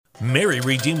Mary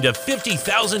redeemed a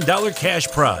 $50,000 cash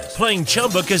prize playing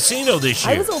Chumba Casino this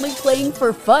year. I was only playing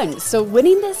for fun, so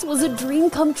winning this was a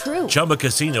dream come true. Chumba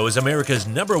Casino is America's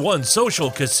 #1 social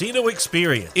casino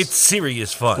experience. It's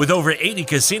serious fun. With over 80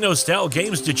 casino-style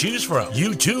games to choose from,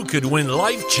 you too could win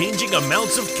life-changing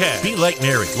amounts of cash. Be like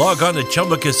Mary. Log on to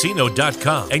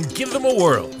ChumbaCasino.com and give them a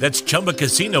whirl. That's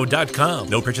ChumbaCasino.com.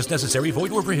 No purchase necessary.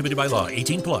 Void where prohibited by law.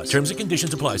 18+. Terms and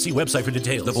conditions apply. See website for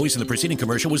details. The voice in the preceding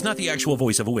commercial was not the actual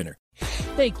voice of a winner.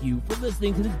 Thank you for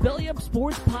listening to this Belly Up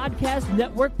Sports Podcast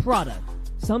Network product.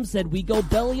 Some said we go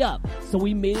belly up, so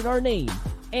we made it our name,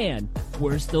 and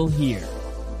we're still here.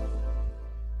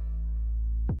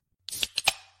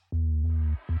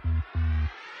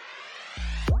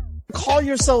 Call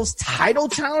yourselves Title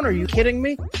Town? Are you kidding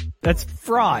me? That's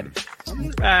fraud.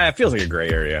 It feels like a gray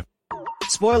area.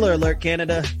 Spoiler alert,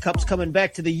 Canada. Cup's coming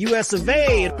back to the US of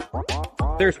A.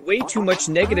 There's way too much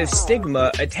negative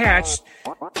stigma attached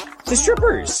to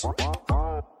strippers.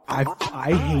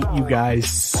 I hate you guys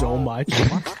so much.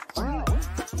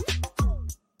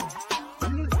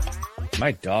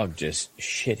 My dog just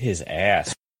shit his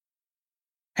ass.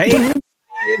 Hey, it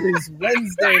is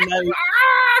Wednesday night.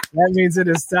 That means it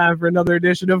is time for another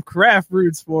edition of Craft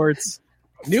Root Sports.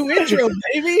 New intro,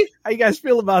 baby. How you guys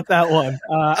feel about that one?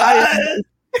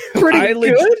 Pretty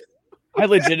good. I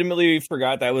legitimately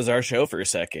forgot that was our show for a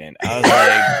second. I was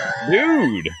like,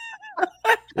 dude,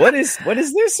 what is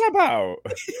this about?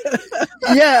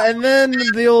 Yeah, and then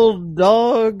the old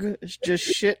dog just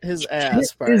shit his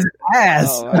ass. His ass.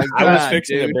 Oh my God, I was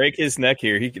fixing to break his neck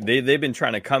here. They've been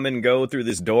trying to come and go through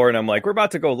this door, and I'm like, we're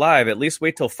about to go live. At least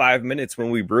wait till 5 minutes when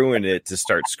we ruin it to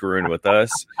start screwing with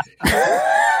us.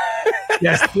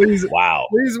 Yes, please. Wow.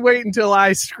 Please wait until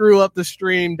I screw up the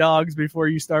stream, dogs, before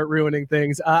you start ruining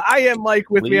things. I am Mike.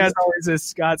 With me, as always, is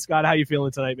Scott. Scott, how you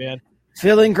feeling tonight, man?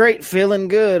 Feeling great, feeling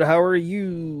good. How are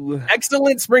you?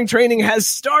 Excellent. Spring training has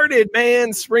started,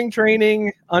 man. Spring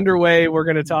training underway. We're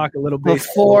going to talk a little bit. The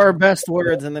 4 best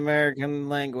words in the American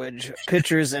language.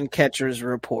 Pitchers and catchers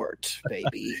report,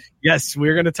 baby. Yes,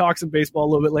 we're going to talk some baseball a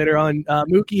little bit later on.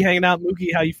 Mookie hanging out.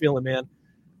 Mookie, how you feeling, man?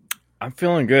 I'm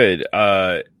feeling good.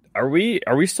 Are we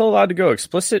still allowed to go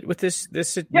explicit with this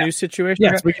new situation?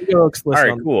 Yes, we can go explicit.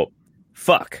 All right, cool.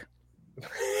 Fuck.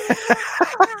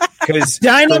 Because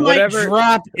Dynamite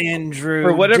drop, Andrew.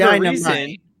 For whatever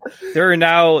Dynamite.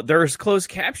 reason, there's closed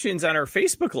captions on our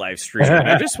Facebook live stream.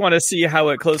 I just want to see how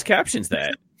it closed captions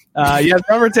that. Yes,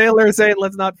 Robert Taylor is saying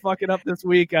let's not fuck it up this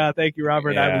week. Thank you,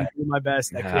 Robert. Yeah. I will do my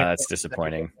best. That's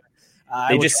disappointing.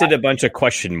 They just did a bunch of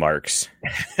question marks.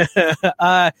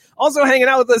 Also hanging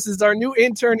out with us is our new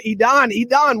intern, Edan.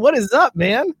 Edan, what is up,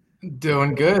 man?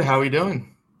 Doing good. How are we doing?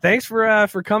 Thanks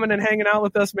for coming and hanging out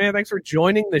with us, man. Thanks for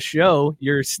joining the show.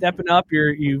 You're stepping up.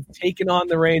 You've taken on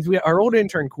the reins. Our old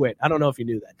intern quit. I don't know if you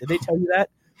knew that. Did they tell you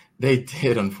that? They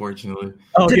did, unfortunately.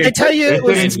 Oh, did they tell you it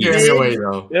was didn't scare me away,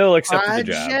 though. They'll accept the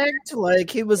job. project? Like,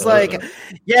 he was like,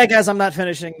 yeah, guys, I'm not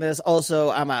finishing this. Also,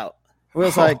 I'm out. It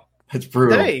was like, it's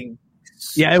brutal. dang.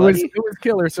 Yeah, it was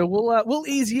killer. So we'll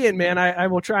ease you in, man. I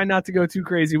will try not to go too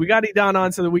crazy. We got Edan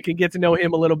on so that we can get to know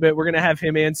him a little bit. We're gonna have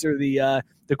him answer the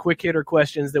quick hitter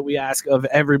questions that we ask of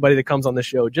everybody that comes on the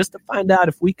show, just to find out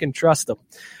if we can trust them.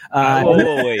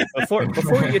 Wait. Before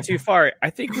we get too far, I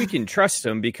think we can trust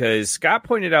him because Scott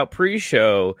pointed out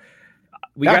pre-show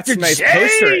we got some nice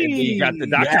poster. You got the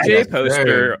Dr. J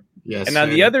poster, yes, and on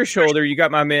the other shoulder you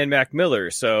got my man Mac Miller.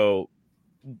 So,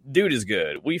 dude is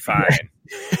good. We fine.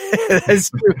 That's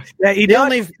true. Yeah,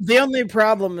 The only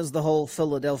problem is the whole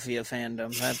Philadelphia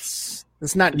fandom. That's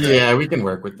not good. Yeah, we can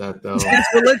work with that though. So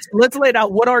let's lay it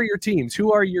out. What are your teams?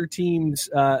 Who are your teams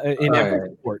in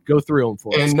every sport? Go through them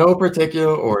for us. In no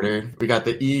particular order, we got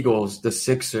the Eagles, the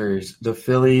Sixers, the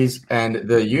Phillies, and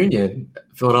the Union,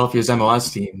 Philadelphia's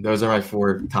MLS team. Those are my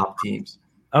 4 top teams.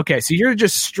 Okay, so you're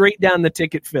just straight down the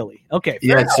ticket Philly. Okay.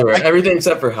 Yes, sir. Everything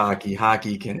except for hockey.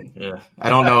 Hockey can, I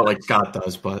don't know like Scott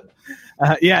does, but.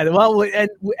 But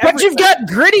you've got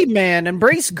Gritty, man.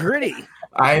 Embrace Gritty.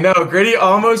 I know. Gritty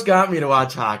almost got me to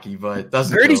watch hockey, but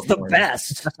doesn't. Gritty's the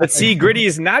best. But see, Gritty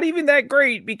is not even that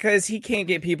great because he can't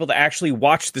get people to actually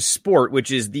watch the sport,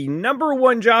 which is the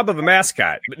 #1 job of a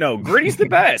mascot. But no, Gritty's the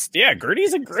best. Yeah,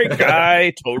 Gritty's a great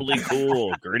guy. Totally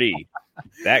cool. Gritty.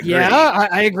 That Gritty. Yeah,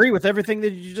 I agree with everything that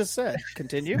you just said.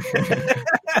 Continue.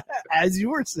 As you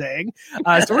were saying.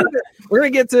 So we're gonna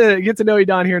get to know you,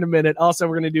 Don, here in a minute. Also,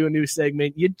 we're gonna do a new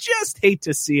segment. You just hate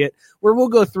to see it, where we'll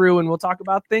go through and we'll talk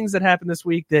about things that happened this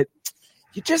week that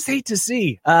you just hate to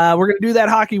see. We're gonna do that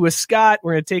hockey with Scott.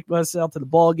 We're gonna take us out to the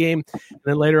ball game, and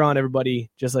then later on, everybody,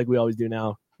 just like we always do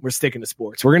now, we're sticking to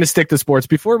sports. We're gonna stick to sports.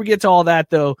 Before we get to all that,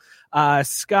 though,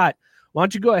 Scott, why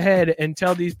don't you go ahead and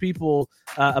tell these people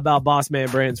about Boss Man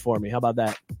Brands for me? How about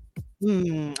that?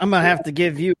 I'm gonna have to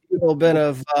give you a little bit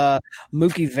of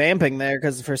Mookie vamping there,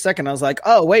 because for a second I was like,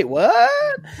 "Oh wait,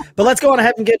 what?" But let's go on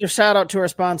ahead and get a shout out to our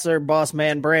sponsor, Boss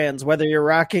Man Brands. Whether you're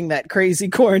rocking that crazy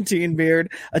quarantine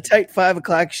beard, a tight 5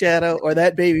 o'clock shadow, or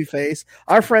that baby face,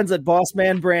 our friends at Boss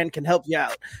Man Brand can help you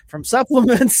out. From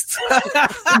supplements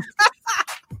to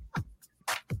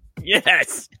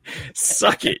Yes.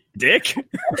 Suck it, dick.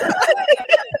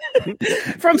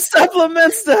 From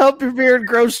supplements to help your beard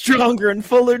grow stronger and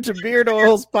fuller to beard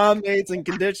oils, pomades, and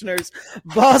conditioners,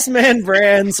 Boss Man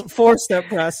Brands' 4-step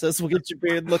process will get your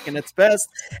beard looking its best.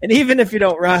 And even if you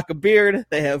don't rock a beard,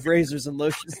 they have razors and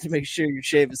lotions to make sure your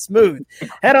shave is smooth.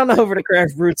 Head on over to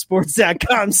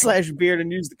craftbrewsports.com/beard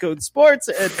and use the code SPORTS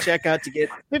at checkout to get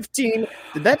 15%.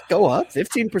 Did that go up?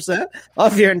 15%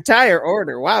 off your entire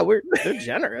order. Wow, they're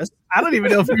generous. I don't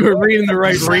even know if you were reading the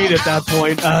right read at that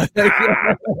point.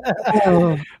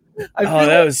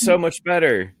 That was so much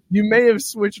better. You may have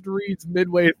switched reads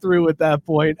midway through at that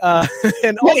point. And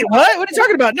Wait, what? What are you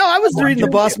talking about? No, I was reading the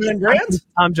Boss Man Brands.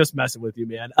 I'm just messing with you,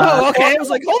 man. Okay. I was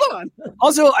like, hold on.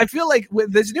 Also, I feel like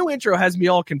this new intro has me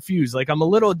all confused. Like, I'm a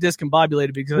little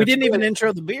discombobulated because we didn't even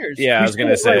intro the beers. Yeah, I was going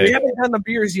to say. We haven't done the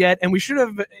beers yet, and we should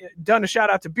have done a shout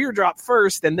out to Beer Drop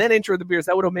first and then intro the beers.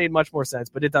 That would have made much more sense,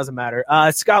 but it doesn't matter.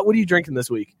 Scott, what are you drinking this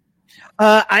week?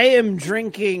 I am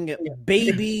drinking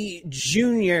Baby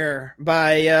Junior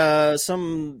by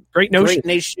some Great Notion. Great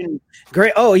Nation.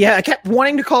 Great. Oh yeah, I kept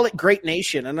wanting to call it Great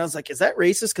Nation, and I was like, is that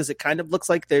racist? Because it kind of looks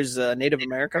like there's Native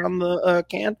American on the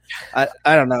can. I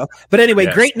don't know, but anyway,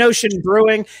 yes. Great Notion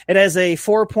Brewing. It has a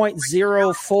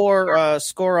 4.04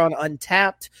 score on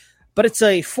Untapped, but it's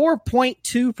a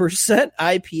 4.2%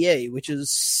 IPA, which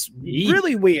is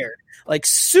really weird, like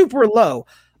super low.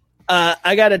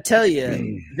 I got to tell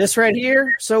you, this right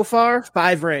here, so far,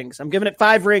 5 rings. I'm giving it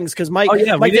 5 rings because Mike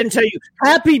didn't tell you.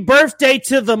 Happy birthday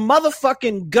to the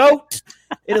motherfucking GOAT.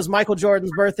 It is Michael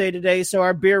Jordan's birthday today, so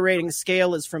our beer rating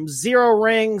scale is from 0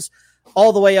 rings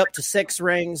all the way up to 6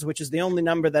 rings, which is the only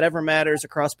number that ever matters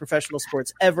across professional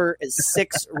sports ever, is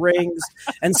 6 rings.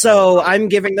 And so I'm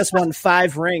giving this one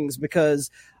 5 rings because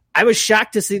I was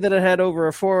shocked to see that it had over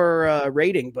a 4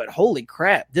 rating, but holy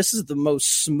crap, this is the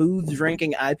most smooth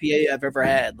drinking IPA I've ever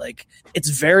had. Like, it's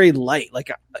very light.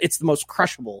 Like, it's the most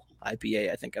crushable IPA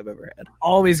I think I've ever had.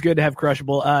 Always good to have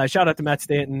crushable. Shout out to Matt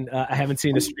Stanton. I haven't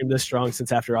seen a stream this strong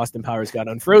since after Austin Powers got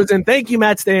unfrozen. Thank you,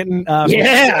 Matt Stanton.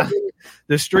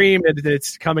 The stream,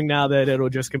 it's coming now that it'll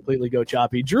just completely go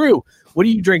choppy. Drew, what are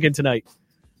you drinking tonight?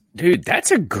 Dude,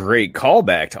 that's a great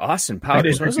callback to Austin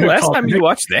Powers. When was the last time you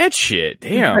watched that shit?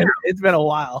 Damn. It's been a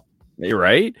while. You're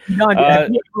right. John, have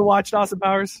you ever watched Austin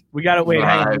Powers? We got to wait.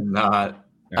 I'm not.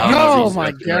 Oh,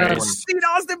 my God. Seen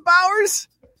Austin Powers?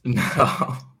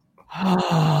 No.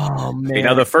 Oh, man. Okay,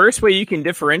 now, the first way you can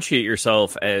differentiate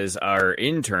yourself as our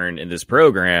intern in this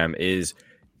program is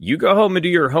you go home and do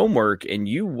your homework and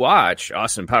you watch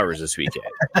Austin Powers this weekend.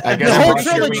 I guess the whole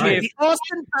trilogy, the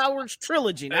Austin Powers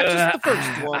trilogy, not just the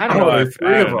first one. I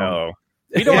don't know.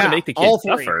 You don't want to make the kids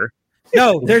suffer.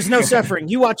 No, there's no suffering.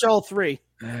 You watch all 3.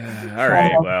 All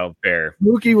right, well, fair.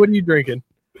 Mookie, what are you drinking?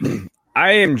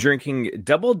 I am drinking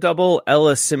Double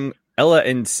Ella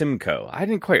and Simcoe. I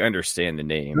didn't quite understand the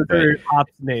name. They're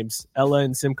hops names, Ella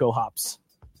and Simcoe hops.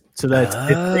 So that's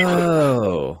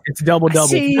it's double.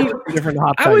 See, different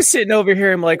hop types. I was sitting over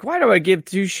here. I'm like, why do I give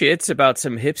 2 shits about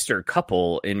some hipster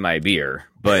couple in my beer?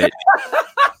 But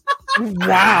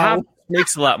wow,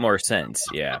 makes a lot more sense.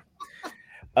 Yeah.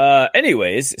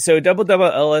 Anyways, so Double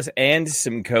Ellis and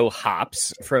Simcoe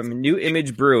hops from New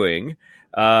Image Brewing.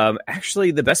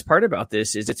 Actually, the best part about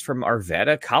this is it's from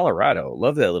Arvada, Colorado.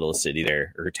 Love that little city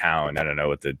there, or town. I don't know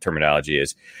what the terminology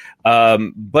is.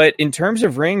 But in terms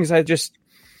of rings,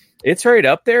 it's right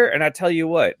up there. And I tell you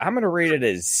what, I'm going to rate it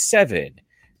as 7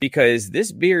 because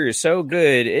this beer is so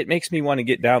good. It makes me want to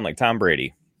get down like Tom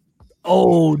Brady.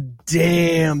 Oh,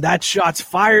 damn. That shot's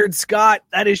fired, Scott.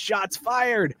 That is shots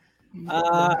fired.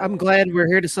 I'm glad we're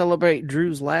here to celebrate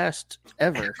Drew's last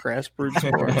ever Craft Brewed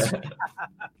Sports.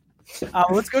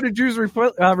 Let's go to Drew's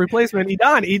replacement,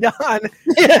 Edon.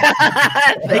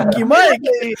 Thank you, Mike.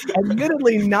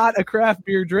 Admittedly not a craft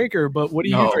beer drinker, but what are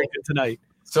you drinking tonight?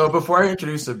 So before I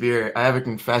introduce the beer, I have a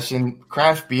confession.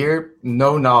 Craft beer,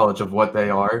 no knowledge of what they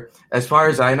are. As far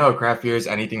as I know, craft beer is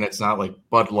anything that's not like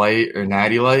Bud Light or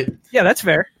Natty Light. Yeah, that's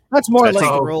fair. That's like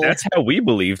the rule. That's how we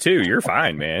believe, too. You're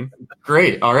fine, man.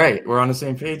 Great. All right. We're on the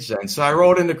same page then. So I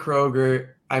rolled into Kroger.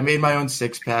 I made my own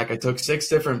 6-pack. I took 6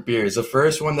 different beers. The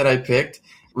first one that I picked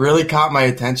really caught my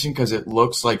attention because it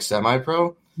looks like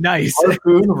semi-pro. Nice.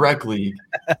 Harpoon Rec League.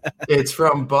 It's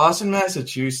from Boston,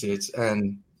 Massachusetts,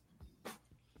 and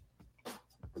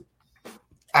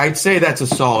I'd say that's a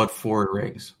solid 4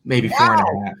 rings, maybe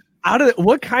 4.5.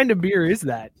 What kind of beer is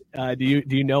that? Do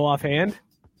you know offhand?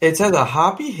 It says a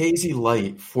hoppy hazy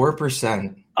light,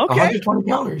 4%. Okay. 120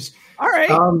 calories. All right.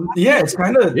 Yeah, it's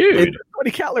kind of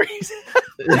 20 calories.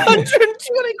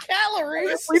 120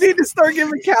 calories. We need to start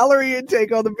giving calorie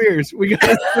intake on the beers. We got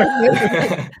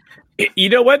to You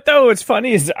know what, though? What's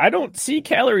funny is I don't see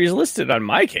calories listed on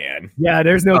my can. Yeah,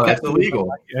 there's no that's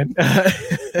illegal.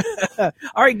 All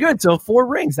right, good. So 4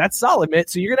 rings. That's solid, Mitt.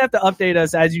 So you're going to have to update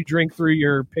us as you drink through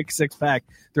your Pick 6 pack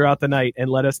throughout the night and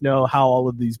let us know how all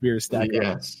of these beers stack up.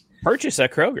 Yes. Purchase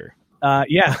at Kroger.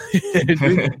 Yeah.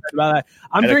 About that.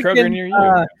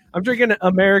 I'm drinking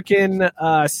American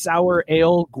sour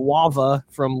ale guava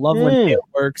from Loveland Ale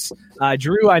Works.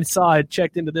 Drew, I saw it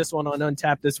checked into this one on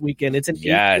Untappd this weekend. It's an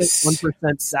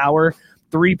 8.1% sour,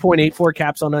 3.84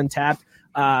 caps on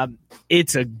Untappd.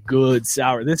 It's a good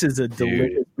sour. This is a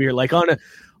delicious beer. Like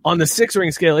on the 6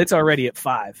 ring scale, it's already at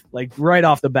 5. Like right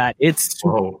off the bat, it's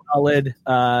super solid.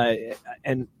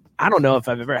 And I don't know if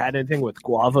I've ever had anything with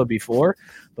guava before,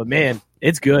 but man,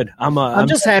 it's good. I'm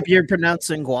just happy you're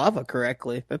pronouncing guava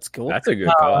correctly. That's cool. That's a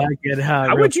good call.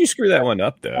 How would you screw that one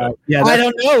up, though? I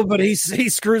don't know, but he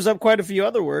screws up quite a few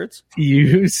other words.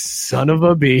 You son of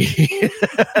a bee.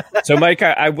 So, Mike,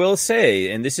 I will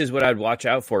say, and this is what I'd watch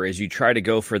out for, is you try to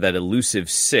go for that elusive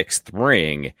 6th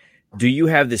ring. Do you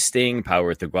have the staying power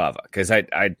with the guava? Because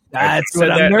that's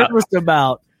what I'm nervous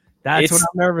about. That's what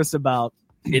I'm nervous about.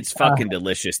 It's fucking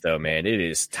delicious, though, man. It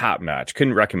is top notch.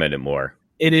 Couldn't recommend it more.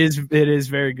 It is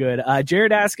very good.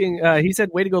 Jared asking, he said,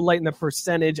 way to go lighten the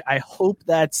percentage. I hope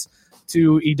that's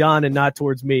to Edon and not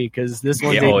towards me, because this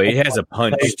one. Yeah, he has a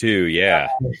punch too. Yeah.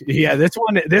 Yeah,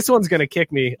 this one's going to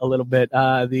kick me a little bit.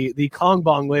 The Kong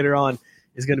Bong later on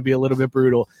is going to be a little bit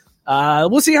brutal.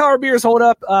 We'll see how our beers hold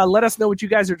up. Let us know what you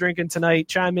guys are drinking tonight.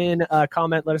 Chime in,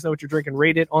 comment, let us know what you're drinking.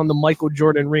 Rate it on the Michael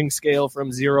Jordan ring scale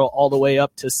from 0 all the way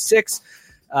up to 6.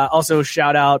 Also,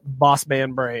 shout out Boss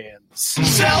Man Brands.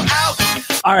 Sell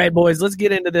out. All right, boys, let's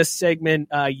get into this segment.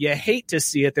 You hate to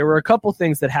see it. There were a couple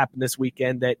things that happened this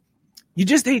weekend that you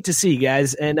just hate to see,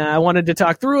 guys. And I wanted to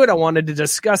talk through it. I wanted to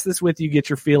discuss this with you, get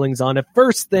your feelings on it.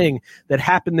 First thing that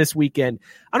happened this weekend,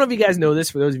 I don't know if you guys know this,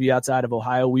 for those of you outside of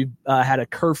Ohio, we've had a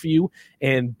curfew,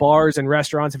 and bars and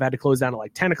restaurants have had to close down at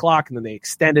like 10 o'clock, and then they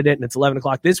extended it, and it's 11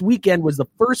 o'clock. This weekend was the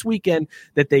first weekend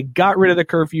that they got rid of the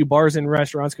curfew. Bars and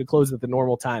restaurants could close at the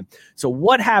normal time. So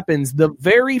what happens the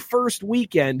very first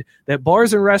weekend that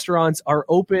bars and restaurants are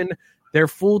open, they're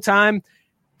full time?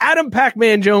 Adam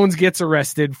Pac-Man Jones gets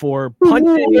arrested for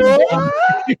punching.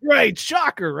 Right.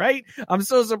 Shocker, right? I'm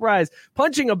so surprised.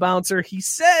 Punching a bouncer. He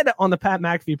said on the Pat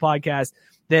McAfee podcast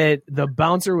that the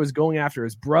bouncer was going after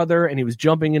his brother and he was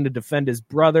jumping in to defend his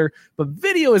brother. But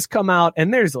video has come out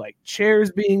and there's like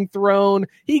chairs being thrown.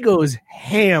 He goes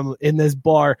ham in this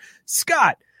bar.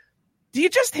 Scott, do you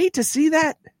just hate to see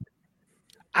that?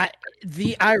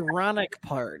 The ironic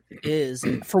part is,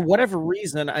 for whatever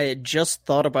reason, I had just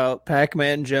thought about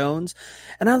Pac-Man Jones,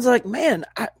 and I was like, man,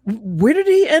 where did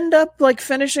he end up, like,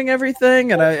 finishing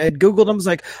everything? And I had Googled him. I was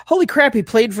like, holy crap, he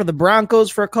played for the Broncos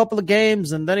for a couple of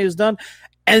games, and then he was done.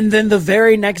 And then the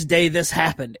very next day, this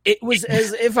happened. It was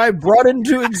as if I brought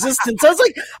into existence. I was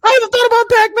like, I haven't thought about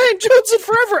Pac-Man Jones in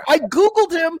forever. I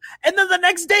Googled him, and then the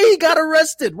next day he got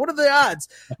arrested. What are the odds?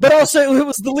 But also, it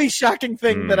was the least shocking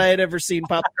thing that I had ever seen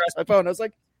pop across my phone. I was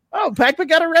like, oh, Pac-Man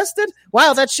got arrested?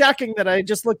 Wow, that's shocking that I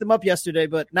just looked him up yesterday,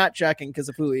 but not shocking because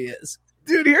of who he is.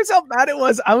 Dude, here's how bad it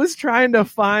was. I was trying to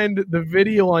find the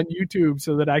video on YouTube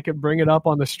so that I could bring it up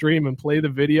on the stream and play the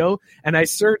video, and I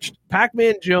searched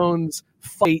Pac-Man Jones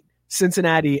fight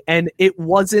Cincinnati, and it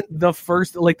wasn't the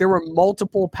first. Like, there were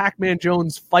multiple Pac-Man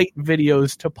Jones fight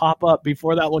videos to pop up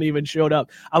before that one even showed up.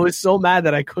 I was so mad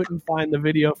that I couldn't find the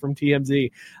video from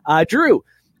TMZ. Drew,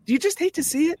 do you just hate to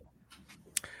see it?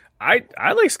 I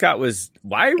like Scott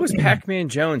why was Pac-Man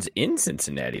Jones in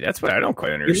Cincinnati? That's what I don't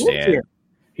quite understand.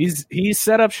 He's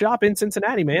set up shop in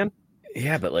Cincinnati, man.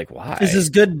 Yeah, but like, why? This is his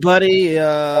good buddy.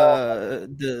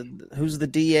 Who's the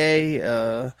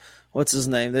DA? What's his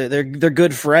name? They're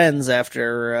good friends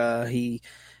after he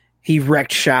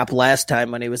wrecked shop last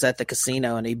time when he was at the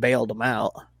casino and he bailed him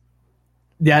out.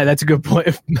 Yeah, that's a good point.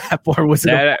 If Matt Bar was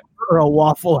a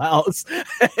Waffle House,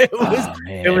 it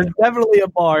was definitely a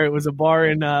bar. It was a bar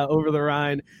in Over the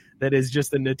Rhine that is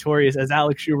just a notorious, as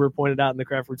Alex Schubert pointed out in the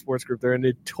Craft Food Sports Group, they're a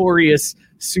notorious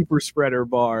super spreader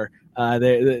bar.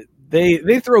 They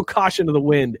throw caution to the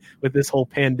wind with this whole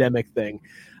pandemic thing.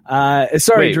 Sorry,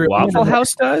 Wait, Drew. Waffle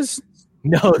House does?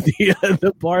 No,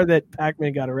 the bar that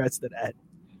Pac-Man got arrested at.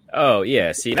 Oh,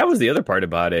 yeah. See, that was the other part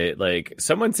about it. Like,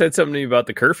 someone said something to me about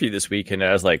the curfew this week, and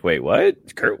I was like, wait, what?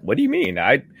 What do you mean?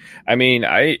 I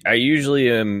usually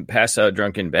am pass out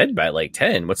drunk in bed by like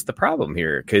 10. What's the problem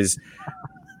here? Because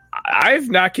I've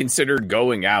not considered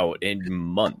going out in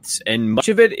months. And much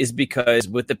of it is because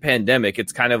with the pandemic,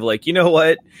 it's kind of like, you know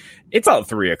what? It's about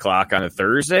 3:00 on a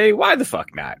Thursday. Why the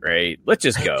fuck not? Right? Let's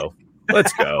just go.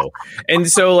 Let's go. And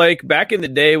so, like, back in the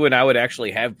day when I would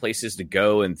actually have places to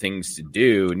go and things to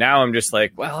do, now I'm just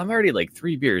like, well, I'm already like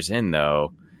 3 beers in,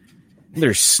 though.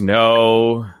 There's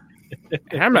snow.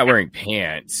 And I'm not wearing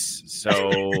pants. So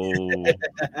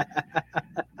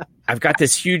I've got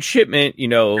this huge shipment,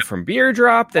 from Beer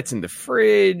Drop that's in the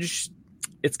fridge.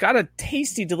 It's got a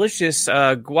tasty, delicious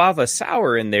guava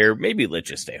sour in there. Maybe let's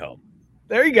just stay home.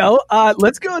 There you go.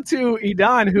 Let's go to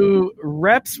Idan, who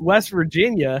reps West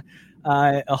Virginia.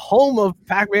 A home of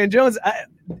Pac-Man Jones.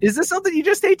 Is this something you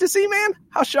just hate to see, man?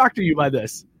 How shocked are you by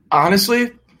this?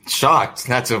 Honestly, shocked.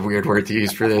 That's a weird word to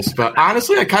use for this. But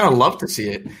honestly, I kind of love to see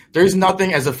it. There's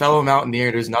nothing, as a fellow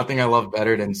Mountaineer, there's nothing I love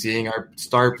better than seeing our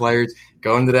star players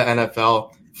go into the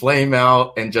NFL, flame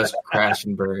out, and just crash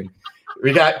and burn.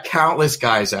 We got countless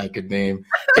guys I could name.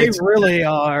 They really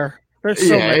are. There's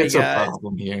so many it's guys. a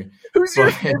problem here. Who's your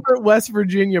favorite West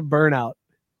Virginia burnout?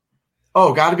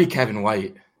 Oh, got to be Kevin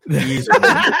White.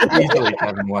 Easily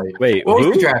Kevin White. Wait, what was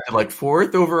who? he drafted? Like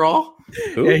 4th overall?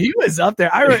 Who? Yeah, he was up there.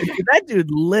 That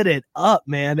dude lit it up,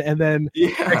 man. And then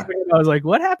I was like,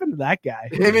 what happened to that guy?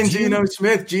 Him and Geno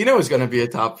Smith. Geno is going to be a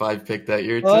top 5 pick that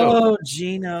year, too. Oh,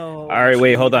 Geno. All right,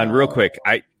 wait, hold on real quick.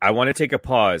 I want to take a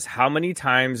pause. How many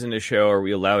times in the show are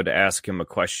we allowed to ask him a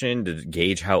question to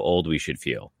gauge how old we should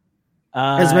feel?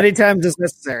 As many times as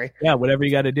necessary. Yeah, whatever you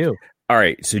got to do. All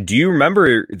right, so do you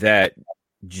remember that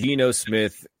Geno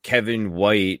Smith, Kevin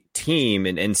White team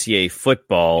in NCAA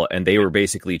football, and they were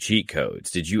basically cheat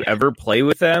codes? Did you ever play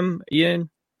with them,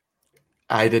 Ian?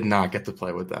 I did not get to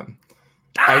play with them.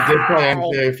 I did play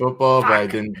NCAA football, but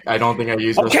I don't think I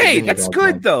used. Okay, that's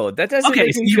good though. That doesn't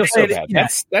make me feel so bad. Yeah.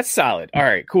 That's solid. All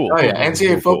right, cool. Oh yeah,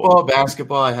 NCAA football,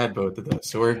 basketball. I had both of those,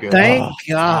 so we're good. Thank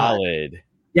God. Solid.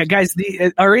 Yeah, guys,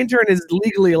 our intern is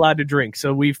legally allowed to drink,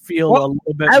 so we feel a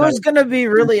little bit. I was going to be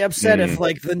really upset if, Mm.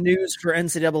 like, the news for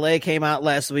NCAA came out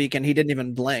last week and he didn't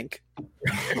even blink.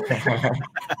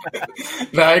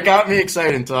 No, it got me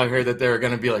excited until I heard that they were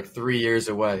going to be like 3 years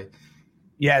away.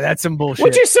 Yeah, that's some bullshit.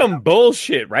 Which is some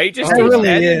bullshit, right? Just It take really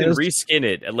that in and is. reskin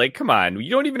it. And, like, come on. You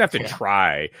don't even have to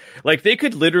try. Like, they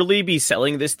could literally be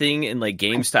selling this thing in, like,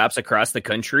 GameStops across the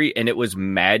country, and it was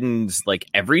Madden's, like,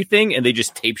 everything, and they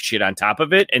just tape shit on top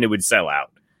of it, and it would sell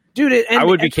out. Dude, I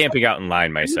would be camping out in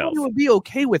line myself. Everybody would be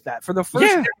okay with that. For the first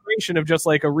generation of just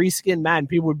like a reskin Madden,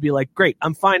 people would be like, great,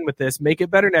 I'm fine with this. Make it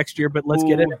better next year, but let's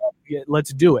get it.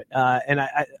 Let's do it. And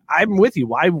I'm with you.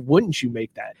 Why wouldn't you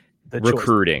make that the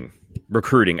choice?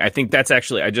 Recruiting. I think that's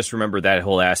actually, I just remember that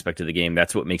whole aspect of the game.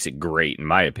 That's what makes it great, in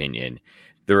my opinion.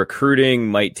 The recruiting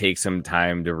might take some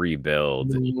time to rebuild.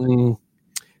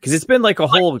 Because it's been like a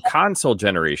whole console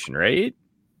generation, right?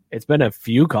 It's been a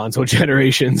few console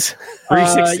generations.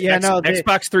 360,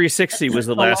 Xbox 360 was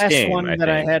the last game. One that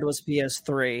I had was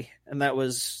PS3, and that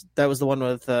was the one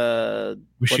with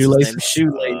Shoelace.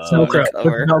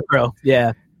 Velcro.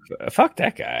 Yeah. Fuck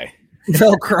that guy.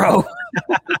 Velcro.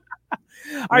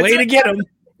 Right, Way to get him.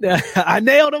 I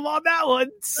nailed him on that one.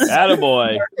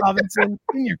 Attaboy. Robinson,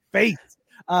 in your face.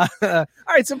 All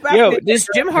right, so back does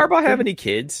Jim Harbaugh have any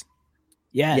kids?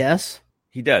 Yeah. Yes.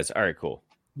 He does. All right, cool.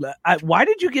 Why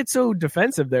did you get so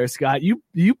defensive there, Scott?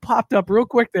 You popped up real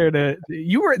quick there.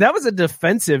 That was a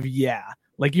defensive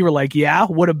like you were like, yeah,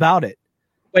 what about it?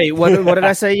 Wait, what did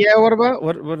I say? Yeah, what about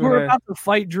what? We're about to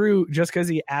fight Drew just because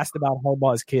he asked about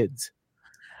Harbaugh's kids.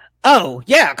 Oh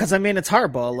yeah, because I mean it's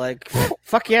Harbaugh. Like,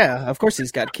 fuck yeah, of course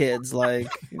he's got kids. Like,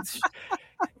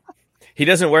 he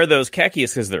doesn't wear those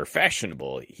khakis because they're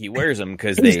fashionable. He wears them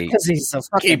because he's a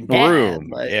fucking keep room.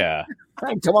 Like, yeah,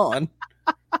 come on.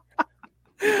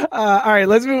 All right,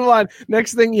 let's move on.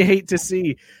 Next thing you hate to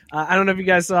see. I don't know if you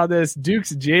guys saw this.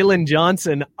 Duke's Jalen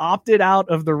Johnson opted out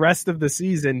of the rest of the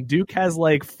season. Duke has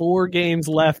like 4 games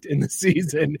left in the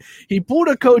season. He pulled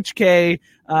a Coach K.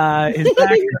 His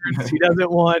back hurts. He doesn't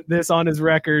want this on his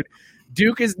record.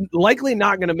 Duke is likely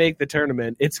not going to make the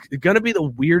tournament. It's going to be the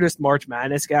weirdest March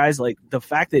Madness, guys. Like the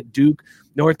fact that Duke,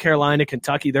 North Carolina,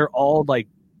 Kentucky, they're all like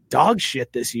dog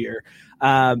shit this year.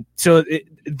 So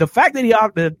the fact that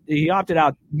he opted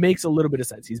out makes a little bit of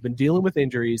sense. He's been dealing with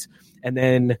injuries, and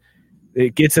then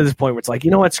it gets to this point where it's like,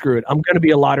 you know what, screw it. I'm going to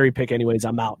be a lottery pick anyways.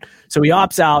 I'm out. So he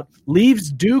opts out,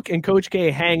 leaves Duke and Coach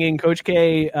K hanging. Coach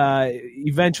K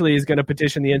eventually is going to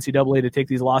petition the NCAA to take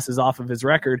these losses off of his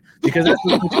record because that's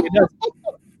what Coach K does.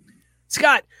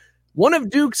 Scott, one of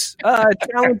Duke's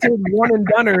talented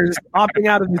one-and-doners opting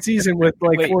out of the season with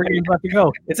 4 games left to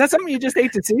go. Is that something you just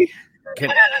hate to see?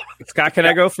 Scott, can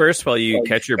I go first while you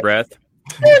catch your breath?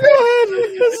 Yeah, go ahead.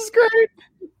 This is great.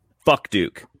 Fuck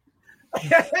Duke.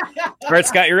 All right,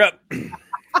 Scott, you're up.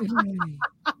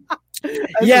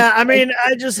 Yeah, I mean,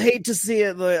 I just hate to see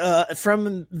it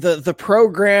from the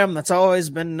program that's always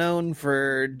been known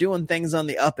for doing things on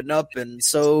the up and up and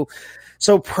so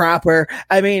proper.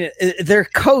 I mean, their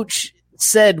coach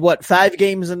said, 5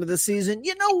 games into the season,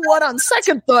 you know what, on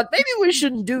second thought, maybe we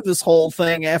shouldn't do this whole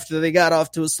thing after they got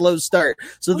off to a slow start.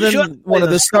 So then one of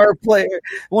the star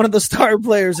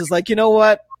players is like, you know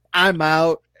what, I'm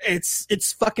out.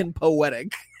 It's fucking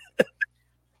poetic.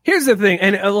 Here's the thing,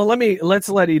 and let's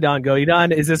let Edon go.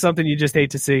 Edon, is this something you just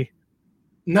hate to see?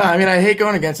 No, I mean, I hate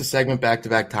going against a segment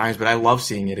back-to-back times, but I love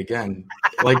seeing it again.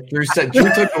 Like Drew said,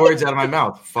 Drew took the words out of my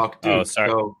mouth. Fuck, dude. Oh,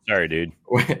 sorry, dude.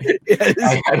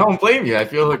 I don't blame you. I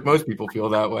feel like most people feel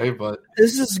that way, but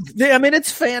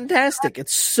it's fantastic.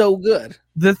 It's so good.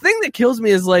 The thing that kills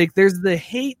me is there's the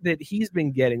hate that he's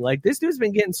been getting. This dude's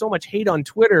been getting so much hate on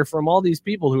Twitter from all these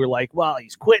people who are like, well,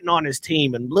 he's quitting on his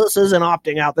team and this isn't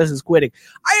opting out. This is quitting.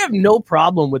 I have no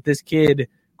problem with this kid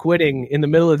quitting in the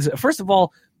middle of this. First of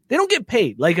all, they don't get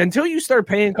paid. Until you start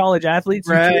paying college athletes.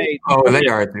 Right. Oh, they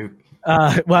are, dude.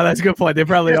 Well, that's a good point. They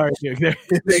probably are, Duke.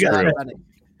 They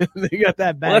got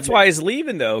that bad. Well, that's why he's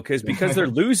leaving, though, because they're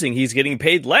losing, he's getting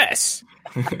paid less.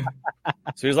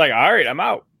 So he's like, all right, I'm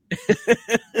out.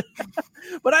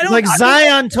 But I don't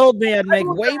Zion told me I'd make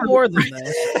way more than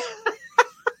this.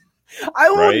 I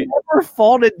will never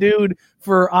fault a dude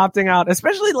for opting out,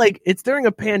 especially it's during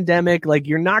a pandemic.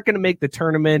 You're not going to make the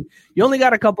tournament. You only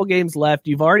got a couple games left.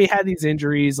 You've already had these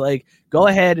injuries. Go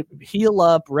ahead, heal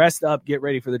up, rest up, get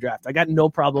ready for the draft. I got no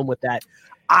problem with that.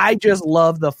 I just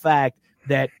love the fact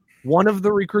that one of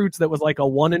the recruits that was a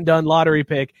one-and-done lottery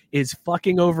pick is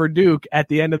fucking over Duke at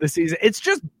the end of the season. It's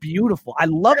just beautiful. I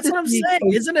love That's what I'm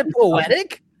saying. Isn't it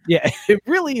poetic? Yeah, it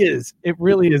really is. It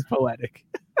really is poetic.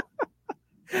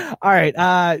 All right,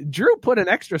 Drew put an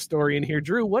extra story in here.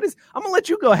 Drew, I'm gonna let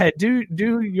you go ahead.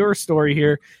 Do your story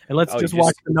here, and let's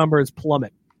watch the numbers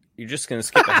plummet. You're just gonna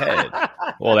skip ahead.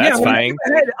 Well, that's fine.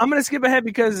 I'm gonna skip ahead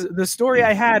because the story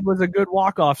I had was a good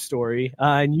walk-off story,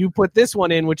 and you put this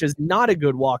one in, which is not a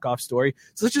good walk-off story.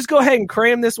 So let's just go ahead and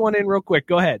cram this one in real quick.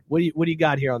 Go ahead. What do you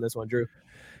got here on this one, Drew?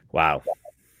 Wow.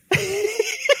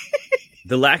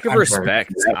 The lack of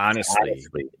respect, honestly.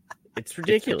 It's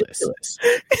ridiculous.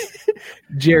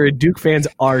 Jared, Duke fans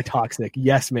are toxic.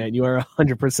 Yes, man, you are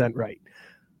 100% right.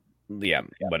 Yeah,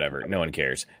 whatever. No one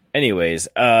cares. Anyways,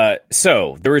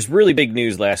 so there was really big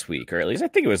news last week, or at least I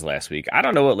think it was last week. I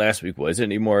don't know what last week was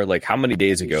anymore. How many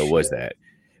days ago was that?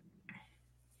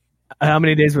 How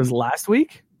many days was last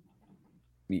week?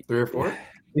 3 or 4?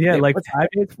 Yeah, 5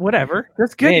 days, whatever.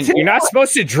 That's good. Man, you're not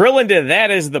supposed to drill into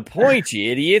that as the point,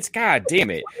 you idiots. God damn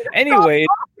it. Anyway,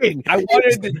 I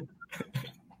wanted to...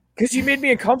 Because you made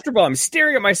me uncomfortable. I'm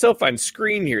staring at myself on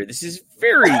screen here. This is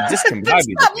very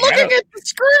discombobulated. Stop looking at the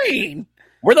screen.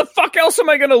 Where the fuck else am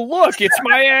I going to look? It's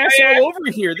my ass all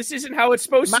over here. This isn't how it's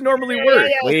supposed to normally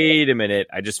work. Wait a minute.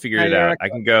 I just figured it out. I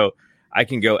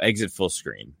can go exit full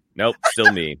screen. Nope,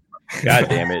 still me. God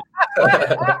damn it.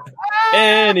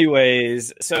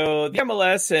 Anyways, so the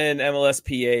MLS and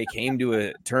MLSPA came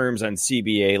to terms on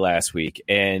CBA last week.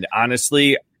 And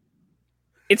honestly,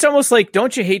 it's almost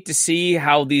don't you hate to see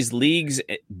how these leagues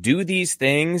do these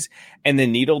things and the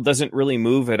needle doesn't really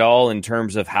move at all in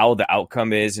terms of how the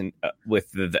outcome is and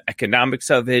with the economics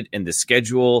of it and the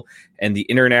schedule and the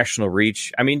international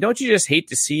reach? I mean, don't you just hate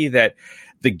to see that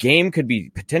the game could be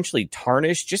potentially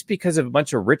tarnished just because of a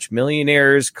bunch of rich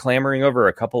millionaires clamoring over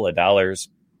a couple of dollars?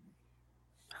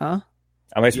 Huh?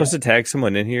 Am I supposed to tag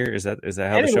someone in here? Is that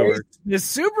how the show works? The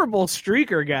Super Bowl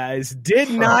streaker guys did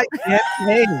not get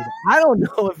paid. I don't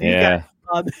know if you guys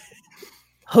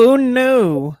who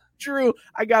knew? Drew,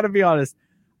 I got to be honest.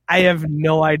 I have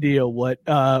no idea what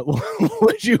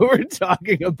you were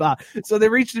talking about. So they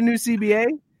reached a new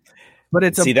CBA? But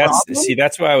it's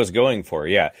that's what I was going for.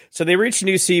 Yeah. So they reached a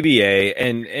new CBA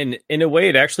and in a way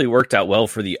it actually worked out well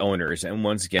for the owners. And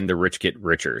once again, the rich get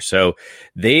richer. So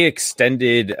they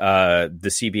extended the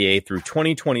CBA through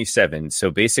 2027.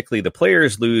 So basically the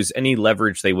players lose any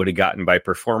leverage they would have gotten by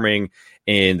performing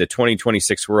in the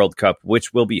 2026 World Cup,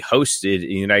 which will be hosted in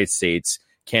the United States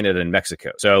Canada and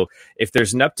Mexico. So if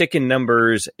there's an uptick in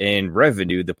numbers and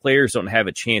revenue, the players don't have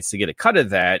a chance to get a cut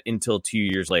of that until 2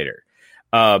 years later.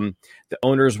 The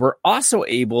owners were also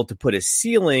able to put a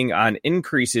ceiling on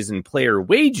increases in player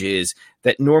wages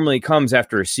that normally comes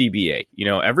after a CBA. You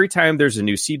know, every time there's a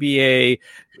new CBA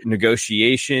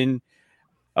negotiation.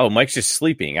 Oh, Mike's just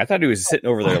sleeping. I thought he was sitting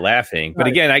over there laughing. But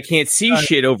again, I can't see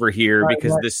shit over here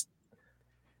because this.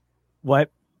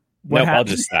 What nope, happened? I'll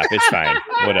just stop. It's fine.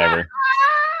 Whatever.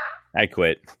 I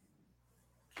quit.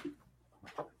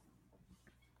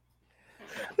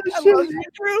 I love you,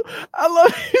 Drew. I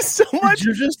love you so much. Did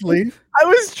you just leave? I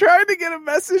was trying to get a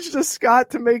message to Scott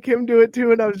to make him do it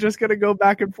too, and I was just going to go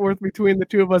back and forth between the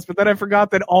two of us, but then I forgot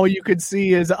that all you could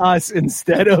see is us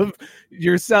instead of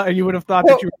yourself, and you would have thought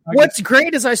that you were. What's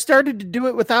great is I started to do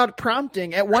it without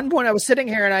prompting. At one point, I was sitting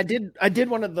here and I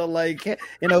did one of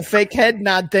the fake head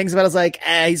nod things, but I was like,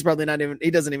 he's probably not even.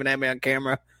 He doesn't even have me on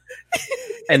camera.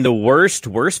 And the worst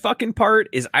fucking part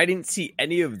is I didn't see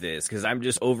any of this because I'm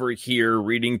just over here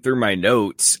reading through my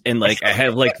notes and I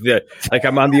have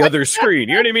I'm on the other screen.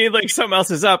 You know what I mean? Like something else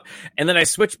is up. And then I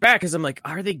switch back because I'm like,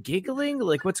 are they giggling?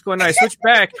 Like what's going on? I switch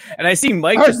back and I see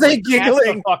Mike just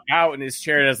giggling the fuck out in his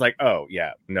chair. And I was like, oh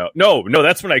yeah, no,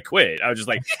 that's when I quit. I was just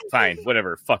like, fine,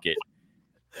 whatever, fuck it.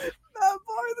 That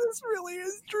bar, this really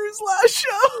is Drew's last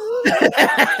show.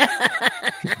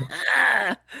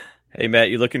 Hey, Matt,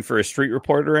 you looking for a street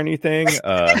report or anything?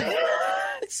 I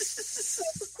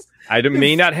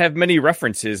may not have many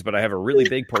references, but I have a really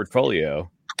big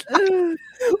portfolio.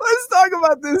 Let's talk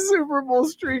about this Super Bowl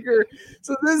streaker.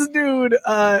 So this dude,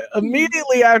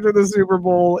 immediately after the Super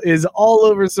Bowl, is all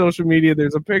over social media.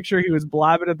 There's a picture. He was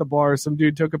blabbing at the bar. Some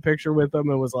dude took a picture with him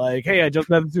and was like, hey, I just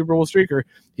met the Super Bowl streaker.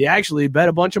 He actually bet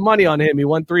a bunch of money on him. He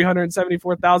won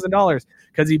 $374,000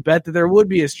 because he bet that there would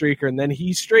be a streaker, and then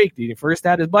he streaked. He first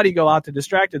had his buddy go out to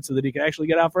distract it so that he could actually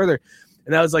get out further.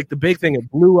 And that was like the big thing.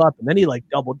 It blew up, and then he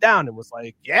doubled down and was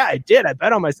like, yeah, I did. I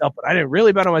bet on myself, but I didn't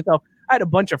really bet on myself. I had a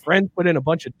bunch of friends put in a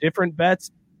bunch of different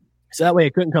bets, so that way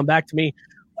it couldn't come back to me.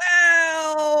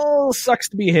 Well, sucks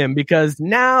to be him because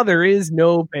now there is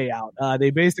no payout. They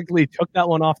basically took that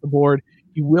one off the board.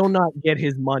 He will not get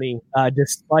his money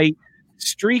despite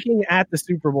streaking at the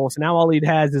Super Bowl. So now all he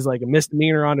has is a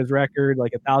misdemeanor on his record,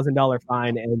 $1,000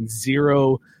 fine, and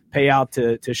zero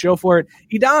payout to show for it.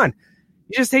 Edon,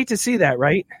 you just hate to see that,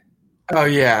 right? Oh,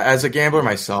 yeah. As a gambler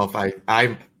myself,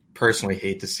 I personally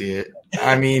hate to see it.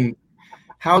 I mean,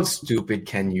 how stupid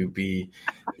can you be?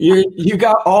 You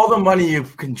got all the money you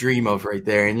can dream of right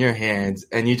there in your hands,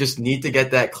 and you just need to get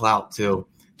that clout too.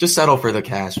 Just settle for the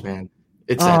cash, man.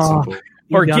 It's that simple.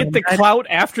 Or get the clout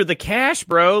after the cash,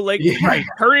 bro.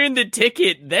 Hurry in the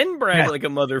ticket, then brag like a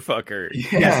motherfucker.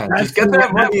 Yeah, just get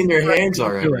that money in your hands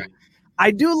already.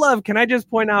 I do love, can I just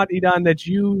point out, Edon, that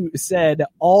you said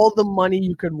all the money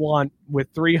you could want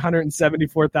with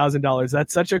 $374,000.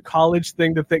 That's such a college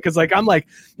thing to think. Because I'm like,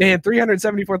 man,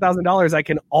 $374,000, I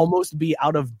can almost be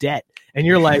out of debt. And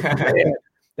you're like, man,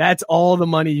 that's all the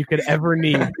money you could ever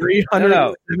need.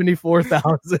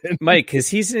 $374,000. Mike, because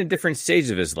he's in a different stage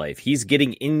of his life. He's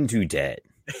getting into debt.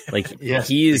 Yes,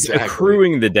 he's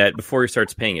accruing the debt before he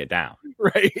starts paying it down.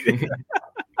 Right.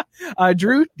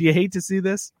 Drew, do you hate to see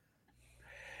this?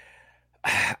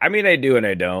 I mean, I do and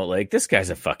I don't. This guy's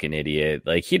a fucking idiot.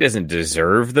 He doesn't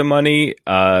deserve the money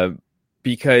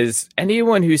because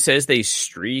anyone who says they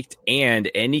streaked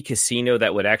and any casino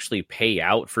that would actually pay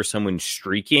out for someone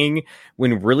streaking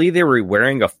when really they were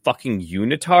wearing a fucking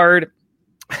unitard,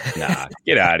 nah,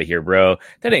 get out of here, bro.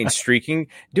 That ain't streaking.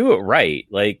 Do it right.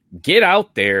 Get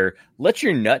out there, let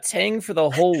your nuts hang for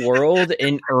the whole world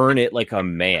and earn it like a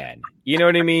man. You know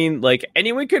what I mean?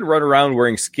 Anyone could run around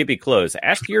wearing skimpy clothes.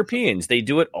 Ask Europeans. They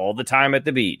do it all the time at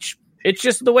the beach. It's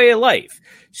just the way of life.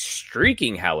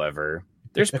 Streaking, however,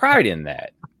 there's pride in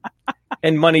that.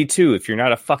 And money, too, if you're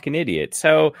not a fucking idiot.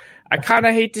 So I kind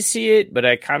of hate to see it, but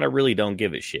I kind of really don't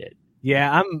give a shit.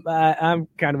 Yeah, I'm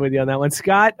kind of with you on that one.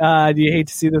 Scott, do you hate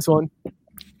to see this one?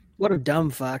 What a dumb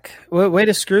fuck. Way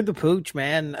to screw the pooch,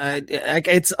 man.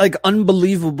 It's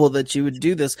unbelievable that you would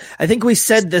do this. I think we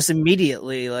said this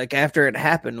immediately, after it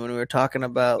happened when we were talking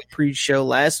about pre-show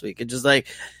last week. It's just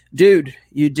dude,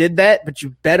 you did that, but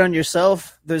you bet on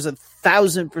yourself. There's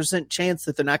 1,000% chance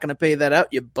that they're not going to pay that out,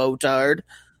 you botard.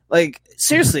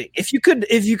 Seriously, if you could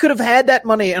have had that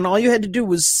money and all you had to do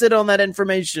was sit on that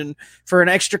information for an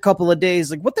extra couple of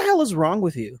days, what the hell is wrong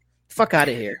with you? Fuck out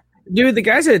of here. Dude, the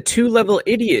guy's a 2-level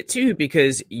idiot, too,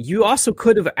 because you also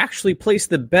could have actually placed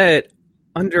the bet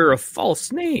under a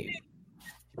false name.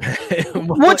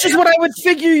 Which is what I would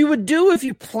figure you would do if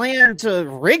you plan to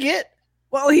rig it.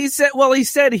 Well, he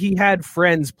said he had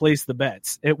friends place the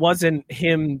bets. It wasn't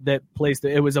him that placed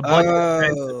it. It was a bunch of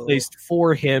friends that placed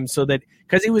for him, so that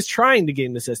because he was trying to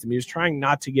game the system, he was trying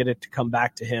not to get it to come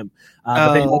back to him.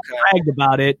 But then he bragged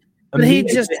about it. But he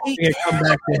come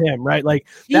back to him, right? Like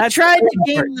he tried to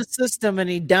game the system and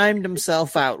he dimed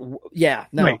himself out. Yeah,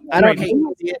 no, right, I don't hate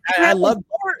it. I love.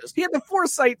 He had the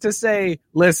foresight to say,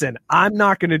 "Listen, I'm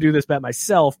not going to do this bet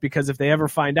myself because if they ever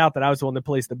find out that I was the one that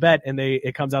placed the bet and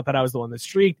it comes out that I was the one that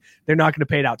streaked, they're not going to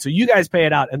pay it out. So you guys pay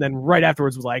it out." And then right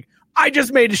afterwards was like, "I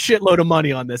just made a shitload of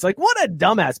money on this." Like, what a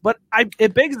dumbass! But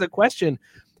it begs the question: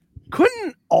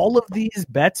 couldn't all of these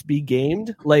bets be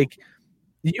gamed? Like.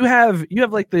 You have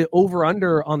like the over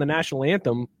under on the national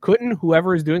anthem. Couldn't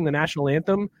whoever is doing the national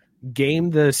anthem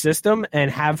game the system and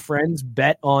have friends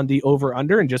bet on the over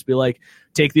under and just be like,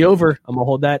 take the over. I'm gonna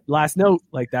hold that last note.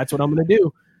 Like that's what I'm gonna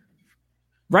do.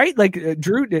 Right? Like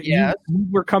Drew, you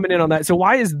were coming in on that. So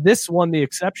why is this one the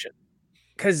exception?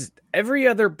 Because every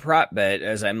other prop bet,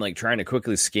 as I'm like trying to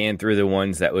quickly scan through the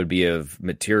ones that would be of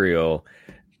material.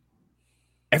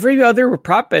 Every other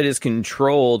prop bet is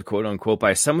controlled, quote unquote,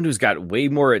 by someone who's got way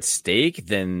more at stake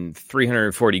than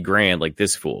 $340,000 like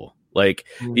this fool. Like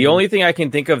the only thing I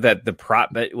can think of that the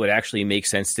prop bet would actually make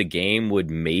sense to game would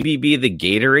maybe be the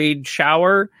Gatorade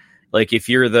shower. Like if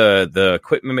you're the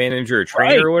equipment manager or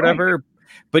trainer or whatever, right.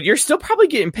 But you're still probably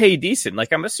getting paid decent.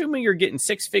 Like I'm assuming you're getting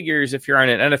six figures if you're on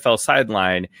an NFL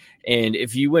sideline. And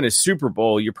if you win a Super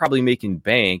Bowl, you're probably making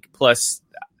bank. Plus,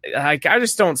 I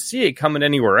just don't see it coming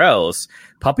anywhere else.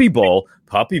 Puppy Bowl.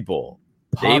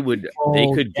 They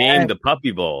could game the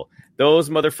Puppy Bowl. Those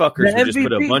motherfuckers would just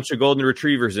put a bunch of golden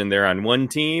retrievers in there on one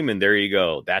team, and there you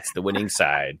go. That's the winning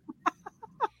side.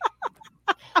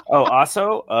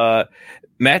 Also,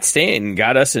 Matt Stanton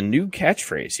got us a new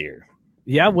catchphrase here.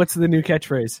 Yeah, what's the new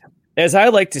catchphrase? As I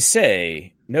like to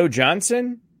say, no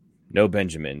Johnson, no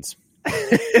Benjamins.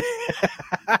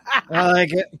 I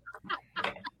like it.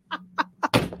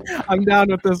 I'm down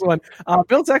with this one.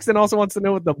 Bill Sexton also wants to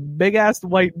know what the big-ass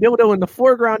white dildo in the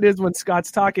foreground is when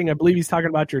Scott's talking. I believe he's talking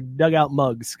about your dugout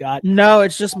mug, Scott. No,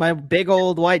 it's just my big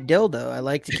old white dildo. I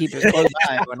like to keep it close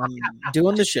by when I'm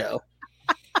doing the show.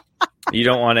 You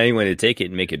don't want anyone to take it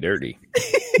and make it dirty.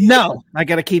 No, I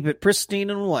got to keep it pristine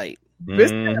and white.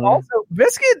 Biscuit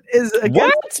is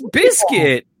what?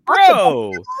 Biscuit?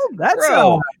 Bro, that's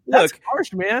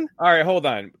harsh, man. All right, hold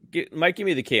on. Mike, give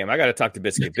me the cam. I got to talk to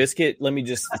Biscuit. Biscuit, let me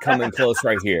just come in close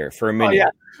right here for a minute. Oh, yeah.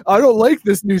 I don't like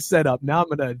this new setup. Now I'm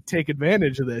going to take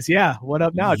advantage of this. Yeah, what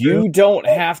up now, Drew? You don't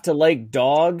have to like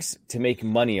dogs to make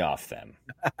money off them.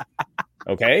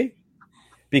 Okay?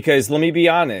 Because let me be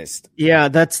honest. Yeah,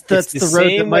 that's the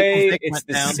road that Michael Vick went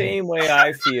down. The same way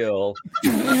I feel.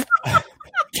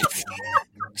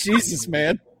 Jesus,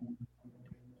 man.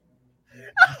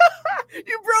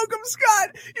 You broke him, Scott.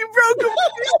 You broke him.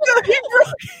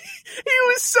 He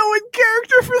was so in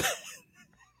character for that.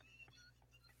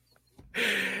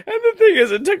 And the thing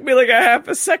is, it took me like a half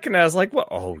a second. I was like, "What?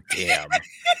 Oh, damn!"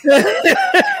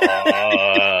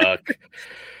 Fuck.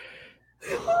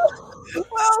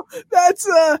 Well, that's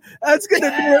gonna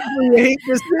do it for You Hate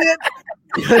to See It.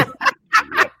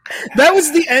 That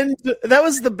was the end. That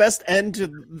was the best end to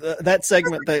that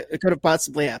segment that could have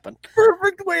possibly happened.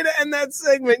 Perfect way to end that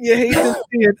segment. You hate to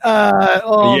see it.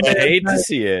 Hate to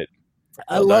see it.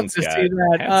 I love to see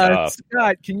that.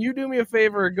 Scott, can you do me a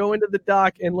favor? Go into the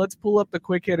doc and let's pull up the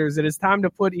quick hitters. It is time to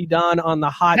put Idan on the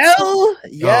hot seat. Hell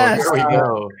yes. Here we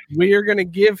go. We are going to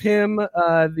give him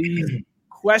the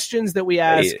questions that we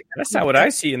ask. Hey, that's not what I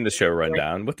see in the show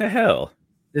rundown. What the hell?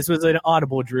 This was an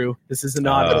audible, Drew. This is an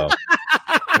audible.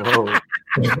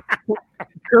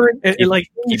 Current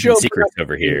in-show secrets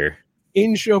over here.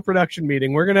 In-show production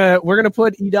meeting. We're gonna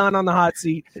put Idan on the hot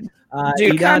seat.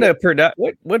 Dude, kind of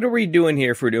what are we doing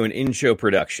here if we're doing in-show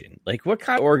production? Like, what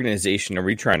kind of organization are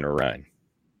we trying to run?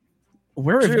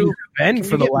 Where have you been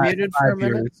for the last 5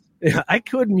 years? Yeah, I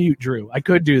could mute Drew. I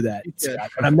could do that,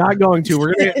 but I'm not going to.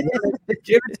 We're gonna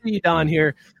give it to Idan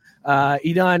here.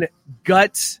 Idan,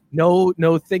 guts, no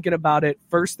thinking about it.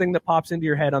 First thing that pops into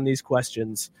your head on these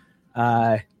questions,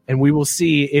 and we will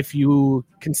see if you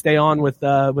can stay on with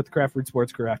the Craft Root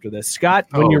Sports Crew after this. Scott,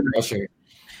 when you're ready.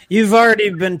 You've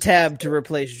already been tabbed to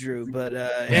replace Drew, but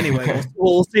anyway,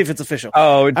 we'll see if it's official.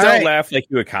 Oh, don't laugh like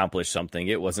you accomplished something.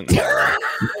 It wasn't. All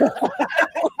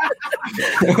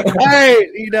right,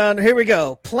 Idan, here we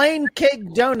go. Plain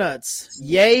cake donuts,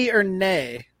 yay or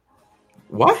nay?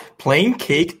 What? Plain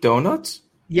cake donuts?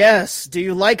 Yes. Do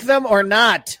you like them or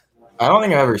not? I don't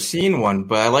think I've ever seen one,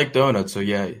 but I like donuts, so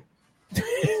yay.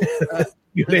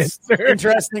 Good answer.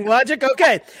 Interesting logic.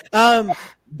 Okay.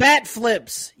 Bat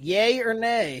flips, yay or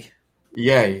nay?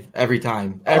 Yay, every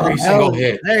time. Every single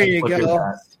hit. There you Look at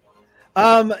go.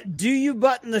 that. Do you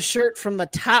button the shirt from the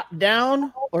top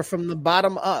down or from the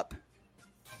bottom up?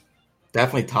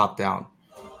 Definitely top down.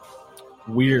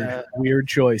 Weird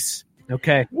choice.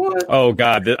 Okay. Oh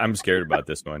God, I'm scared about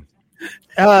this one.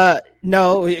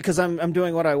 No, because I'm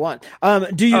doing what I want.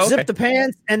 Do you zip the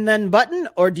pants and then button,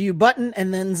 or do you button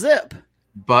and then zip?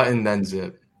 Button, then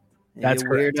zip. That's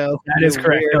correct. Weirdo. That is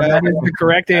correct. No, that is the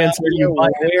correct answer. You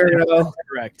weirdo.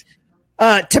 Correct.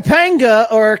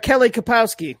 Topanga or Kelly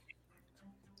Kapowski?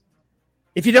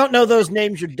 If you don't know those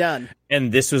names, you're done.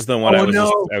 And this was the one I was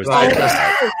thinking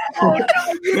about. Oh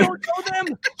no, you don't know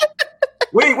them.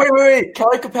 Wait.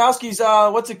 Kelly Kapowski's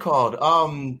what's it called?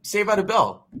 Saved by the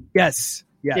Bell. Yes.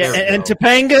 Yeah, and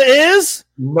Topanga is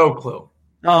No clue.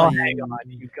 Oh, hang on.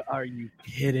 Are you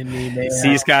kidding me, man?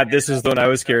 See, Scott, this is the one I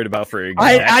was scared about for I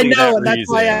exactly know, that and that's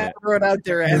reason. why I threw it out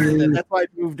there. That's why I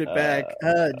moved it back.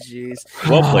 Oh, jeez.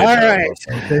 Well played. All Joe.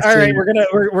 right, all right.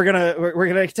 We're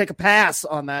gonna take a pass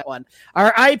on that one.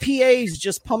 Are IPAs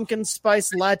just pumpkin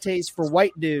spice lattes for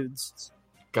white dudes?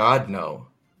 God no.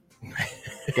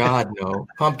 God no.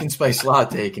 Pumpkin spice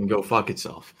latte can go fuck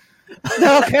itself.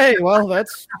 Okay, well that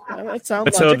sounds.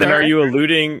 But so logical. then, are you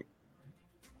alluding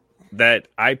that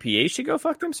IPA should go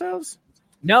fuck themselves?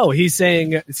 No, he's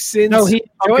saying since he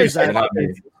enjoys that.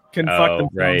 can fuck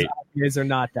themselves. Right. IPAs are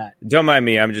not that. Don't mind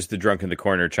me. I'm just the drunk in the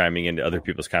corner chiming into other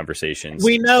people's conversations.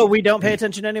 We know we don't pay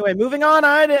attention anyway. Moving on,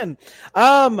 Aiden.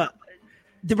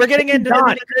 We're getting into the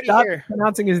nitty-gritty Stop here.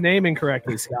 pronouncing his name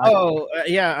incorrectly, Scott. Oh,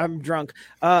 yeah, I'm drunk.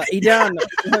 Edan,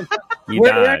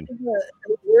 Edan.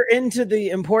 we're into the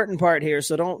important part here,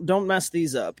 so don't mess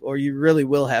these up, or you really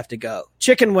will have to go.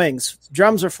 Chicken wings,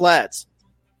 drums or flats?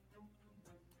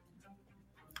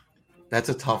 That's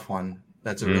a tough one.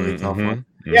 That's a really tough one.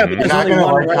 Yeah, Mm-hmm. because I'm not only gonna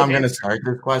one like right how I'm answer. gonna start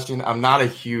this question. I'm not a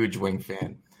huge wing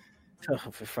fan. Oh,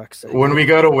 for fuck's sake. When we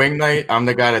go to wing night, I'm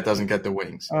the guy that doesn't get the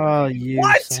wings. Oh, you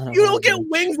What? son of You a don't get bitch.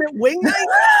 wings at wing night?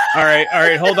 All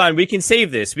right. Hold on. We can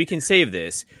save this.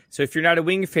 So if you're not a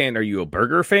wing fan, are you a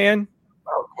burger fan?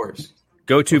 Oh, of course.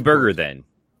 Go to burger then.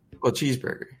 Well,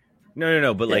 cheeseburger.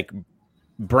 No. But like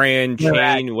brand, Where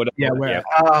at? chain, whatever. Yeah, where?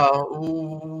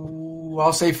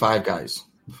 I'll say Five Guys.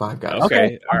 Five Guys.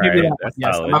 Okay. I'll All give you right. that. That's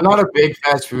Yes. solid. I'm not a big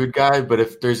fast food guy, but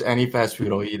if there's any fast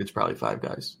food I'll eat, it's probably Five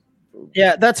Guys.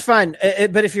 Yeah, that's fine.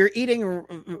 But if you're eating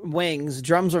wings,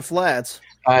 drums or flats,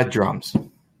 Drums.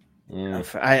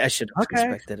 I should have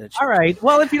expected it. All right.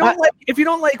 Well, if you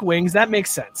don't like wings, that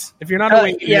makes sense. If you're not a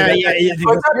wing, yeah. But it's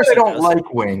not that I don't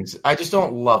like wings. I just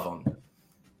don't love them.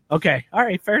 Okay. All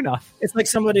right. Fair enough. It's like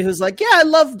somebody who's like, yeah, I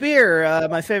love beer.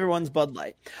 My favorite one's Bud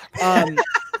Light.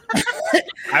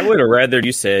 I would have rather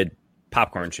you said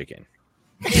popcorn chicken.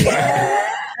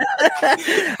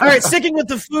 All right, sticking with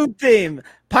the food theme.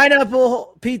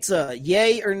 Pineapple pizza,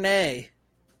 yay or nay?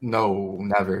 No,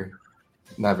 never.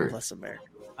 Bless America.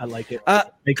 I like it.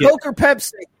 Coke or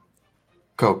Pepsi?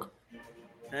 Coke.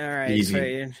 All right. Easy.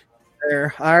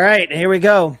 Fair. All right, here we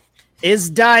go. Is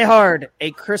Die Hard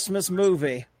a Christmas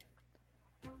movie?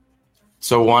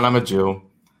 So one, I'm a Jew.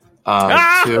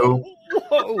 Two,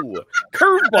 Whoa!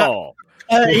 Curveball.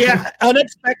 Yeah,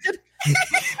 unexpected.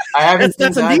 I haven't seen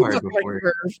That's a Die neat Hard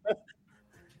before.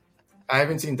 I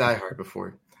haven't seen Die Hard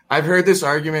before. I've heard this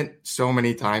argument so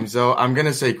many times, though. I'm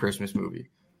gonna say Christmas movie.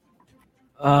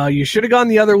 You should have gone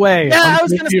the other way. Yeah, I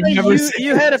was going You've never to seen- say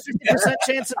you had a 50%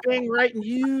 chance of being right, and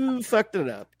you fucked it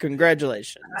up.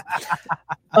 Congratulations.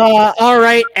 All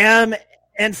right, and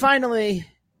finally,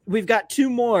 we've got two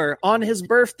more. On his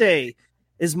birthday,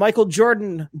 is Michael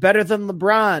Jordan better than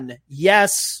LeBron?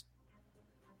 Yes.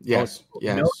 Yes.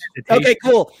 Yes. No hesitation. Okay,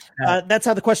 cool. That's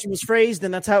how the question was phrased,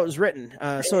 and that's how it was written.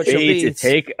 So it shall Way be. to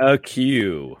take a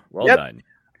cue. Well Yep.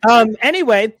 done.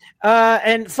 Anyway,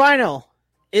 and final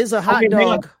is a hot Okay,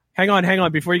 dog. Hang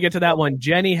on. Before you get to that one,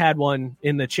 Jenny had one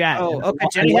in the chat. Oh, And okay. I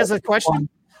Jenny like has a this question. one.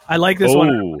 I like this one.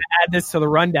 I'm Oh. going to add this to the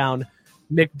rundown.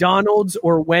 McDonald's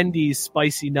or Wendy's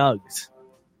spicy nugs?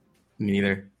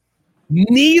 Neither.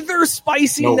 Neither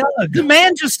spicy No. nugs. The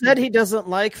man just said he doesn't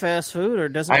like fast food or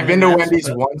doesn't. I've really been to mess Wendy's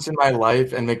with it. once in my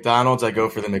life, and McDonald's, I go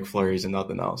for the McFlurries and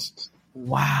nothing else.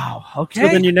 Wow. So Okay.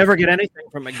 then you never get anything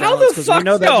from How McDonald's. the 'cause we fuck?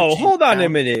 know that's No, a cheap hold on a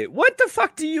town. minute. What the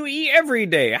fuck do you eat every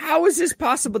day? How is this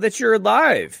possible that you're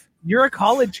alive? You're a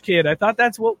college kid. I thought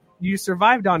that's what you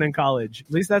survived on in college.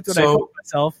 At least that's what I So, told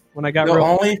myself when I got The real.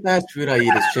 only fast food I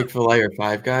eat is Chick-fil-A or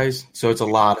Five Guys, so it's a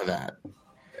lot of that.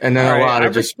 And then All a right, lot I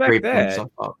of just respect scraping that. stuff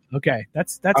up. Okay,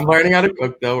 that's. I'm learning how to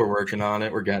cook, though. We're working on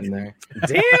it. We're getting there.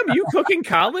 Damn, you cook in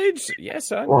college? Yes,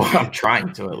 son. Well, I'm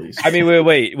trying to, at least. I mean,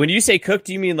 wait. When you say cook,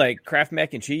 do you mean like Kraft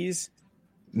mac and cheese?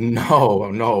 No.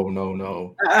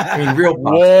 I mean, real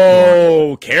box.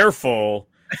 Whoa, careful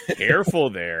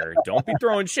there. Don't be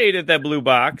throwing shade at that blue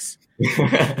box.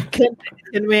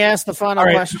 Can we ask the final All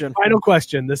right, question? Final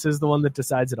question. This is the one that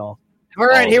decides it all. All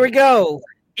right, here we go.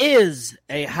 Is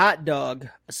a hot dog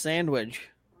a sandwich?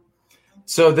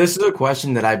 So this is a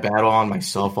question that I battle on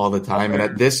myself all the time, and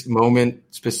at this moment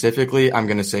specifically, I'm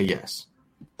going to say yes.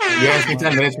 You ask me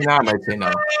 10 minutes from now, I might say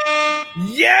no.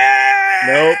 Yeah.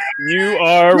 Nope. You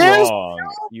are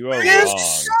wrong. You are wrong.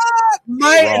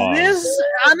 This,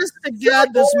 honest to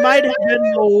God, this might have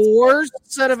been the worst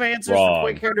set of answers for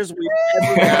quick hitters we've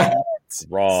ever gotten.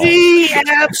 Wrong. The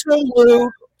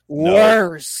absolute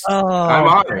worst. I'm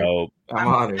honored. Nope. I'm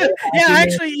honored. Yeah,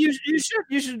 actually, you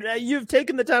should. You've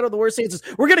taken the title of the worst answers.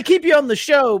 We're going to keep you on the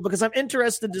show because I'm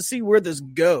interested to see where this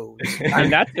goes. And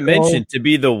not to mention, to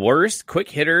be the worst quick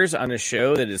hitters on a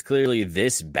show that is clearly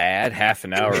this bad half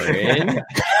an hour in,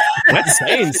 that's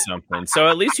saying something. So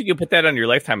at least you can put that on your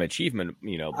lifetime achievement,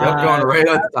 Going right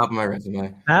at the top of my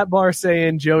resume. Matt Barr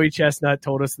saying Joey Chestnut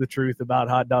told us the truth about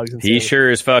hot dogs and he sandwiches. sure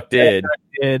as fuck did.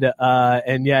 And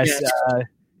yes.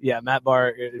 Matt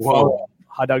Barr.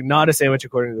 Hot dog, not a sandwich,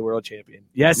 according to the world champion.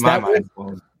 Yes,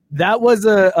 that was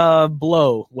a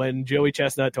blow when Joey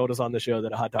Chestnut told us on the show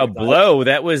that a hot dog. A blow.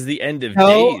 That was the end of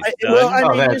days.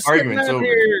 That argument's over.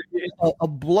 A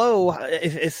blow.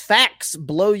 If facts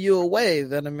blow you away,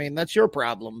 then I mean that's your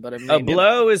problem. But I mean, a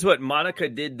blow is what Monica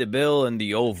did to Bill in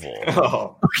the Oval.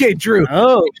 Oh. Okay, Drew.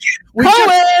 Oh,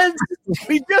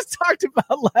 we just talked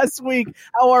about last week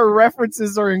how our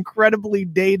references are incredibly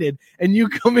dated, and you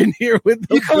come in here with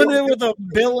a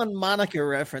Bill and Monica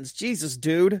reference. Jesus,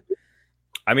 dude.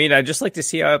 I mean, I just like to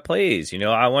see how it plays.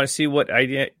 I want to see what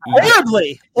idea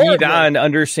horribly Edon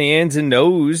understands and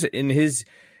knows in his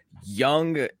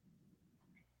young.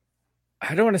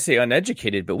 I don't want to say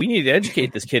uneducated, but we need to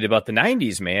educate this kid about the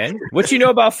 90s, man. What you know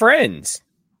about Friends?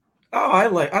 Oh, I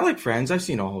like Friends. I've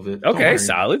seen all of it. Okay,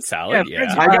 solid.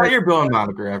 Yeah. I got your Bill and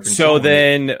Monica reference. So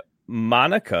then,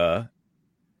 Monica,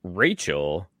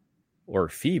 Rachel, or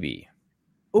Phoebe?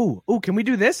 Ooh, can we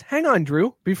do this? Hang on,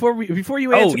 Drew. Before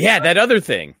you answer. Oh, yeah, that other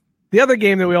thing. The other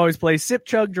game that we always play, Sip,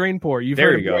 Chug, Drain, Pour.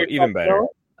 There you go. Even better.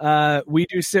 We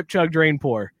do Sip, Chug, Drain,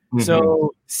 Pour. Mm-hmm.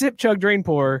 So, Sip, Chug, Drain,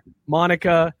 Pour,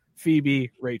 Monica,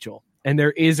 Phoebe, Rachel. And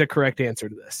there is a correct answer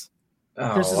to this.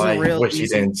 This is I a real wish you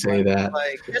easy didn't say that.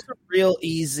 It's a real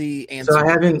easy answer.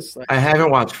 So I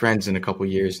haven't watched Friends in a couple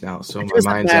years now, so my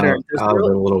mind's out of it a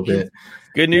little bit.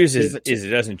 Good news is it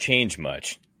doesn't change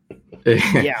much.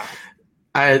 Yeah.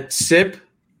 I Sip,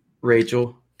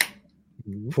 Rachel,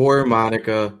 Pour,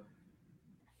 Monica,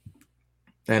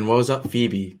 and what was up?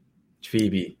 Phoebe.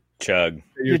 Chug.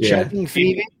 You're chugging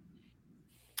Phoebe?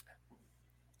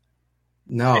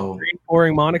 No. Drain,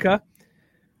 pouring, Monica.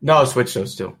 No, switch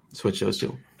those two.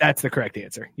 That's the correct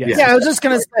answer. Yes. Yeah, I was just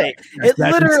going to say, it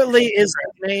literally is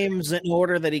the names in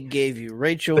order that he gave you.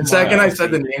 Rachel. The second I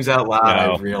said the names out loud,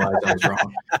 I realized I was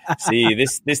wrong. See,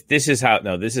 this is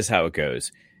how it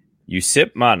goes. You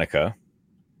sip Monica.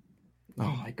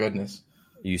 Oh, my goodness.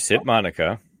 You sip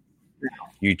Monica.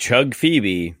 You chug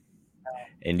Phoebe.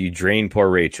 And you drain poor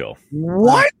Rachel.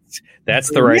 What?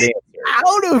 That's the right answer.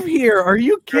 Out of here. Are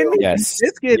you kidding me? Yes.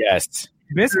 Biscuit. Yes.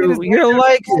 Biscuit is You're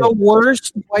like the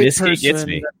worst white Biscuit person. gets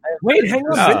me. Wait, hang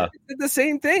on. Ah. Biscuit did the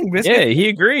same thing. Biscuit. Yeah, he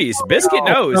agrees. Biscuit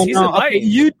knows. He's enlightened. Okay,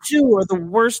 you two are the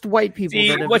worst white people. See,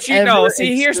 that have what you ever know.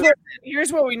 See, existed.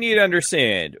 here's what we need to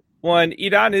understand. One,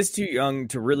 Edon is too young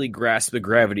to really grasp the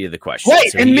gravity of the question.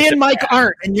 Wait, so and he me gets and it Mike back.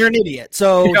 aren't, and you're an idiot.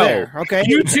 So No, there, okay.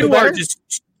 You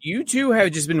two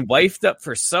have just been wifed up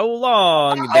for so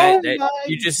long that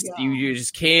you just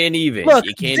can't even. Look,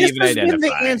 you can't this even has been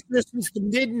identify. the answer since the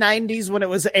mid-'90s when it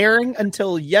was airing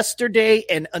until yesterday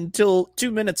and until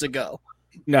 2 minutes ago.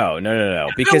 No.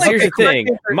 Because here's the thing: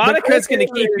 Monica's going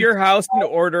to keep your house in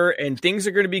order, and things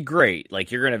are going to be great.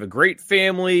 Like you're going to have a great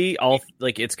family.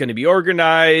 It's going to be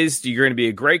organized. You're going to be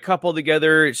a great couple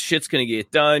together. Shit's going to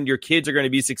get done. Your kids are going to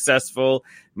be successful.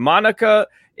 Monica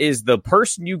is the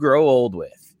person you grow old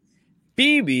with.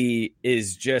 Phoebe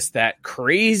is just that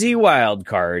crazy wild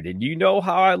card, and you know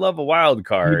how I love a wild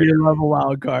card. You do love a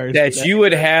wild card. That you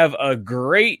would have a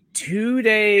great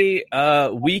 2-day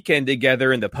weekend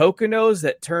together in the Poconos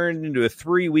that turned into a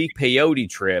 3-week peyote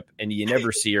trip, and you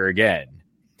never see her again.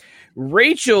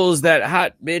 Rachel's that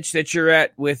hot bitch that you're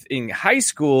at with in high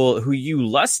school, who you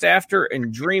lust after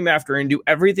and dream after and do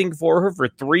everything for her for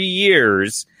 3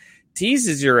 years,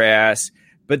 teases your ass.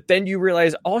 But then you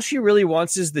realize all she really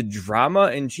wants is the drama,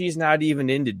 and she's not even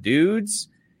into dudes.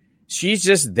 She's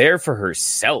just there for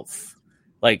herself.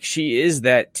 Like she is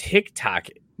that TikTok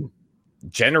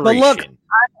generation. But look,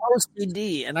 I'm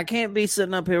OCD, and I can't be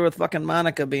sitting up here with fucking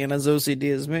Monica being as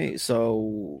OCD as me.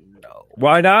 So no.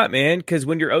 Why not, man? Because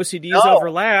when your OCDs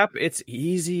overlap, it's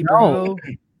easy, bro.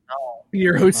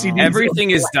 Your OCD.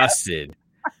 Everything is dusted.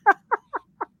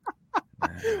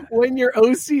 When your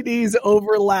OCDs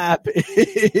overlap,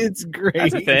 it's great.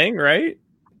 That's a thing, right?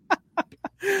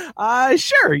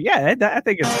 Sure. Yeah, I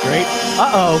think it's great.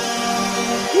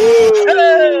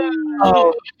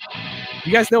 Oh,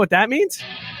 you guys know what that means?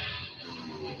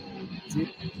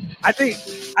 I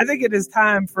think it is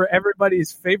time for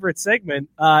everybody's favorite segment.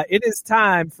 It is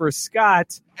time for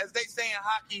Scott. As they say in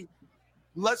hockey,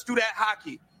 let's do that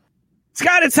hockey.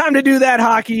 Scott, it's time to do that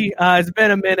hockey. It's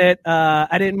been a minute.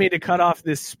 I didn't mean to cut off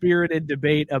this spirited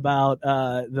debate about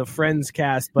the Friends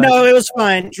cast, but no, it was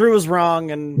fine. Drew was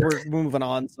wrong, and we're moving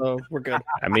on, so we're good.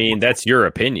 I mean, that's your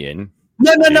opinion.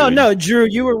 No, Drew,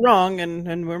 you were wrong,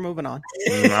 and we're moving on.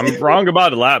 I'm wrong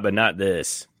about a lot, but not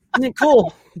this.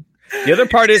 Cool. The other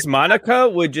part is Monica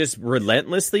would just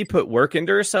relentlessly put work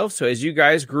into herself. So as you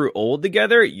guys grew old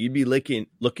together, you'd be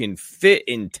looking fit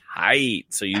and tight,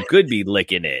 so you could be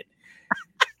licking it.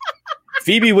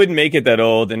 Phoebe wouldn't make it that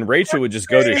old, and Rachel would just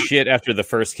go to shit after the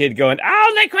first kid going,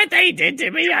 oh, look what they did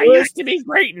to me. I used to be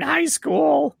great in high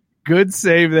school. Good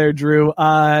save there, Drew.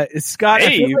 Scott,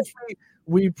 Hey.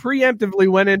 we preemptively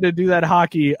went in to do that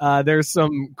hockey. There's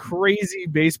some crazy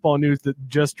baseball news that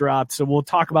just dropped, so we'll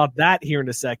talk about that here in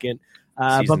a second.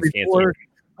 But before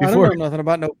I don't know nothing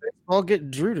about no baseball. I'll get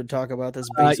Drew to talk about this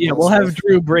baseball we'll stuff. have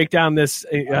Drew break down this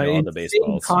insane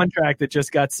baseballs. contract that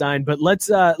just got signed. But let's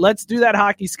do that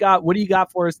hockey, Scott. What do you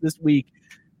got for us this week?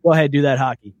 Go ahead, do that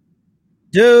hockey.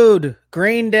 Dude,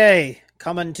 Green Day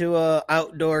coming to a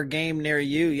outdoor game near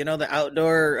you. You know the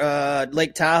outdoor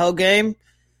Lake Tahoe game?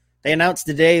 They announced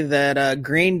today that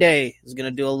Green Day is going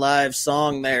to do a live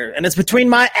song there. And it's between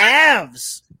my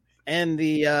Avs and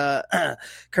the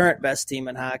current best team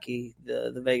in hockey,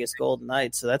 the Vegas Golden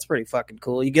Knights. So that's pretty fucking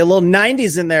cool. You get a little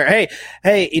 90s in there.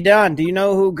 Hey, Idan, do you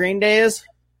know who Green Day is?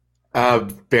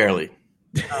 Barely.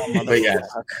 But yeah.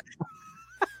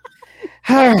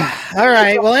 All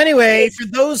right. Well, anyway, for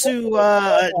those who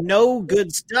know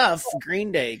good stuff,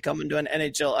 Green Day coming to an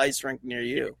NHL ice rink near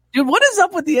you. Dude, what is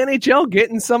up with the NHL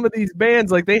getting some of these bands?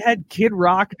 Like they had Kid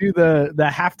Rock do the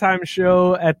halftime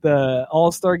show at the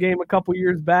All-Star game a couple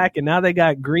years back, and now they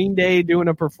got Green Day doing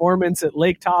a performance at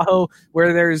Lake Tahoe where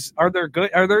are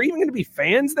there even going to be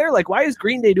fans there? Like, why is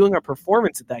Green Day doing a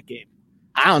performance at that game?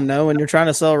 I don't know. When you're trying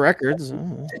to sell records,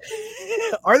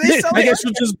 Are they selling I guess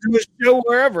we'll just do a show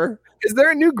wherever. Is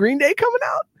there a new Green Day coming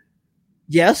out?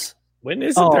 Yes. When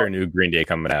isn't there a new Green Day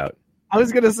coming out? I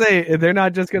was gonna say they're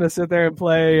not just gonna sit there and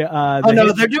play.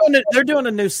 No, they're doing it. They're doing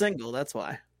a new single. That's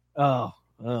why. Oh,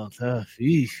 tough.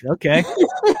 Eesh. Okay,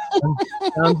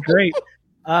 sounds great.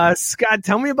 Scott,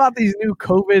 tell me about these new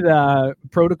COVID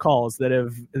protocols that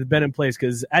have been in place.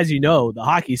 Because as you know, the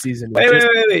hockey season.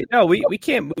 Wait. No, we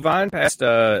can't move on past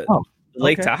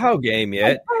Lake Tahoe game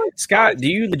yet. Scott, do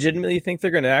you legitimately think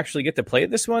they're going to actually get to play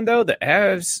this one though? The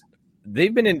Avs,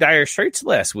 they've been in dire straits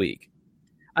last week.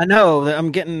 I know.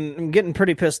 I'm getting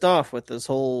pretty pissed off with this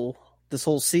whole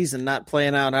season not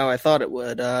playing out how I thought it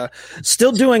would.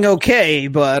 Still doing okay,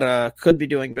 but could be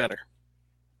doing better.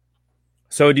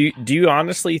 So do you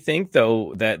honestly think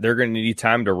though that they're going to need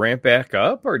time to ramp back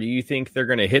up, or do you think they're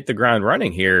going to hit the ground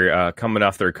running here coming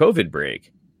off their COVID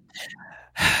break?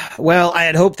 Well, I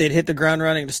had hoped they'd hit the ground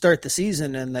running to start the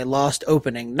season, and they lost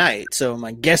opening night. So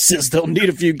my guess is they'll need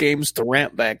a few games to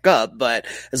ramp back up. But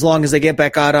as long as they get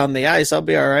back out on the ice, I'll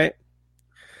be all right.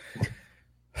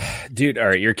 Dude, all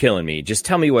right, you're killing me. Just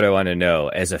tell me what I want to know.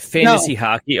 As a fantasy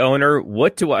hockey owner,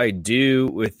 what do I do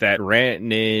with that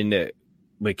Rantanen,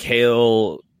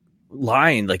 Mikhail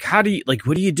line? Like,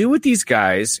 what do you do with these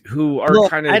guys who are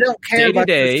kind of I don't care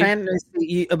day-to-day?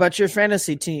 about your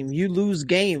fantasy team. You lose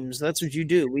games. That's what you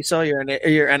do. We saw your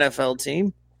NFL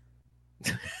team.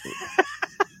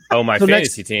 Oh, my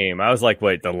fantasy team. I was like,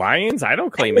 wait, the Lions? I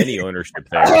don't claim any ownership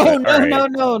there. Oh,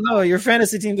 no. Your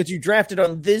fantasy team that you drafted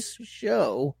on this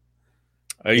show.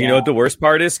 You know what the worst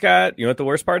part is, Scott? You know what the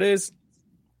worst part is?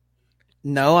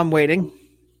 No, I'm waiting.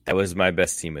 That was my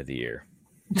best team of the year.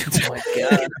 Oh, my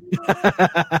God.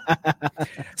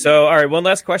 So, all right, one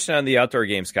last question on the outdoor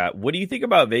game, Scott. What do you think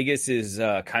about Vegas's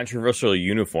controversial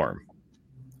uniform?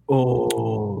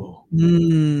 Oh.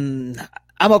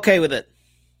 I'm okay with it.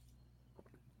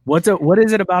 What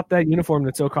is it about that uniform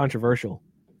that's so controversial?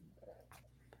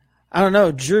 I don't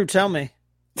know. Drew, tell me.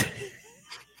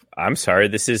 I'm sorry,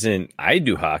 this isn't I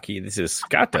do hockey. This is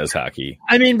Scott does hockey.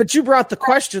 I mean, but you brought the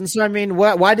question, so I mean,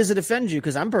 why does it offend you?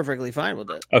 Because I'm perfectly fine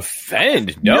with it.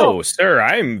 Offend? No, sir.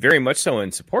 I'm very much so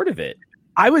in support of it.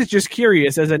 I was just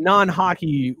curious, as a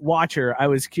non-hockey watcher, I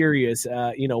was curious,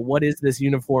 what is this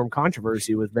uniform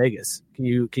controversy with Vegas? Can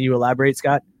you elaborate,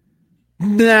 Scott?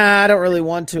 Nah, I don't really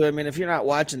want to. I mean, if you're not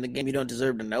watching the game, you don't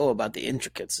deserve to know about the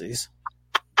intricacies.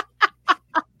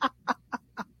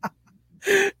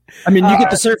 I mean, you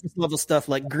get the surface level stuff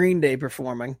like Green Day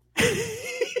performing.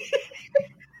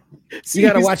 You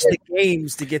got to watch the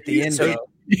games to get the info.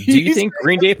 Do you think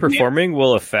Green Day performing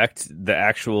will affect the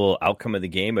actual outcome of the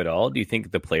game at all? Do you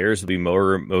think the players will be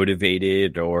more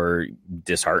motivated or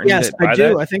disheartened? Yes, by I do.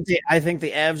 that? I think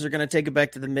the Avs are going to take it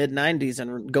back to the mid '90s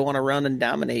and go on a run and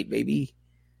dominate, baby.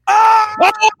 Oh,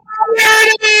 there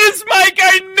it is, Mike!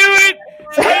 I knew it.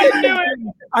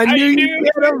 I knew you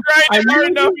get him. I knew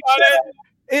enough on it.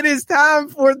 It is time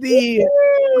for the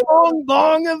bong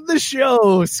bong of the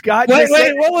show. Scott,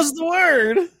 wait, what was the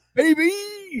word? Baby.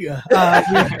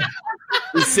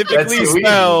 Specifically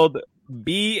spelled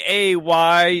BAY-BEE.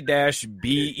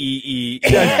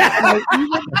 I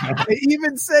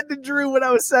even said to Drew when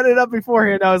I was setting it up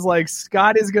beforehand, I was like,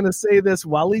 Scott is going to say this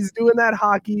while he's doing that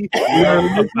hockey.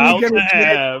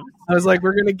 I was like,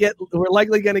 we're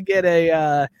likely going to get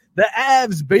the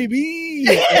Avs, baby.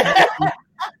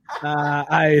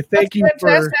 I thank you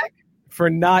for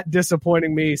not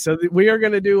disappointing me. So we are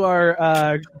going to do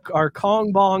our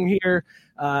Kong Bong here.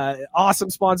 Awesome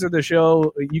sponsor of the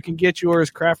show. You can get yours,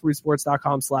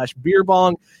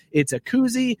 craftbrewsports.com/beerbong. It's a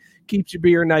koozie, keeps your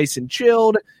beer nice and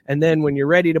chilled. And then when you're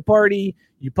ready to party,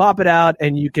 you pop it out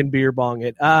and you can beer bong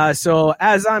it. So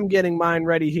as I'm getting mine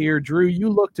ready here, Drew, you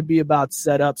look to be about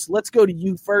setups. Let's go to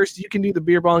you first. You can do the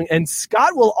beer bong, and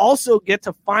Scott will also get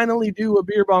to finally do a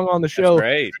beer bong on the show. That's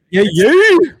great. Yeah,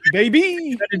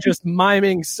 baby. Instead of just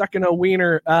miming sucking a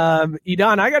wiener.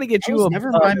 Idon, I got to get you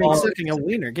never miming sucking a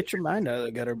wiener. Get your mind out of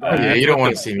the gutter, bro. Yeah, you don't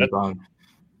want to see me bong.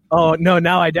 Oh, no,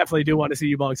 now I definitely do want to see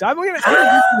you bong. So I'm going to do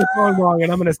the song bong,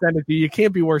 and I'm going to send it to you. You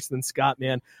can't be worse than Scott,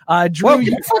 man. Drew,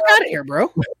 get the fuck out of here,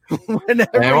 bro. I won't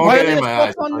get in my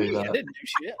eyes. I didn't do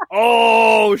shit.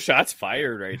 Oh, shots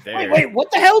fired right there. Wait,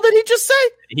 what the hell did he just say?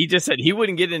 He just said he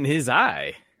wouldn't get in his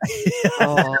eye.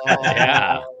 Oh,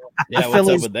 yeah. Yeah, what's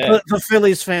Phillies, up with that? The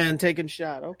Phillies fan taking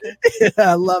shot. Okay.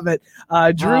 I love it.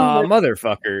 Drew.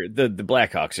 Motherfucker. The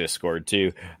Blackhawks just scored,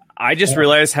 too. I just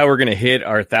realized how we're going to hit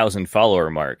our 1,000 follower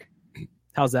mark.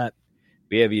 How's that?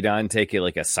 We have Idon take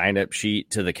a sign-up sheet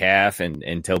to the CAF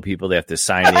and tell people they have to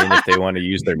sign in if they want to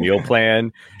use their meal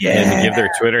plan and give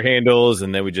their Twitter handles,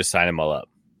 and then we just sign them all up.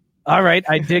 All right.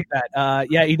 I dig that.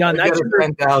 Idon, that's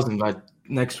 10,000 by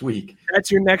next week. That's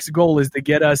your next goal, is to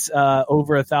get us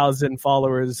over 1,000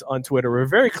 followers on Twitter. We're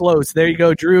very close. There you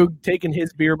go. Drew taking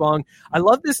his beer bong. I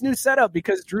love this new setup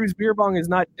because Drew's beer bong is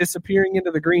not disappearing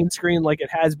into the green screen like it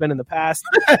has been in the past.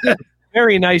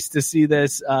 Very nice to see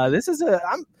this. This is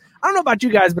I don't know about you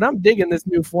guys, but I'm digging this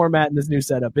new format and this new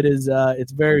setup. It is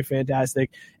it's very fantastic.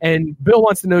 And Bill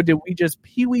wants to know, did we just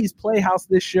Pee-wee's Playhouse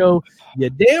this show? You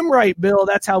damn right, Bill.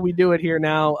 That's how we do it here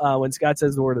now. When Scott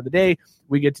says the word of the day,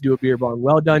 we get to do a beer bong.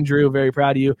 Well done, Drew. Very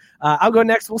proud of you. I'll go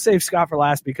next. We'll save Scott for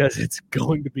last because it's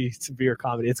going to be severe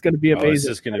comedy. It's going to be amazing. It's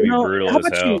just going to be brutal as hell. How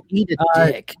about you eat a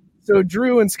dick? So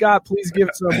Drew and Scott, please give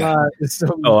some.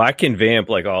 Oh, I can vamp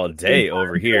like all day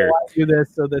over here. Do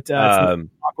this so that it's not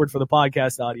awkward for the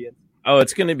podcast audience. Oh,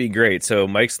 it's going to be great. So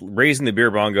Mike's raising the beer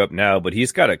bong up now, but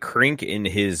he's got a crink in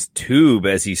his tube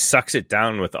as he sucks it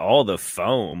down with all the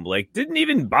foam. Like, didn't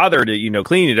even bother to,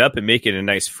 clean it up and make it a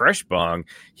nice fresh bong.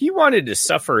 He wanted to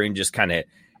suffer and just kind of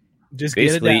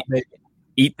basically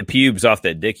eat the pubes off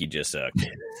that dick he just sucked.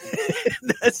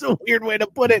 That's a weird way to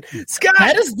put it. Scott,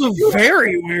 that is the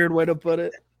very weird way to put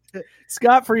it.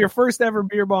 Scott, for your first ever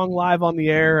beer bong live on the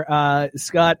air,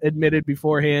 Scott admitted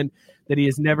beforehand that he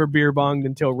has never beer bonged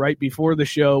until right before the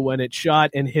show when it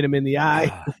shot and hit him in the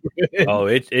eye. Oh,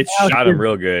 it shot him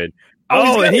real good.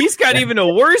 Oh, and he's got even a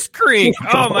worse crink.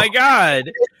 Oh, my God.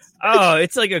 Oh,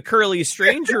 it's like a curly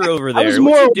stranger over there. I was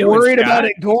more worried about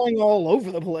it going all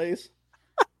over the place.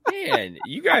 Man,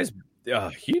 you guys,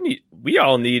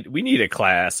 we need a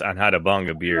class on how to bong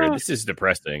a beer. This is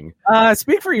depressing.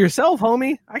 Speak for yourself,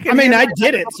 homie. I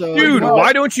did it. So, dude,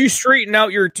 why don't you straighten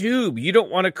out your tube? You don't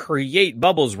want to create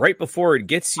bubbles right before it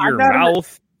gets to your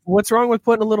mouth. What's wrong with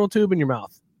putting a little tube in your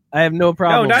mouth? I have no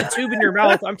problem. No, not tube in your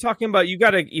mouth. I'm talking about you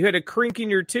had a crink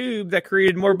in your tube that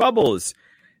created more bubbles.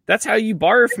 That's how you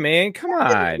barf, man. Come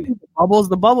on.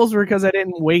 The bubbles were because I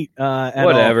didn't wait.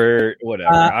 Whatever.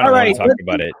 I don't want to talk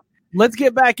about it. Let's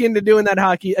get back into doing that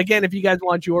hockey. Again, if you guys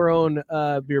want your own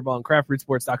beer bong,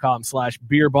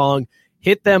 craftbrewsports.com/beer bong.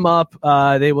 hit them up.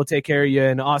 They will take care of you.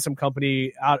 An awesome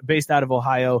company based out of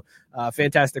Ohio.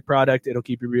 Fantastic product. It'll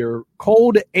keep your beer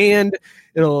cold, and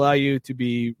it'll allow you to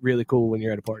be really cool when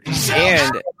you're at a party.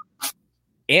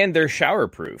 And they're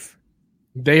shower-proof.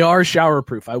 They are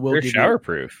shower-proof. They're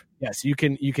shower-proof. Yes, you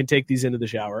can take these into the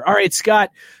shower. All right, Scott,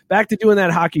 back to doing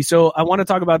that hockey. So I want to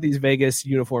talk about these Vegas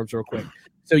uniforms real quick.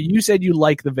 So you said you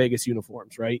like the Vegas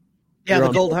uniforms, right? Yeah, the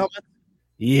gold helmet.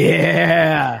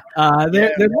 Yeah.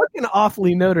 They're looking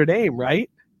awfully Notre Dame, right?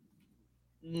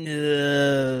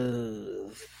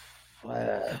 You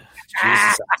put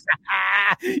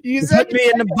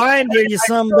me in the binder, you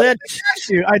son of a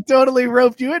bitch. I totally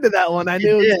roped you into that one. I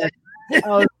knew I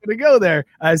was going to go there.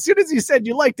 As soon as you said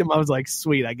you liked them, I was like,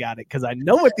 sweet, I got it, because I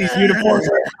know what these uniforms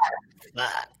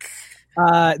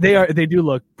are. They do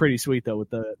look pretty sweet, though, with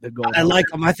the gold. I like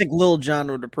them. I think Lil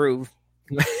Jon would approve.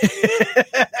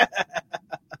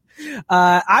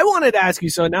 I wanted to ask you,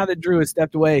 so now that Drew has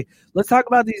stepped away, let's talk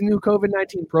about these new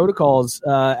COVID-19 protocols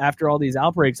after all these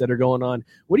outbreaks that are going on.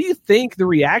 What do you think the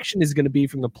reaction is going to be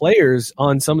from the players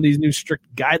on some of these new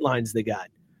strict guidelines they got?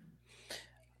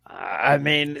 I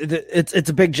mean, it's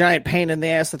a big giant pain in the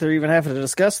ass that they're even having to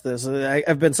discuss this.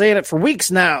 I've been saying it for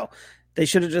weeks now. They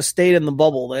should have just stayed in the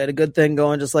bubble. They had a good thing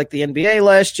going just like the NBA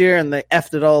last year, and they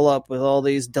effed it all up with all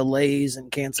these delays and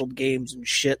canceled games and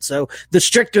shit. So the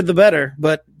stricter the better,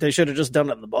 but they should have just done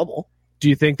it in the bubble. Do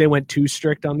you think they went too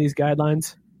strict on these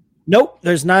guidelines? Nope.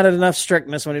 There's not enough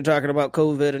strictness when you're talking about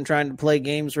COVID and trying to play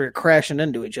games where you're crashing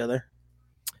into each other.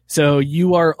 So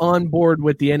you are on board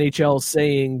with the NHL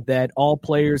saying that all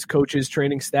players, coaches,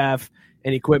 training staff,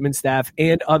 and equipment staff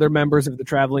and other members of the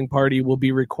traveling party will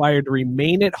be required to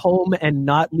remain at home and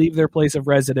not leave their place of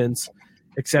residence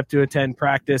except to attend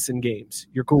practice and games.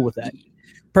 You're cool with that?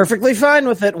 Perfectly fine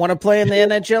with it. Want to play in the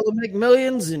NHL and make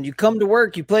millions, and you come to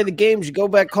work, you play the games, you go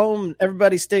back home,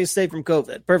 everybody stays safe from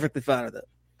COVID. Perfectly fine with it.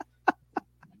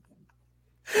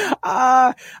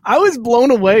 I was blown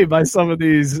away by some of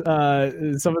these things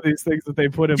that they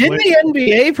put in place. Didn't the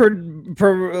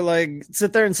NBA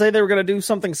sit there and say they were going to do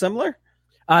something similar?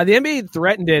 The NBA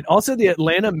threatened it. Also, the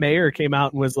Atlanta mayor came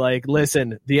out and was like,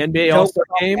 listen, the NBA All-Star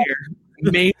game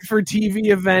made for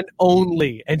TV event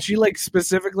only. And she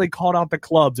specifically called out the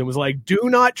clubs and was like, do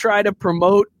not try to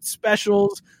promote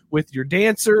specials with your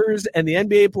dancers and the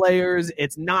NBA players.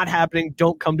 It's not happening.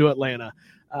 Don't come to Atlanta.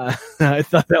 I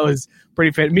thought that was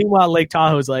pretty fair. Meanwhile, Lake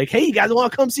Tahoe was like, hey, you guys want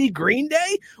to come see Green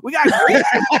Day? We got Green Day.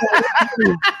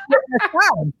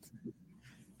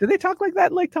 Did they talk like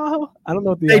that in Lake Tahoe? I don't know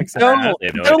what the accent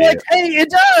is. They're like, hey, you're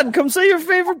done. Come see your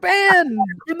favorite band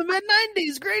from the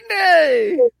mid-90s, Green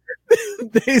Day.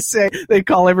 They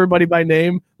call everybody by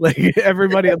name. Like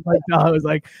everybody in Lake Tahoe is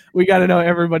like, we got to know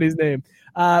everybody's name.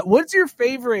 What's your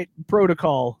favorite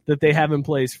protocol that they have in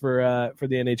place for the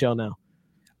NHL now?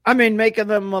 I mean, making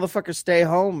them motherfuckers stay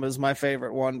home is my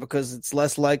favorite one because it's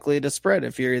less likely to spread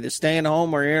if you're either staying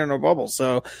home or you're in a bubble.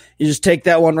 So you just take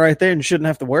that one right there and shouldn't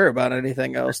have to worry about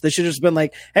anything else. They should have just been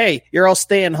like, hey, you're all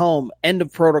staying home. End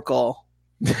of protocol.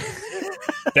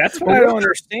 That's what I don't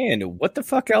understand. What the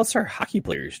fuck else are hockey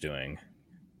players doing?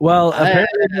 Well,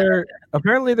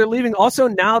 apparently they're leaving. Also,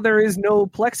 now there is no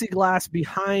plexiglass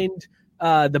behind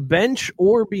the bench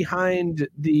or behind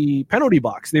the penalty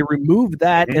box. They removed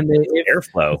that, and the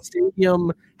airflow. The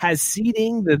stadium has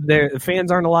seating. The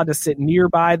fans aren't allowed to sit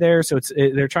nearby there, so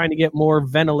they're trying to get more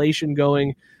ventilation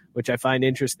going, which I find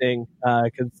interesting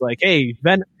because it's like, hey,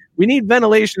 we need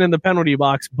ventilation in the penalty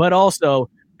box, but also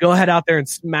go ahead out there and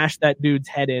smash that dude's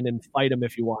head in and fight him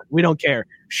if you want. We don't care.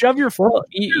 Shove your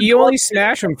you only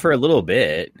smash him for a little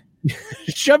bit.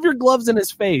 Shove your gloves in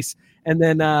his face. And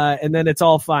then it's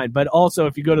all fine. But also,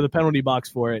 if you go to the penalty box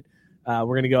for it, we're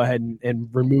going to go ahead and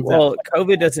remove that. Well,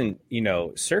 COVID doesn't,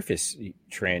 surface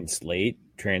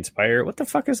transpire. What the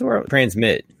fuck is the word?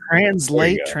 Transmit.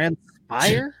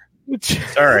 Transpire?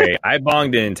 Sorry, I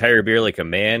bonged an entire beer like a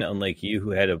man, unlike you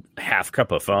who had a half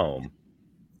cup of foam.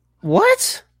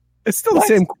 What? It's still the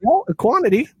same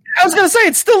quantity. I was going to say,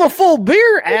 it's still a full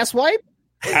beer, asswipe.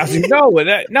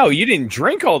 No, you didn't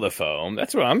drink all the foam.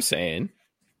 That's what I'm saying.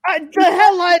 The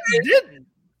hell I didn't.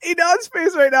 Edon's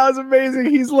face right now is amazing.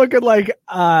 He's looking like,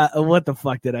 what the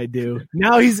fuck did I do?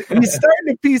 Now he's starting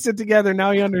to piece it together.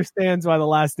 Now he understands why the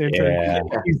last name turned.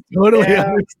 He's totally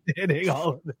understanding all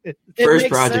of it. First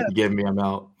project you give me, I'm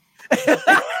out.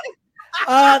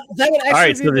 All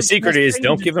right, so the secret is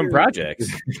don't give him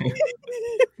projects.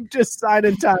 Just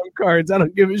signing time cards. I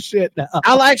don't give a shit now.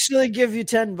 I'll actually give you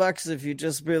 $10 if you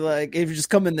just be like, if you just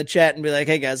come in the chat and be like,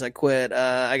 hey guys, I quit.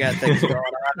 I got things going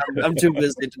on. I'm too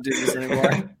busy to do this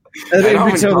anymore.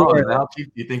 How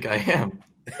cheap do you think I am?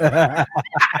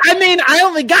 I mean, I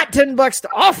only got $10 to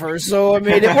offer, so I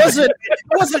mean, it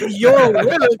wasn't your work.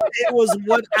 It was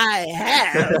what I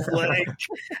have. Like,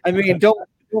 I mean, don't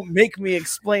make me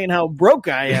explain how broke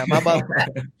I am. How about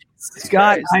that?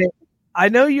 Scott, I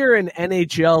know you're an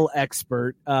NHL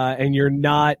expert, and you're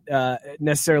not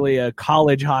necessarily a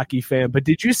college hockey fan, but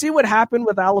did you see what happened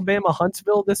with Alabama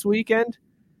Huntsville this weekend?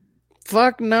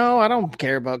 Fuck no, I don't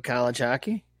care about college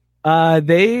hockey.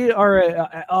 They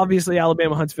are obviously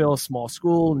Alabama Huntsville, a small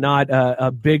school, not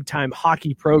a big time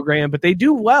hockey program, but they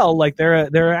do well. Like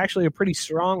they're actually a pretty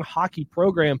strong hockey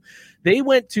program. They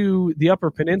went to the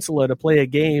Upper Peninsula to play a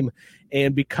game,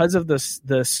 and because of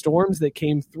the storms that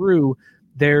came through,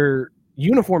 their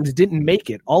uniforms didn't make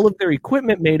it. All of their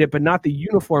equipment made it, but not the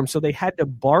uniform. So they had to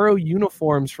borrow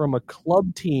uniforms from a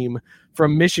club team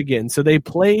from Michigan. So they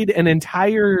played an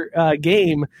entire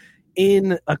game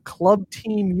in a club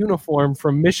team uniform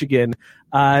from Michigan.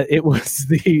 It was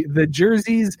the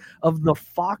jerseys of the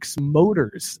Fox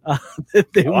Motors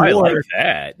that they wore. I like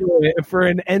that for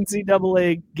an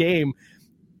NCAA game.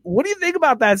 What do you think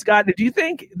about that, Scott? Do you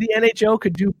think the NHL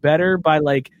could do better by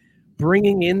like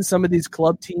bringing in some of these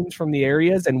club teams from the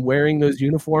areas and wearing those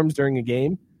uniforms during a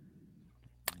game?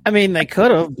 I mean, they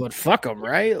could have, but fuck them,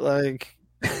 right? Like,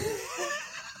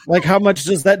 how much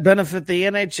does that benefit the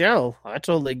NHL? I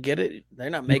totally get it. They're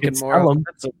not making more of them.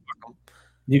 So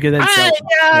you can then sell them.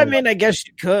 Yeah, I mean, I guess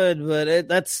you could, but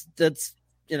that's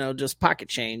just pocket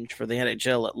change for the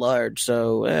NHL at large.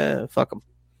 So fuck them,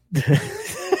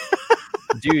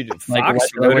 dude. Fox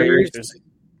Motors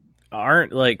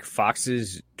aren't like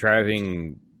Foxes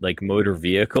driving like motor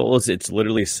vehicles. It's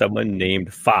literally someone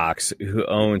named Fox who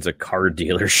owns a car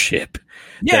dealership.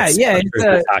 Yeah. It's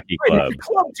a hockey club. It's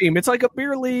a club team. It's like a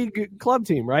beer league club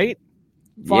team, right?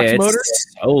 Fox yeah, Motors.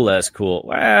 It's so less cool.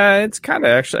 It's kind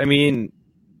of actually. I mean,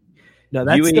 no,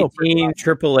 that's still U18,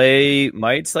 AAA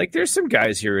mites. Like, there's some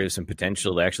guys here with some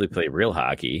potential to actually play real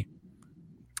hockey.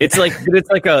 It's like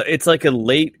it's like a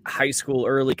late high school,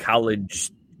 early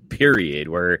college period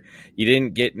where you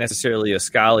didn't get necessarily a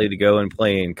Scully to go and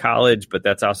play in college, but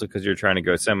that's also because you're trying to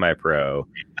go semi-pro.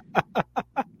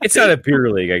 It's not a beer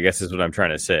league, I guess is what I'm trying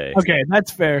to say. Okay, that's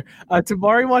fair.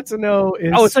 Tabari wants to know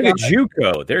it's like a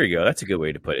JUCO. There you go. That's a good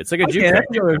way to put it. It's like a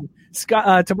JUCO.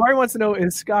 Scott, Tabari wants to know,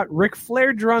 is Scott Ric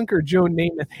Flair drunk or Joe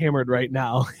Namath hammered right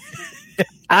now?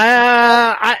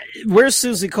 Where's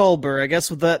Susie Colbert? I guess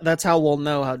that's how we'll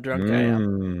know how drunk I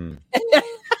am.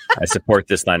 I support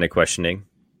this line of questioning.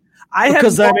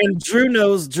 Drew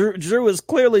knows. Drew is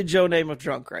clearly Joe Namath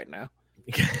drunk right now.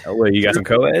 Oh, well, you got some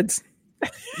co-eds?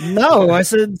 No, I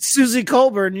said Susie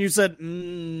Colbert, and you said,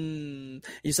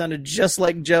 you sounded just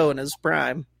like Joe in his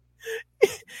prime.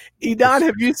 Edon,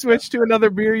 have you switched to another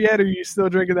beer yet, or are you still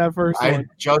drinking that first one? I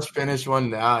just finished one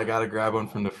now. I got to grab one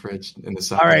from the fridge in the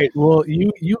side. All right, well,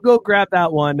 you go grab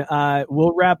that one.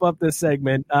 We'll wrap up this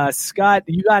segment. Scott,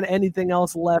 you got anything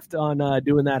else left on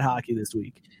doing that hockey this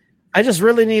week? I just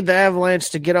really need the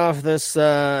Avalanche to get off this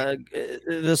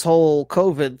this whole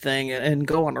COVID thing and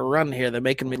go on a run here. They're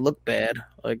making me look bad.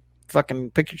 Like,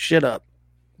 fucking pick your shit up.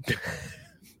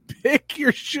 Pick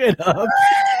your shit up.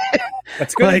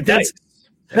 That's good. Like, that's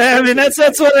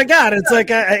what I got. It's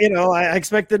like I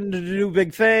expected them to do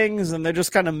big things, and they're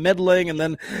just kind of middling. And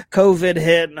then COVID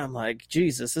hit, and I'm like,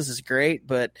 Jesus, this is great,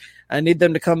 but I need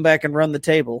them to come back and run the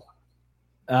table.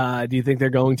 Do you think they're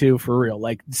going to, for real?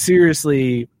 Like,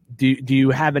 seriously? Do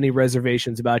you have any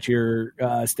reservations about your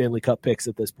Stanley Cup picks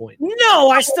at this point? No,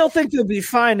 I still think they'll be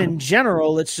fine in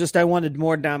general. It's just I wanted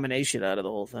more domination out of the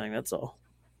whole thing. That's all.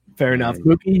 Fair enough.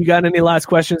 Mookie, you got any last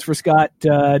questions for Scott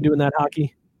doing that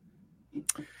hockey?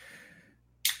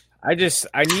 I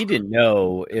need to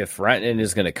know if Renton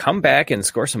is going to come back and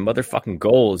score some motherfucking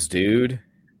goals, dude.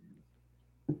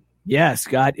 Yeah,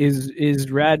 Scott, is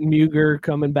Radmuger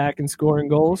coming back and scoring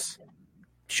goals?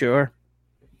 Sure.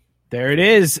 There it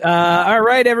is. All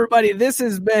right, everybody. This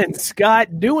has been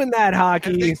Scott doing that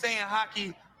hockey. If they saying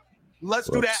hockey, let's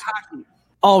do that hockey.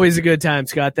 Always a good time,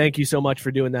 Scott. Thank you so much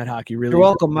for doing that hockey. Really, you're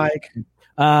welcome, Mike.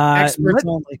 Experts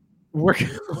only.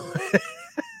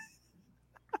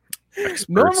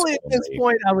 Normally, at this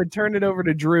point, I would turn it over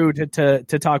to Drew to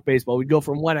talk baseball. We'd go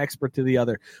from one expert to the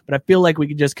other, but I feel like we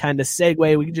could just kind of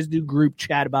segue. We could just do group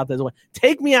chat about this one.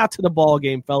 Take me out to the ball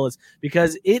game, fellas,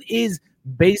 because it is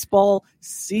baseball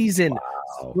season.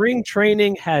 Wow. Spring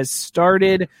training has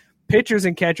started. Pitchers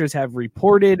and catchers have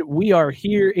reported. We are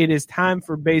here. It is time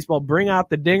for baseball. Bring out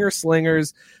the dinger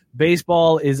slingers.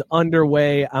 Baseball is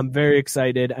underway. I'm very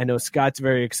excited. I know Scott's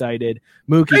very excited.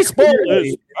 Mookie, Baseball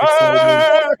is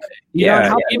excited.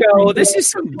 Yeah, this is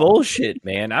some bullshit,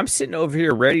 man. I'm sitting over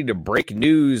here ready to break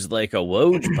news like a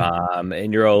Woj bomb,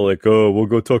 and you're all like, "Oh, we'll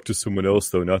go talk to someone else,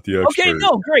 though, not the expert." Okay,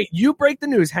 no, great. You break the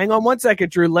news. Hang on one second,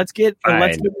 Drew. Let's move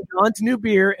on to new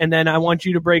beer, and then I want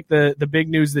you to break the big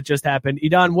news that just happened.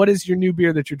 Idan, what is your new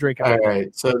beer that you're drinking? All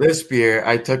right, so this beer,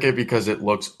 I took it because it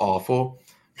looks awful.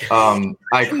 I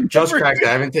just cracked it.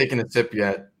 I haven't taken a sip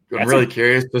yet. I'm really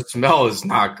curious. The smell is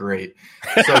not great.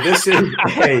 So this is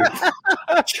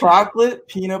a chocolate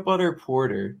peanut butter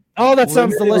porter. Oh, that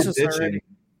sounds Limited delicious edition. already.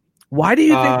 Why do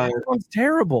you think that sounds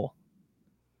terrible?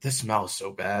 This smells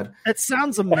so bad. That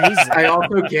sounds amazing. I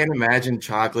also can't imagine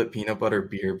chocolate peanut butter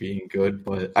beer being good,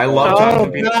 but I love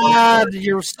chocolate peanut butter. God,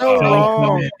 you're so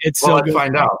wrong. It's Well, so let's good.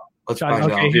 find out. Let's find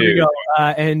Okay, out. here we go.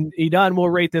 And Idan will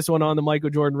rate this one on the Michael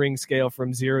Jordan ring scale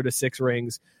from 0 to 6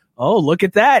 rings. Oh, look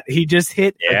at that. He just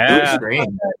hit. Yeah.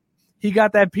 He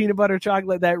got that peanut butter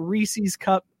chocolate, that Reese's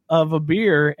cup of a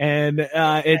beer, and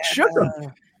it shook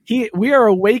him. We are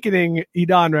awakening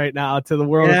Idan right now to the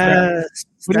world. Yes,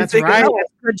 What do you that's think of right. that?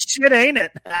 That's good shit, ain't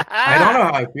it? I don't know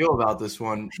how I feel about this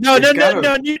one. No. It's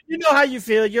gotta- You know how you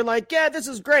feel. You're like, yeah, this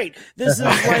is great. This is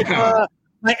like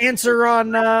my answer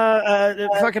on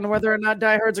fucking whether or not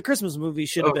Die Hard's a Christmas movie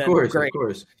should have Of been course, great. of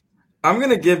course. I'm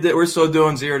gonna give that. We're still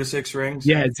doing 0 to 6 rings.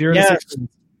 Yeah, 0 Yes. to 6 rings.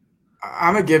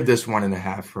 I'm gonna give this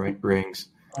 1.5 rings.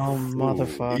 Oh,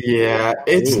 motherfucker. Yeah,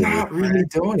 it's not really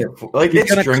doing it. Like He's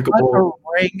it's gonna cut drinkable.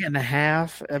 a ring and a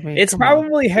half. I mean, It's come on.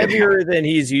 probably heavier than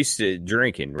he's used to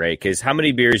drinking, right? Because how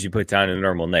many beers you put down in a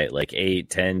normal night? Like 8,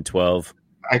 10, 12?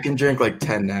 I can drink like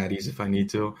 10 natties if I need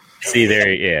to. See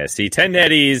there, yeah. See, 10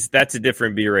 netties, that's a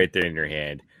different beer right there in your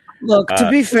hand. Look, to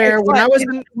be fair, it's when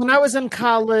like- I was in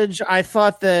college, I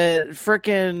thought that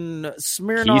frickin'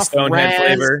 Smirnoff Keystone Raz,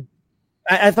 head flavor.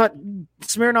 I thought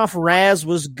Smirnoff Raz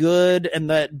was good, and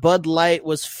that Bud Light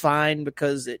was fine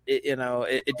because it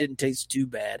didn't taste too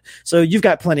bad. So you've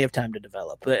got plenty of time to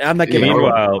develop. But I'm not giving you.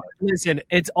 Meanwhile, Listen,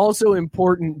 it's also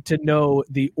important to know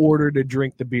the order to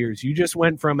drink the beers. You just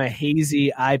went from a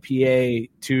hazy IPA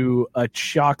to a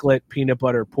chocolate peanut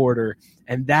butter porter,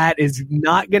 and that is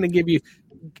not going to give you.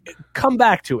 Come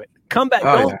back to it. Come back.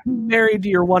 Oh, Don't yeah. be married to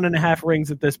your 1.5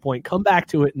 rings at this point. Come back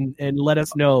to it and let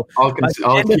us know. I'll by the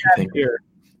I'll end of keep that thinking. beer.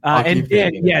 I'll And keep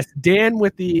Dan, thinking. yes, Dan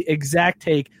with the exact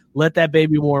take. Let that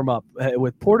baby warm up.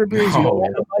 With porter beers, you don't No.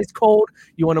 want them ice cold.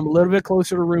 You want them a little bit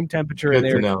closer to room temperature. Good and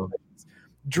to there. know.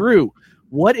 Drew,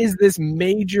 what is this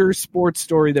major sports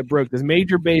story that broke? This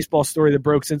major baseball story that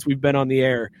broke since we've been on the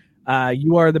air?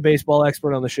 You are the baseball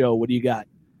expert on the show. What do you got?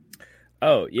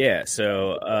 oh, yeah.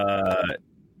 So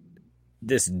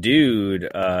this dude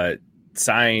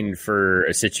signed for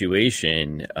a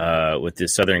situation with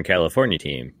this Southern California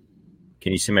team.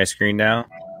 Can you see my screen now?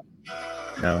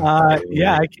 No.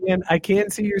 Yeah, I can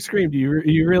see your screen. Do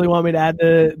you really want me to add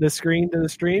the screen to the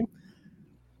stream?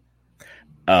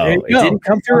 Oh, There it you go. didn't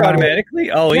come through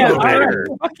automatically? Oh, Yeah, even all right. better.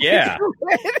 Fuck yeah.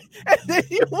 And then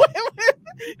you went with,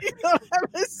 you don't have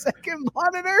a second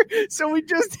monitor, so we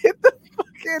just hit the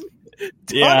fucking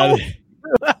Yeah. tunnel.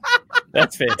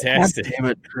 That's fantastic. Damn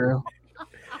it, Drew.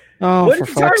 Oh, What for are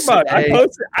you talking fuck's about?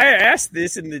 sake. I asked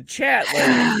this in the chat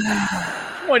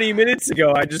like 20 minutes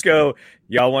ago. I just go,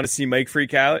 y'all want to see Mike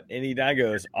freak out? And he now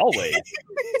goes, always.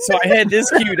 So I had this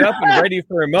queued up and ready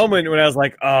for a moment when I was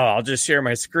like, oh, I'll just share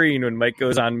my screen when Mike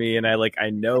goes on me, and I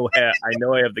know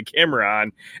I have the camera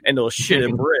on, and it'll shit a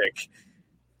brick.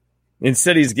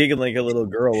 Instead, he's giggling like a little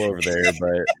girl over there,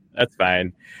 but that's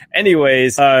fine.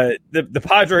 Anyways, the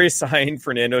Padres signed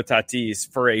Fernando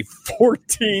Tatis for a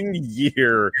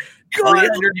 14-year,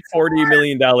 $340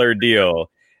 million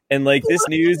deal. And like this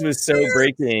news was so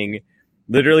breaking,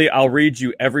 literally, I'll read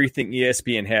you everything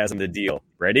ESPN has on the deal.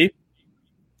 Ready?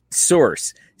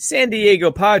 Source: San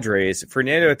Diego Padres,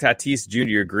 Fernando Tatis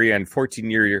Jr. agree on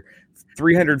 14-year,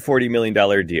 $340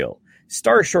 million deal.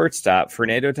 Star shortstop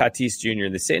Fernando Tatis Jr.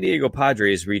 and the San Diego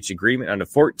Padres reached agreement on a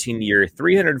 14-year,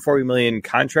 $340 million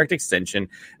contract extension.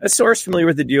 A source familiar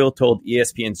with the deal told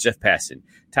ESPN's Jeff Passan.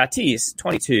 Tatis,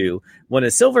 22, won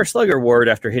a Silver Slugger Award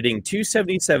after hitting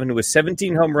 .277 with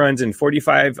 17 home runs and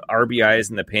 45 RBIs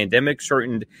in the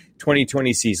pandemic-shortened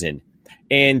 2020 season.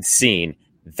 And scene.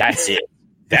 That's it.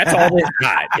 That's all they've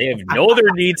got. They have no other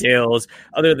details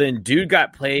other than dude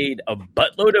got paid a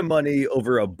buttload of money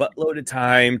over a buttload of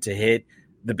time to hit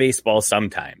the baseball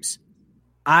sometimes.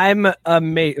 I'm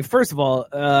amazed. First of all,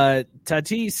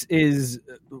 Tatis is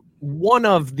one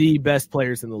of the best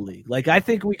players in the league. Like, I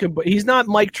think we could. He's not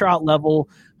Mike Trout level,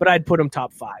 but I'd put him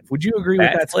top 5. Would you agree with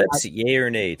Bat that? flips, yay or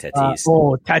nay, Tatis?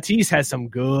 Tatis has some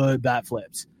good bat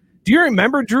flips. Do you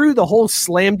remember, Drew, the whole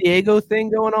Slam Diego thing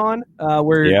going on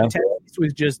where Tatis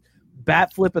was just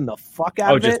bat flipping the fuck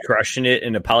out of it? Just crushing it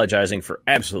and apologizing for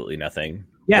absolutely nothing.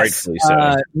 Yes, rightfully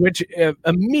so. Which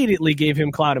immediately gave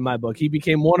him clout in my book. He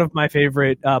became one of my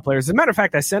favorite players. As a matter of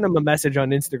fact, I sent him a message on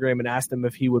Instagram and asked him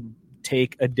if he would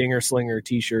take a Dinger Slinger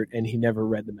t-shirt, and he never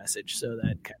read the message, so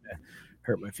that kind of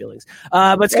hurt my feelings.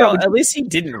 But Scott, at least he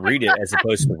didn't read it as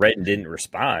opposed to read and didn't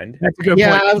respond. That's a good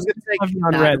point. I was going to say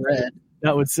non-read.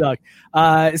 That would suck.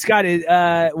 Scott,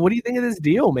 what do you think of this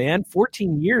deal, man?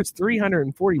 14 years,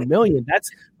 $340 million. That's,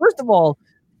 first of all,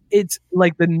 it's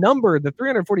like the number, the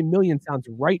 $340 million sounds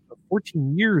right, but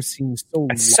 14 years seems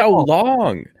so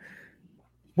long.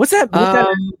 What's that?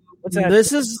 What's that?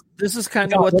 This is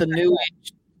kind of what the new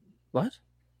age. What?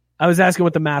 I was asking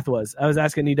what the math was. I was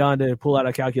asking Nidon to pull out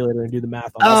a calculator and do the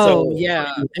math on this.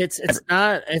 Yeah.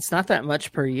 It's not that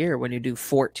much per year when you do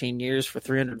 14 years for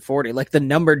 340. Like, the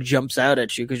number jumps out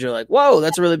at you because you're like, whoa,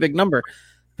 that's a really big number.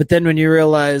 But then when you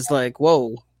realize, like,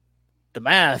 whoa, the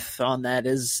math on that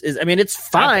is I mean, it's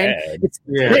fine.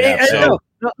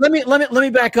 Let me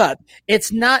back up.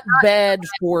 It's not bad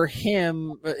for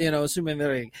him, assuming that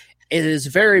it is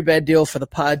a very bad deal for the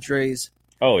Padres.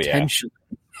 Oh yeah. Potentially.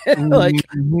 Like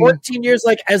 14 years,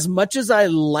 like, as much as I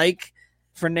like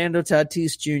Fernando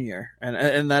Tatis Jr.,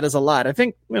 and that is a lot. I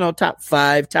think, top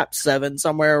 5, top 7,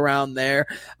 somewhere around there,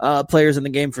 players in the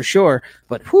game for sure.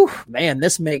 But man,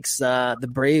 this makes the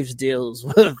Braves deals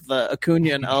with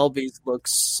Acuna and Albies look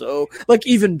so, like,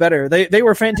 even better. They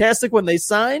were fantastic when they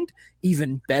signed.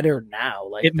 Even better now.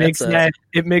 Like, it makes that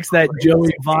Joey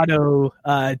Votto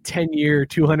 10-year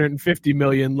 $250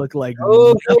 million look like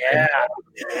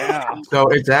yeah. So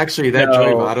it's actually that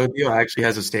Joey Votto deal actually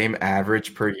has the same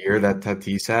average per year that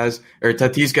Tatis has. Or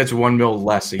Tatis gets $1 million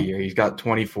less a year. He's got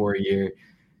 24 a year,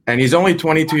 and he's only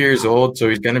 22 years old, so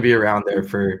he's going to be around there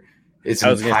for his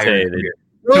entire career.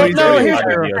 Well, no, here's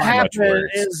what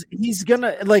happened is he's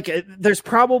gonna, like, there's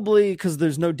probably, because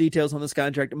there's no details on this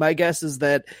contract, my guess is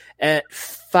that at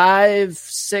 5,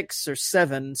 6, or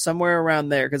 7, somewhere around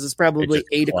there, because it's probably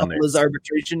 8 a couple of his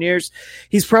arbitration years,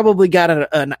 he's probably got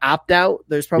an opt-out.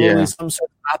 There's probably some sort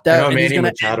of opt-out. Manny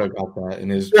Machado got that in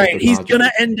his he's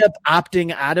gonna end up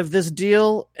opting out of this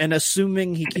deal, and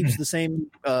assuming he keeps the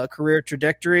same career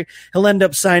trajectory, he'll end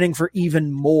up signing for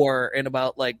even more in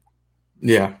about, like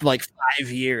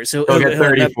 5 years. So he'll get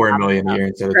 $34 million a year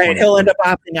instead of right. He'll end up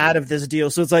opting out of this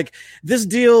deal. So it's like, this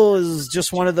deal is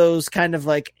just one of those kind of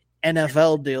like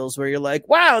NFL deals where you're like,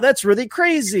 wow, that's really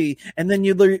crazy. And then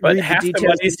you read the details. The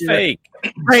money's fake.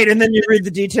 Right. And then you read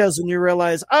the details and you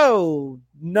realize, oh,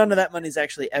 none of that money's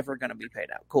actually ever going to be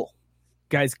paid out. Cool.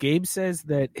 Guys, Gabe says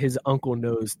that his uncle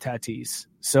knows Tatis.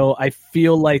 So I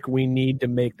feel like we need to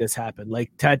make this happen.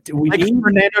 Like, we need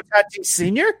Fernando Tatis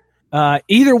Sr.?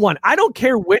 Either one. I don't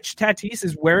care which Tatis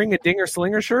is wearing a Dinger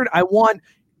Slinger shirt. I want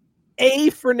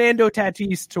a Fernando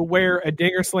Tatis to wear a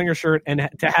Dinger Slinger shirt and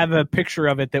to have a picture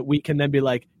of it that we can then be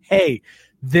like, hey,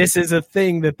 this is a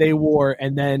thing that they wore,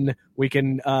 and then we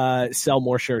can sell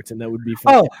more shirts, and that would be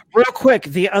fun. Oh, real quick,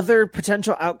 the other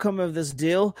potential outcome of this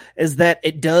deal is that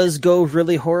it does go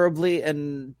really horribly,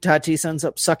 and Tatis ends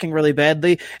up sucking really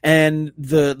badly, and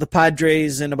the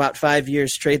Padres in about 5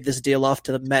 years trade this deal off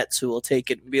to the Mets, who will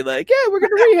take it and be like, yeah, we're going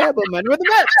to rehab him, and we're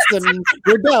the Mets, and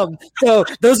we're dumb. So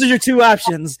those are your two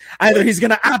options. Either he's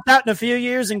going to opt out in a few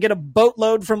years and get a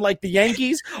boatload from, like, the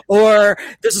Yankees, or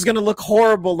this is going to look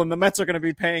horrible, and the Mets are going to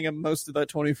be paying him most of that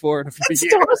 24 in a few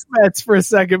years. Mets for a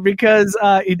second, because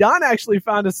Idan actually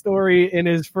found a story in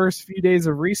his first few days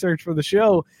of research for the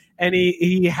show, and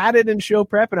he had it in show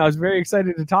prep, and I was very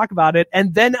excited to talk about it.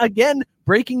 And then again,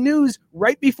 breaking news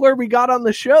right before we got on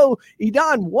the show,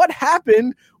 Idan, what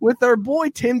happened with our boy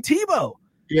Tim Tebow?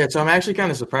 Yeah, so I'm actually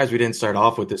kind of surprised we didn't start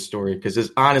off with this story, because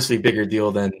it's honestly a bigger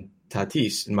deal than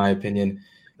Tatis, in my opinion.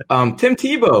 Tim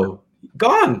Tebow,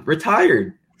 gone,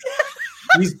 retired.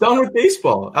 He's done with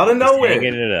baseball out of nowhere.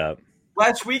 Hanging it up.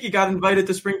 Last week he got invited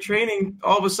to spring training.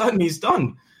 All of a sudden he's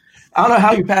done. I don't know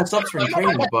how you passed up spring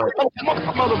training, but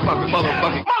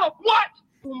Motherfucker, what?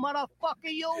 Motherfucker,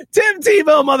 you. Tim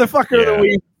Tebow, motherfucker of the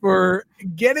week, for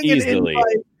getting an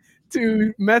invite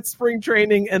to Mets spring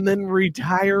training and then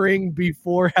retiring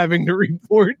before having to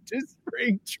report to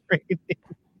spring training.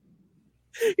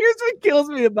 Here's what kills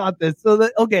me about this. So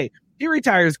that, okay, he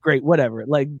retires, great, whatever.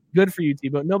 Like, good for you,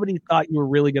 Tebow. Nobody thought you were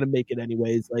really going to make it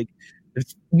anyways. Like,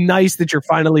 it's nice that you're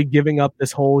finally giving up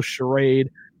this whole charade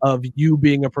of you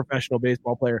being a professional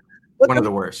baseball player. But one of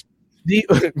the worst.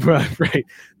 Right.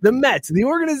 The Mets, the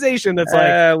organization that's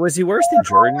like... was he worse than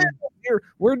Jordan?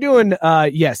 we're doing.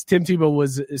 Yes, Tim Tebow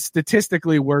was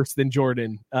statistically worse than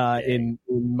Jordan in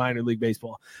minor league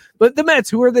baseball. But the Mets,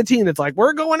 who are the team that's like,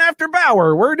 we're going after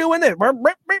Bauer, we're doing it,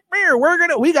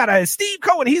 we got a Steve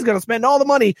Cohen, he's gonna spend all the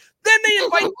money. Then they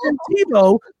invite Tim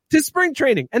Tebow to spring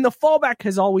training. And the fallback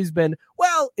has always been,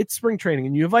 well, it's spring training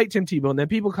and you invite Tim Tebow and then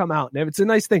people come out and it's a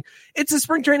nice thing. It's a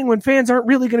spring training when fans aren't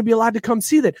really going to be allowed to come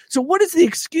see that. So what is the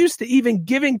excuse to even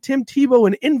giving Tim Tebow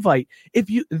an invite?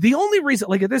 The only reason,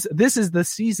 like this is the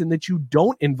season that you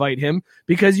don't invite him,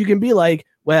 because you can be like,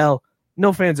 well,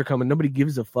 no fans are coming. Nobody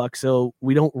gives a fuck. So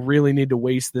we don't really need to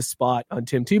waste this spot on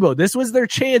Tim Tebow. This was their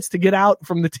chance to get out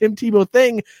from the Tim Tebow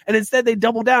thing. And instead they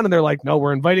double down and they're like, no,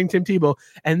 we're inviting Tim Tebow.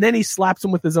 And then he slaps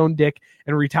him with his own dick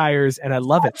and retires. And I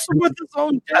love it. With his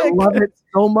own dick. I love it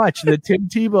so much that Tim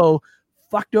Tebow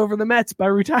fucked over the Mets by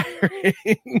retiring.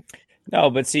 No,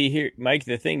 but see here, Mike,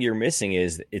 the thing you're missing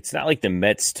is it's not like the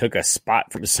Mets took a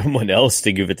spot from someone else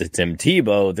to give it to Tim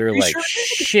Tebow. They're like,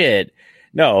 shit.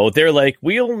 No, they're like,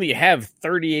 we only have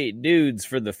 38 dudes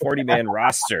for the 40-man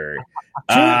roster.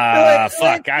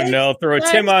 Fuck, I don't know. Throw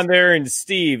Tim on there and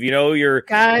Steve, your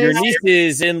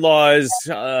niece's in-law's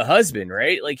husband,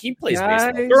 right? Like, he plays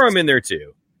baseball. Throw him in there,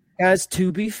 too. Guys,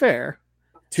 to be fair,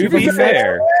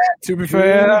 the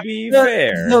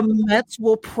Mets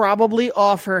will probably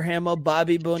offer him a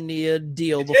Bobby Bonilla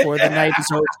deal before the night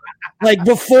is over. Like,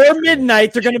 before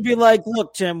midnight, they're going to be like,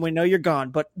 look, Tim, we know you're gone,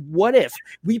 but what if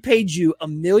we paid you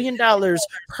 $1 million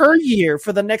per year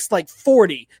for the next,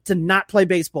 40 to not play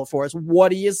baseball for us? What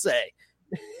do you say?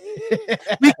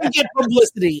 We can get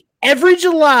publicity every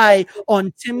July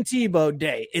on Tim Tebow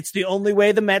Day. It's the only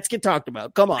way the Mets get talked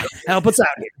about. Come on, help us out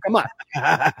here. Come on.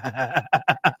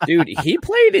 Dude, he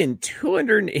played in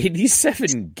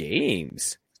 287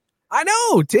 games. I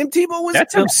know. Tim Tebow was...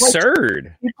 That's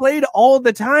absurd. He played all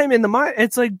the time in the mind.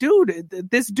 It's like, dude,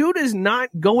 this dude is not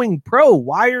going pro.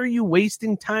 Why are you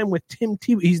wasting time with Tim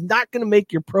Tebow? He's not going to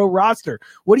make your pro roster.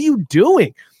 What are you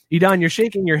doing? Edon, you're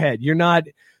shaking your head. You're not...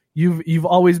 You've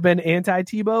always been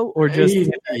anti-Tebow, or just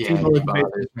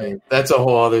anti-Tebow? That's a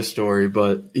whole other story,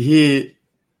 but he's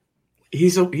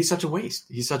such a waste.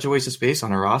 He's such a waste of space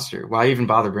on a roster. Why even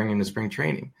bother bringing him to spring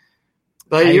training?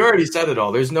 But you already said it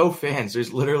all. There's no fans.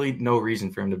 There's literally no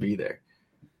reason for him to be there.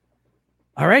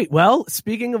 All right. Well,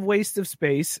 speaking of waste of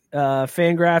space,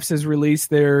 Fangraphs has released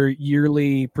their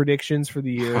yearly predictions for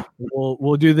the year.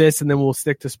 We'll do this, and then we'll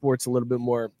stick to sports a little bit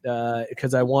more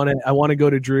because I want to go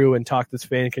to Drew and talk this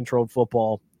fan-controlled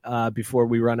football before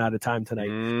we run out of time tonight.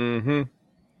 Mm-hmm.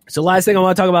 So last thing I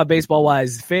want to talk about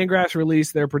baseball-wise, Fangraphs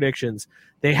released their predictions.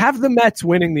 They have the Mets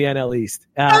winning the NL East,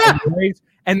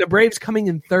 and the Braves coming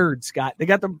in third. Scott, they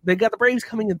got the Braves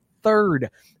coming in third.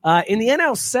 In the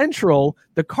NL Central,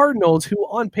 the Cardinals, who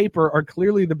on paper are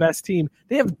clearly the best team,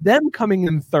 they have them coming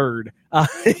in third. I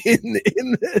think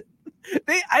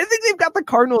they've got the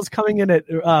Cardinals coming in at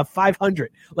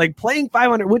 500, like playing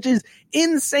 500, which is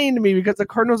insane to me because the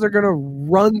Cardinals are going to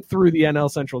run through the NL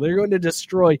Central. They're going to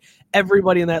destroy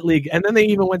everybody in that league. And then they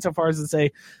even went so far as to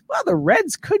say, well, the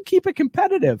Reds could keep it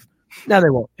competitive. No, they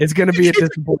won't. It's going to be a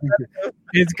disappointing.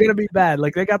 It's going to be bad.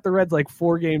 Like they got the Reds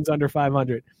 4 games under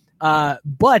 500.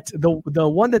 But the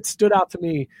one that stood out to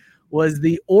me was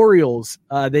the Orioles.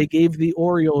 They gave the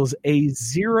Orioles a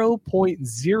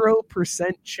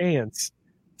 0.0% chance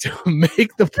to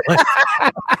make the play.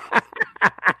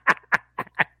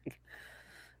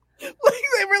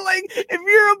 They were like, if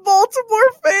you're a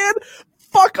Baltimore fan,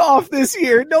 fuck off this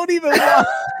year. Don't even watch.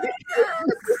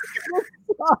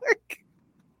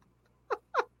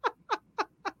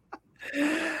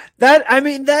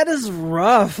 That is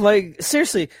rough. Like,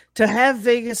 seriously, to have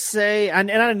Vegas say,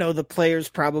 and I know the players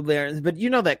probably aren't, but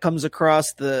that comes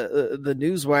across the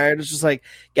news wire. It's just like,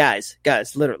 guys,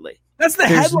 literally. That's the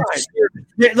headline.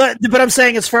 But I'm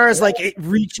saying, as far as it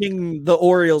reaching the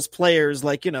Orioles players,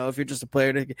 if you're just a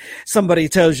player, somebody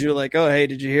tells you oh, hey,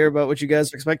 did you hear about what you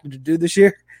guys are expected to do this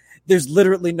year? There's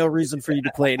literally no reason for you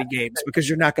to play any games because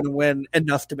you're not going to win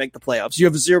enough to make the playoffs. You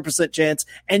have a 0% chance,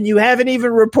 and you haven't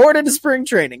even reported to spring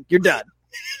training. You're done.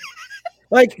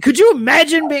 Could you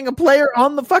imagine being a player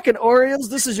on the fucking Orioles?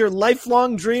 This is your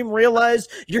lifelong dream realized.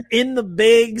 You're in the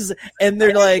bigs, and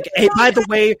they're like, hey, by the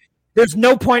way, there's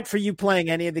no point for you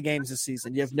playing any of the games this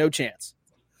season. You have no chance.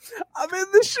 I'm in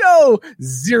the show.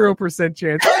 0%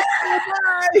 chance.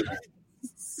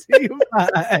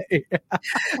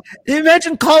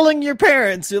 Imagine calling your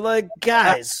parents. You're like,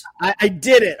 guys, I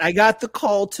did it. I got the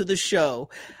call to the show.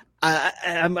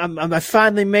 I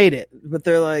finally made it. But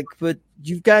they're like, but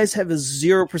you guys have a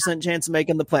 0% chance of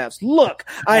making the playoffs. Look,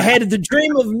 I had the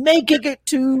dream of making it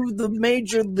to the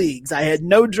major leagues. I had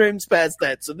no dreams past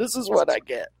that. So this is what I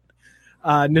get.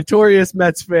 Notorious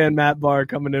Mets fan Matt Barr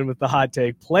coming in with the hot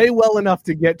take. Play well enough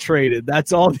to get traded.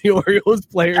 That's all the Orioles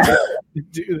players have to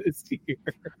do this year.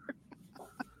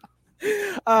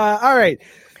 All right.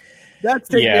 That's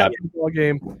taking me out of the ball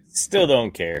game. Still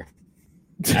don't care.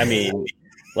 I mean,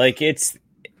 like it's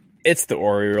the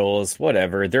Orioles,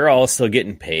 whatever. They're all still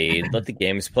getting paid. Let the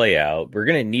games play out. We're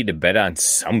gonna need to bet on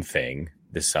something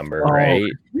this summer,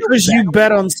 right? Because you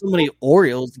bet on so many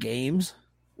Orioles games.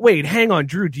 Wait, hang on,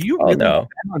 Drew. Do you really no.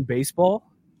 bet on baseball?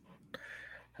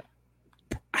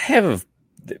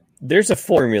 There's a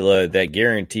formula that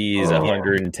guarantees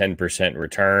 110%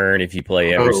 return if you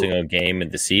play every single game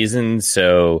of the season.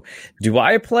 So do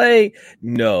I play?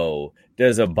 No.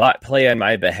 Does a bot play on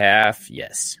my behalf?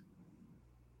 Yes.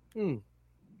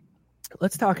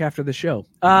 Let's talk after the show.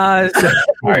 All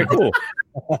right, cool.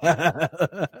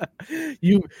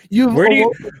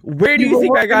 Where do you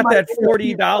think I got that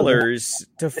 $40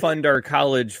 to fund our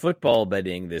college football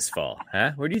betting this fall?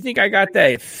 Huh? Where do you think I got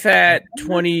that fat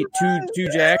 22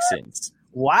 Jacksons?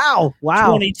 Wow.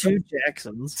 22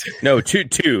 Jacksons. No, two.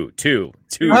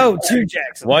 Oh, 2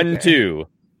 Jacksons. 1, 2.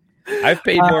 I've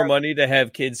paid more money to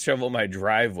have kids shovel my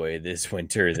driveway this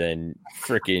winter than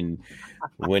freaking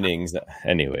winnings.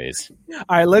 Anyways. All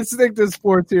right, let's stick to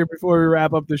sports here before we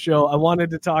wrap up the show. I wanted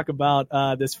to talk about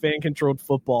this fan-controlled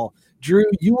football. Drew,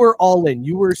 you were all in.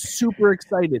 You were super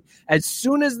excited. As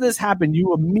soon as this happened,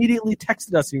 you immediately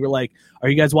texted us and you were like, are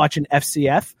you guys watching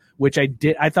FCF? Which I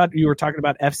did. I thought you were talking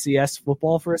about FCS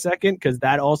football for a second because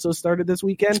that also started this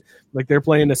weekend. Like they're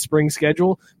playing a spring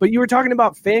schedule. But you were talking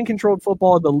about fan-controlled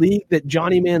football, the league that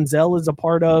Johnny Manziel is a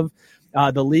part of,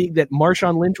 the league that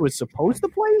Marshawn Lynch was supposed to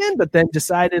play in, but then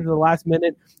decided at the last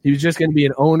minute he was just going to be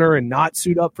an owner and not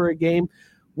suit up for a game.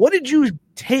 What did you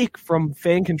take from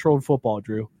fan-controlled football,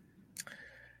 Drew?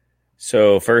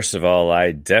 So first of all,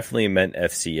 I definitely meant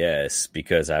FCS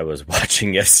because I was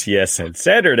watching FCS on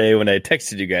Saturday when I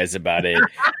texted you guys about it,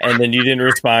 and then you didn't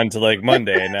respond to like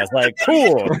Monday, and I was like,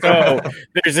 cool. So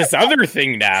there's this other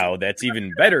thing now that's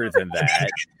even better than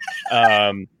that.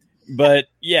 But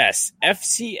yes,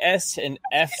 FCS and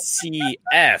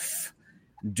FCF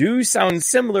do sound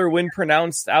similar when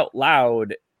pronounced out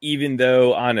loud, even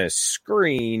though on a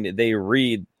screen they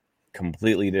read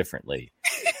completely differently.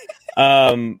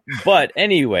 But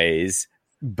anyways,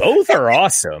 both are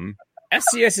awesome.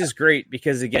 FCS is great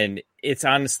because again,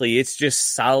 it's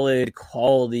just solid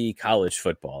quality college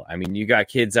football. I mean, you got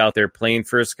kids out there playing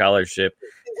for a scholarship,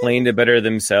 playing to better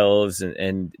themselves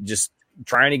and just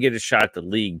trying to get a shot at the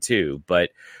league too. But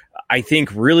I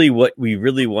think really what we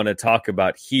really want to talk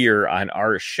about here on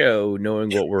our show,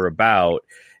 knowing what we're about,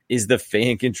 is the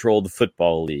fan-controlled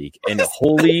football league. And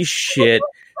holy shit,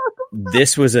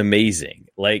 this was amazing.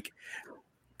 Like,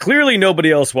 clearly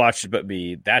nobody else watched it but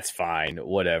me. That's fine.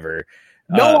 Whatever.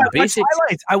 No, I watched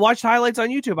highlights. I watched highlights on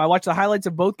YouTube. I watched the highlights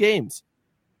of both games.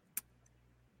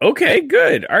 Okay,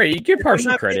 good. All right, you get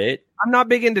partial credit. I'm not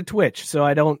big into Twitch, so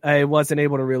I wasn't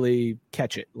able to really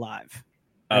catch it live.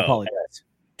 I apologize.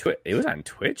 It was on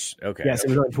Twitch? Okay. Yes, it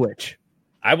was on Twitch.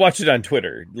 I watched it on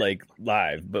Twitter, like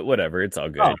live, but whatever. It's all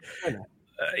good.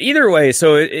 Either way,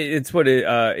 so it's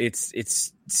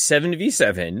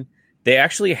 7v7. They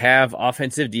actually have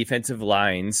offensive, defensive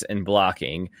lines and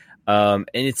blocking. And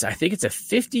I think it's a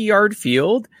 50-yard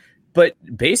field, but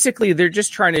basically they're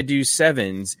just trying to do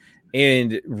sevens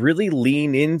and really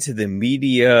lean into the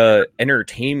media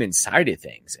entertainment side of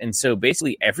things. And so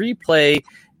basically every play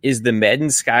is the Madden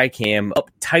Skycam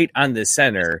up tight on the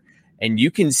center, and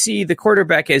you can see the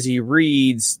quarterback as he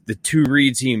reads the 2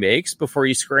 reads he makes before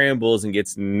he scrambles and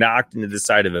gets knocked into the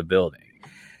side of a building.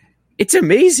 It's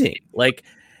amazing. Like,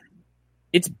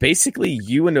 it's basically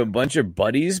you and a bunch of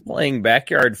buddies playing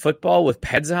backyard football with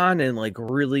pads on and like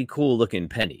really cool looking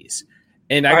pennies.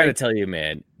 And I got to tell you,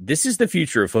 man, this is the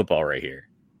future of football right here.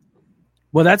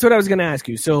 Well, that's what I was going to ask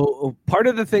you. So part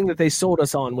of the thing that they sold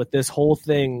us on with this whole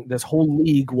thing, this whole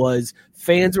league, was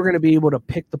fans were going to be able to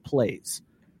pick the plays.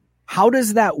 How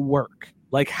does that work?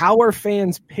 Like, how are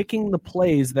fans picking the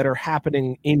plays that are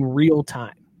happening in real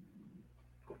time?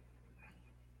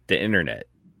 The internet.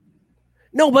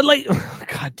 No, but like,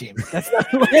 God damn it. That's not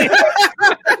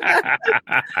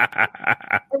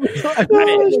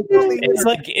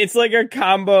it's like a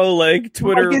combo, like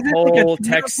Twitter poll,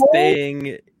 text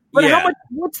thing. But how much?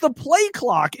 What's the play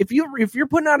clock? If you're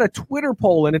putting out a Twitter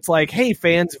poll and it's like, hey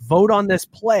fans, vote on this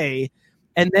play,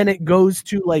 and then it goes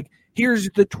to like, here's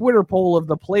the Twitter poll of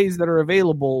the plays that are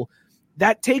available.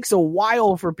 That takes a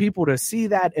while for people to see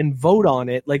that and vote on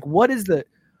it. Like,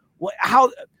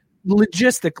 how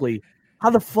logistically? How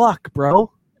the fuck,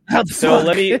 bro? So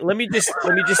let me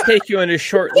just take you on a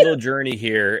short little journey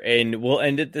here, and we'll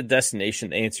end at the destination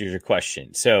that answers your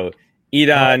question. So,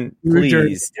 Edon,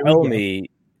 please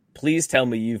tell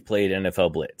me you've played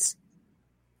NFL Blitz.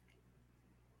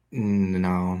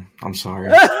 No, I'm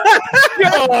sorry.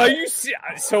 Oh, you see,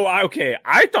 okay.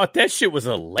 I thought that shit was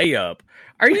a layup.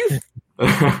 Are you?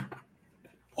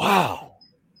 Wow.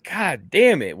 God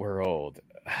damn it, we're old.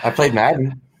 I played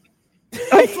Madden.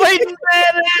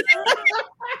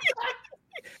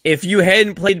 If you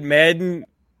hadn't played Madden,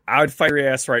 I would fight your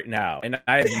ass right now. And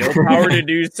I have no power to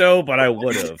do so, but I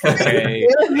would have. Okay.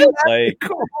 Like,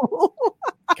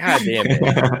 God damn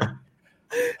it.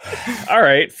 All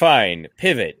right, fine.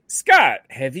 Pivot. Scott,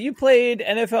 have you played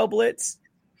NFL Blitz?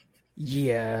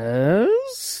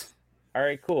 Yes. All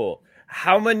right, cool.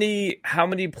 How many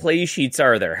play sheets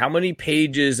are there? How many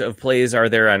pages of plays are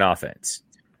there on offense?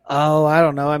 Oh, I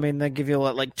don't know. I mean, they give you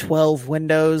like 12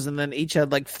 windows, and then each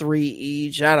had like 3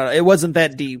 each. I don't know. It wasn't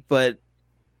that deep, but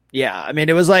yeah. I mean,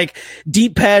 it was like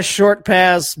deep pass, short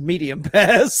pass, medium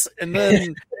pass, and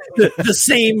then the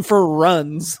same for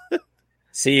runs.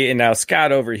 See, and now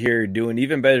Scott over here doing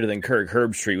even better than Kirk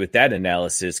Herbstreit with that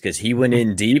analysis, because he went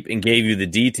in deep and gave you the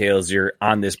details you're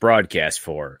on this broadcast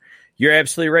for. You're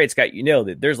absolutely right, Scott. You nailed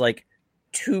it. There's like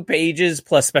 2 pages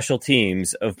plus special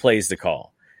teams of plays to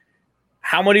call.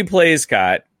 How many plays,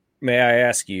 Scott, may I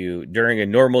ask you, during a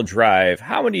normal drive,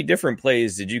 how many different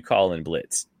plays did you call in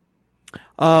Blitz?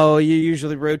 Oh, you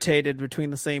usually rotated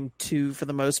between the same 2 for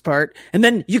the most part. And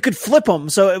then you could flip them.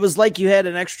 So it was like you had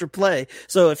an extra play.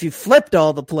 So if you flipped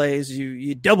all the plays,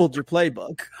 you doubled your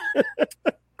playbook.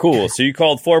 Cool. So you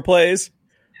called 4 plays?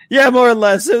 Yeah, more or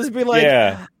less. It would be like,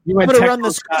 yeah. I'm going to run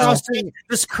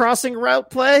this crossing route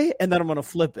play, and then I'm going to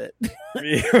flip it.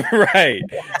 Right.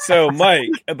 So,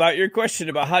 Mike, about your question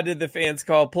about how did the fans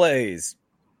call plays?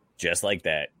 Just like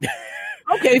that.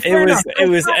 Okay, it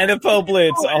was NFL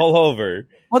Blitz all over.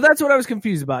 Well, that's what I was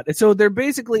confused about. So they're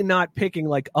basically not picking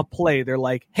like a play. They're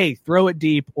like, hey, throw it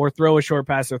deep or throw a short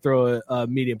pass or throw a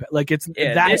medium pass. Like it's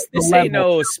this ain't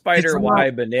no spider Y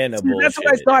banana bullshit. That's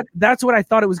what I thought. That's what I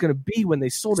thought it was going to be when they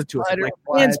sold it to us. Like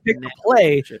fans picked the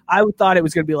play. I thought it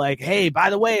was going to be like, hey, by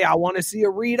the way, I want to see a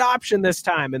read option this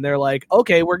time. And they're like,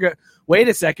 okay, we're good. Wait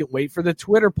a second. Wait for the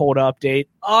Twitter poll to update.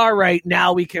 All right,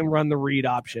 now we can run the read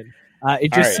option.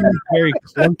 It just seems very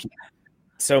clunky.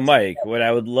 So, Mike, what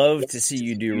I would love to see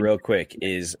you do real quick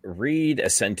is read a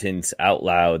sentence out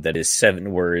loud that is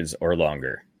 7 words or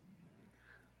longer.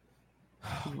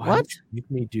 What?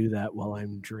 Make me do that while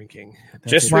I'm drinking.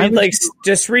 Just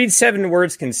read 7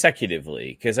 words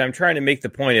consecutively, because I'm trying to make the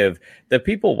point of the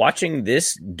people watching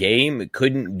this game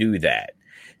couldn't do that.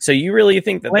 So you really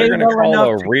think that they're going to call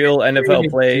a real NFL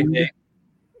play?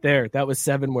 There, that was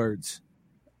 7 words.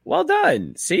 Well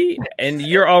done. See, and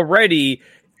you're already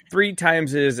 3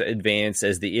 times as advanced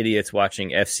as the idiots watching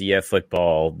FCF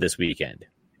football this weekend.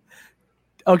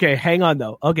 Okay, hang on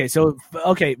though. Okay, so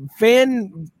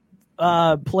fan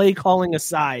play calling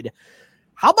aside,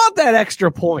 how about that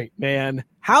extra point, man?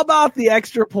 How about the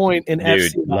extra point in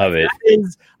FCF? Love it.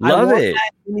 Love it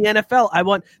in the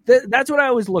NFL. That's what I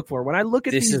always look for when I look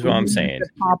at this. Is what I'm saying.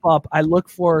 Pop up. I look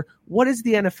for what is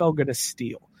the NFL going to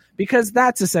steal, because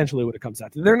that's essentially what it comes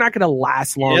out to. They're not going to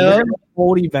last long. They're going to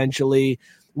fold eventually.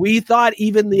 We thought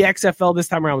even the XFL this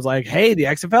time around was like, hey, the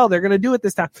XFL, they're going to do it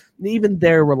this time. And even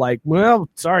there, we're like, well,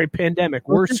 sorry, pandemic.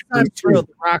 We're screwed too. The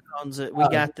Rock owns it. We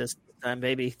got this time,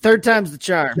 baby. 3rd time's the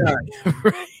charm.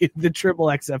 Right. The triple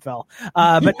XFL.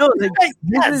 But no,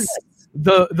 this is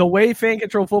the way Fan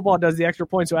Control Football does the extra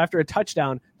point. So after a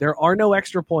touchdown, there are no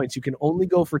extra points. You can only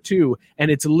go for 2. And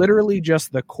it's literally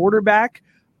just the quarterback,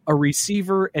 a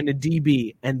receiver, and a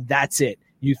DB. And that's it.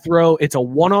 You throw, it's a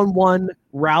 1-on-1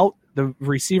 route. The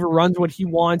receiver runs what he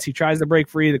wants. He tries to break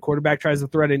free. The quarterback tries to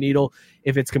thread a needle.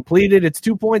 If it's completed, it's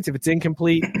 2 points. If it's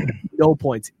incomplete, no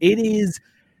points. It is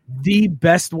the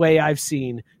best way I've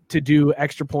seen to do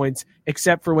extra points,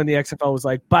 except for when the XFL was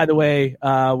like, by the way,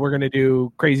 we're going to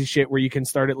do crazy shit where you can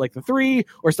start at like the 3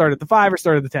 or start at the 5 or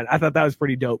start at the 10. I thought that was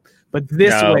pretty dope. But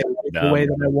this way is the way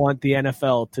that I want the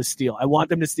NFL to steal. I want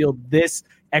them to steal this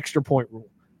extra point rule.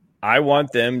 I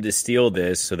want them to steal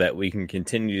this so that we can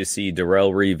continue to see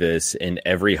Darrelle Revis in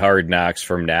every Hard Knocks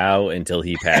from now until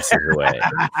he passes away.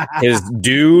 His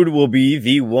dude will be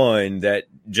the one that,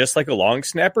 just like a long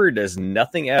snapper, does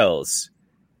nothing else.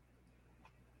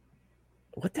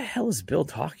 What the hell is Bill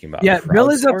talking about? Yeah,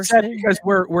 Bill is upset because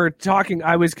we're talking.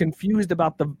 I was confused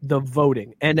about the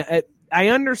voting, and I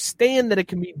understand that it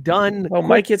can be done. Well,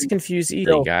 Mike gets confused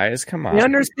eating, guys. Come on. I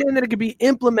understand that it can be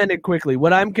implemented quickly.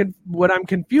 What I'm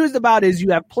confused about is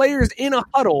you have players in a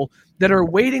huddle that are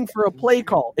waiting for a play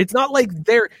call. It's not like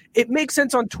it makes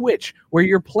sense on Twitch where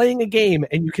you're playing a game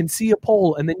and you can see a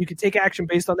poll and then you can take action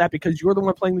based on that because you're the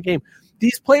one playing the game.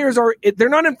 These players they're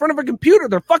not in front of a computer.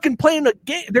 They're fucking playing a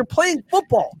game. They're playing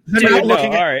football. They're not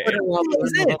looking at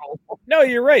Twitter. No,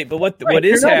 you're right. But what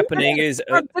is happening is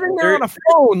they're sitting there on a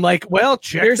phone like, well,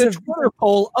 check the Twitter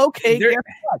poll. Okay, guess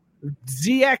what?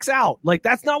 ZX out. Like,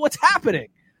 that's not what's happening.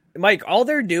 Mike, all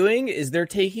they're doing is they're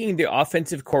taking the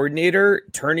offensive coordinator,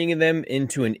 turning them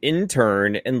into an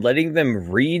intern, and letting them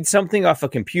read something off a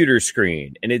computer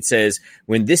screen. And it says,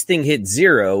 when this thing hits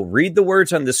 0, read the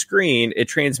words on the screen, it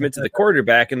transmits to the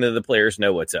quarterback, and then the players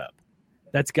know what's up.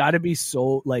 That's got to be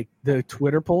so, like, the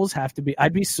Twitter polls have to be,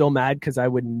 I'd be so mad because I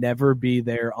would never be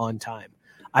there on time.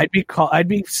 I'd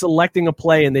be selecting a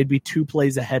play, and they'd be 2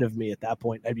 plays ahead of me at that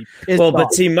point. I'd be pissed off.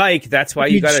 But see, Mike, that's why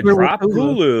you got to drop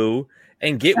Hulu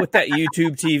and get with that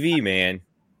YouTube TV, man.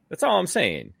 That's all I'm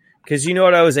saying. Because you know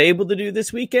what I was able to do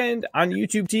this weekend on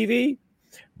YouTube TV?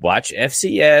 Watch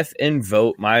FCF and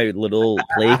vote my little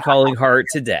play calling heart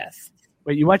to death.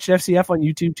 Wait, you watched FCF on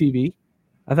YouTube TV?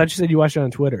 I thought you said you watched it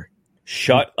on Twitter.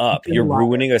 Shut up. You're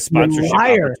ruining a sponsorship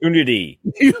opportunity.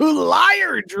 You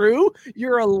liar, Drew.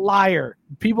 You're a liar.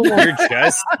 People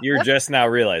You're just now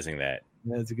realizing that.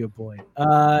 That's a good point.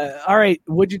 All right.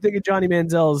 What'd you think of Johnny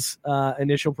Manziel's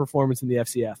initial performance in the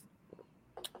FCF?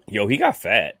 Yo, he got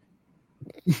fat.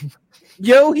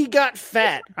 Yo, he got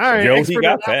fat. All right. Yo, he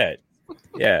got fat.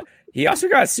 Yeah. He also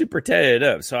got super tatted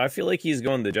up. So I feel like he's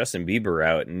going the Justin Bieber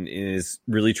route and is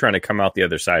really trying to come out the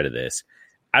other side of this.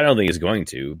 I don't think he's going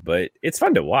to, but it's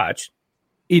fun to watch.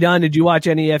 Edon, did you watch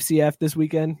any FCF this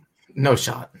weekend? No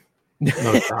shot.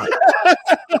 No shot.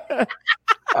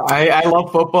 I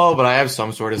love football, but I have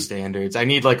some sort of standards. I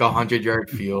need like 100-yard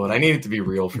field. I need it to be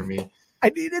real for me. I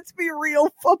need it to be real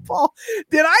football.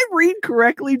 Did I read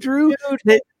correctly, Drew,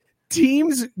 that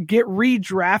teams get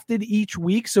redrafted each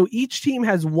week? So each team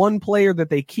has one player that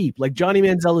they keep. Like Johnny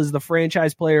Manziel is the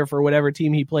franchise player for whatever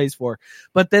team he plays for.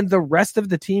 But then the rest of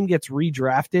the team gets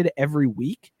redrafted every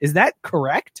week. Is that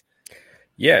correct?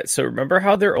 Yeah. So remember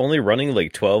how they're only running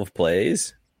like 12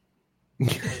 plays?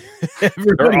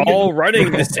 They're all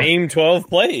running the same 12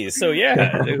 plays. So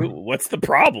yeah, what's the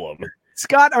problem?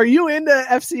 Scott, are you into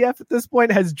FCF at this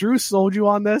point? Has Drew sold you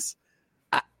on this?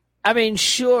 I mean,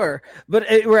 sure, but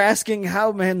we're asking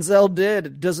how Manziel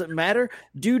did. Does it matter?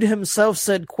 Dude himself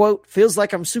said, quote, feels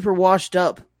like I'm super washed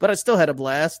up, but I still had a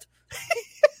blast.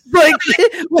 Like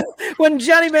when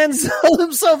Johnny Manziel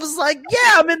himself is like,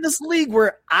 yeah, I'm in this league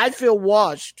where I feel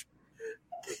washed,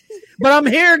 but I'm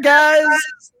here, guys.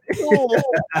 What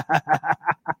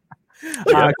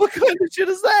kind of shit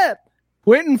is that?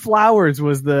 Quentin Flowers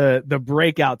was the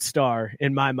breakout star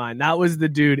in my mind. That was the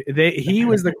dude. He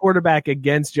was the quarterback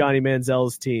against Johnny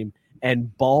Manziel's team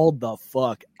and balled the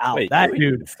fuck out. Wait, that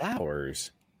dude.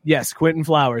 Flowers. Yes, Quentin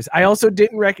Flowers. I also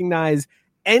didn't recognize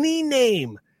any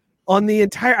name on the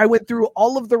entire. I went through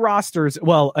all of the rosters.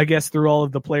 Well, I guess through all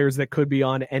of the players that could be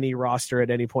on any roster at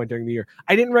any point during the year.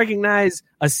 I didn't recognize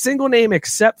a single name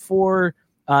except for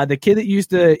the kid that used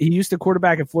to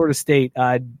quarterback at Florida State,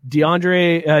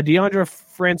 Deandre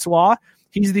Francois.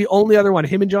 He's the only other one.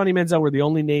 Him and Johnny Manziel were the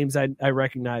only names I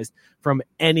recognized from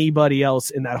anybody else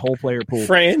in that whole player pool.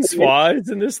 Francois is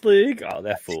in this league? Oh,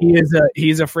 that fool.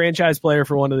 He's a franchise player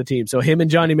for one of the teams. So him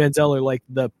and Johnny Manziel are like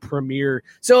the premier.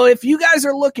 So if you guys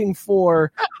are looking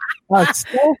for a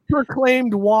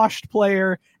self-proclaimed washed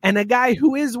player and a guy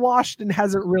who is washed and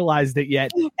hasn't realized it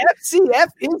yet, FCF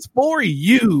is for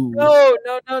you.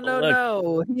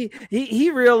 No.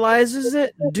 He realizes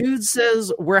it. Dude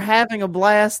says we're having a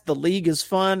blast. The league is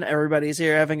fun. Everybody's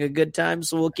here having a good time.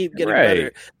 So we'll keep getting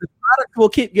better. The product will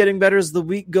keep getting better as the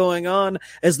weeks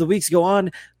go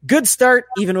on. Good start,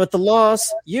 even with the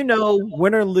loss. You know,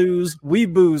 win or lose, we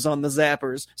booze on the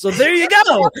Zappers. So there you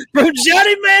go. From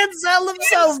Johnny Manziel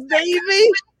himself, baby.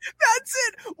 That's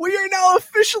it. We are now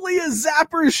officially a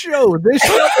Zappers show. This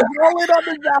show is all in on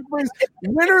the Zappers.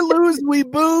 Win or lose, we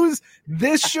booze.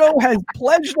 This show has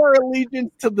pledged our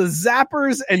allegiance to the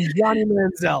Zappers and Johnny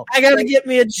Manziel. I got to get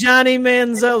me a Johnny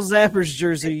Manziel Zappers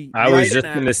jersey. I was just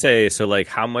going to say, so like,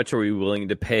 how much are we willing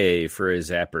to pay for a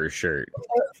Zappers shirt?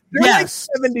 They're like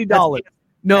 $70.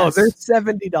 No, they're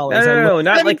 $70. No,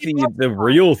 not like the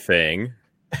real thing.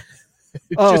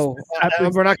 Oh,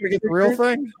 we're not going to get the real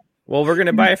thing? Well, we're going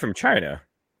to buy it from China.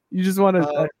 You just want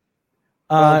to...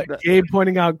 Gabe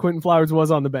pointing out Quentin Flowers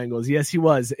was on the Bengals. Yes, he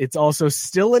was. It's also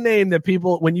still a name that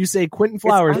people, when you say Quentin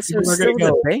Flowers, people are going to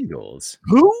go, Bengals.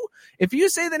 Who? If you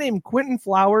say the name Quentin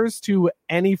Flowers to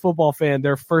any football fan,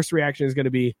 their first reaction is going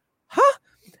to be, huh?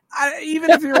 Even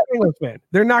if you're a Bengals fan,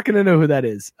 they're not going to know who that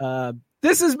is.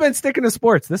 This has been Sticking to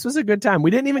Sports. This was a good time.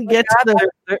 We didn't even get to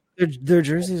their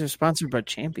jerseys are sponsored by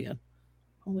Champion.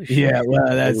 Holy shit. Yeah,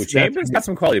 well, Champion's got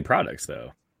some quality products,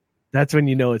 though. That's when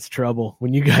you know it's trouble.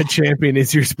 When you got Champion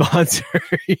as your sponsor.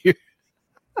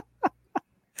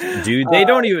 Dude, they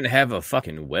don't even have a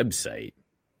fucking website.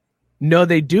 No,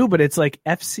 they do, but it's like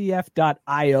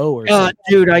fcf.io or something.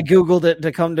 Dude, I Googled it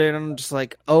to come to it, and I'm just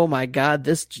like, oh my God,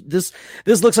 this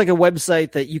looks like a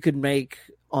website that you could make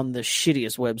on the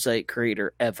shittiest website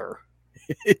creator ever.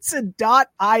 It's a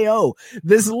 .io.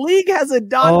 This league has a .io.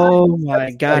 Oh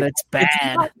my God, it's bad.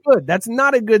 It's not good. That's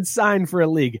not a good sign for a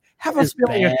league. Have a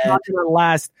feeling it's not going to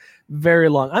last very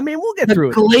long. I mean, we'll get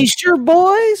through it. Glacier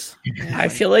Boys? I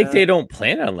feel like they don't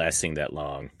plan on lasting that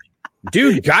long.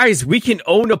 Dude, guys, we can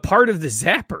own a part of the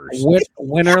Zappers.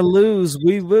 Win or lose,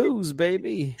 we lose,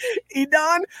 baby.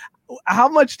 Edon, how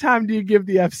much time do you give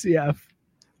the FCF?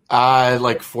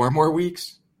 Like 4 more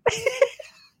weeks.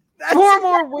 4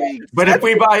 more weeks. But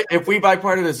if we buy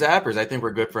part of the Zappers, I think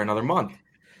we're good for another month.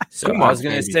 So I was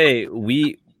going to say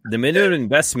the minimum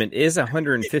investment is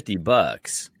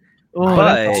 $150. Oh,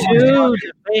 but, dude,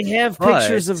 they have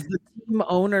pictures of the team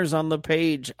owners on the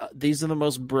page. These are the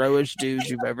most bro-ish dudes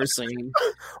you've ever seen.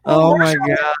 Oh my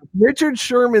God. Richard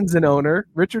Sherman's an owner.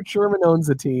 Richard Sherman owns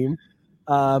a team.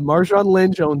 Marshawn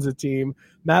Lynch owns a team.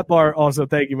 Matt Barr also,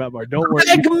 thank you, Matt Barr. Don't worry.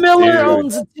 Greg Miller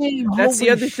owns a team. That's the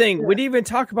other thing. We didn't even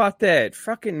talk about that.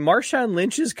 Fucking Marshawn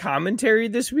Lynch's commentary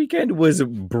this weekend was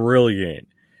brilliant.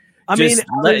 I mean,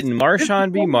 letting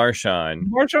Marshawn be Marshawn.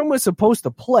 Marshawn was supposed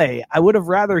to play. I would have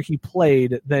rather he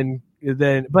played than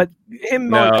but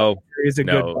him. Is a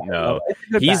good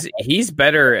he's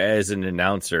better as an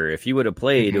announcer. If he would have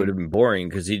played, it would have been boring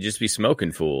because he'd just be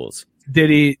smoking fools. Did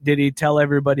he tell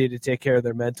everybody to take care of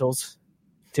their mentals,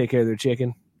 take care of their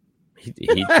chicken?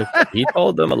 He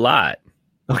told them a lot.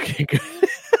 Okay, good.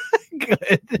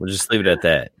 Good. We'll just leave it at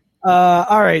that.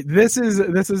 All right, this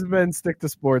has been Stick to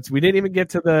Sports. We didn't even get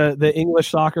to the English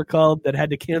Soccer Club that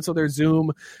had to cancel their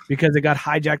Zoom because it got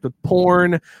hijacked with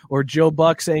porn, or Joe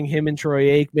Buck saying him and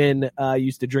Troy Aikman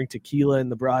used to drink tequila in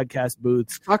the broadcast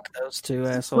booths. Fuck those two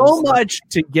assholes. So much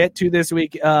to get to this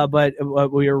week, but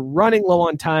we are running low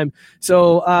on time.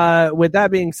 So with that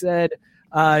being said,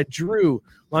 Drew,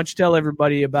 why don't you tell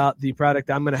everybody about the product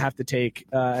I'm going to have to take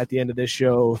at the end of this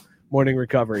show, Morning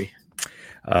Recovery.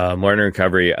 Morning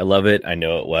Recovery. I love it. I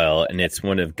know it well. And it's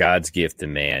one of God's gift to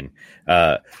man.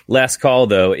 Last Call,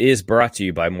 though, is brought to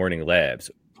you by Morning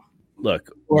Labs. Look,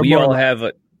 we all have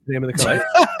a name of the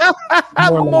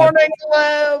company. Morning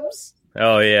Labs.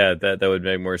 Oh, yeah. That would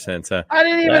make more sense, huh? I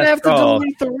didn't even have to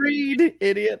delete the read,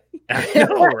 idiot. I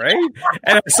know, right?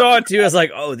 And I saw it, too. I was like,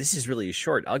 oh, this is really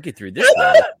short. I'll get through this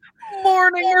one.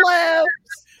 Morning Labs.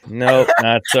 Nope,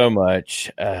 not so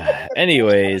much.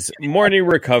 Anyways, Morning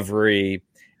Recovery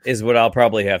is what I'll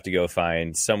probably have to go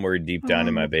find somewhere deep down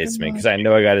in my basement because I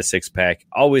know I got a 6-pack.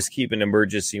 Always keep an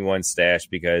emergency one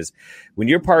stashed because when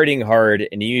you're partying hard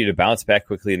and you need to bounce back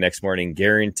quickly the next morning,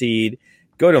 guaranteed,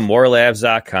 go to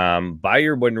morelabs.com, buy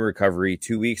your Morning Recovery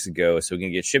 2 weeks ago so it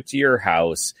can get shipped to your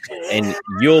house and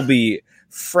you'll be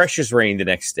fresh as rain the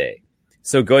next day.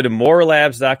 So go to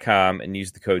morelabs.com and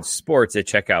use the code SPORTS at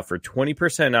checkout for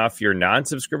 20% off your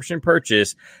non-subscription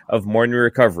purchase of Morning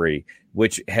Recovery,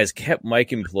 which has kept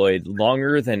Mike employed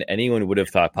longer than anyone would have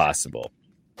thought possible.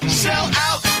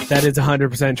 That is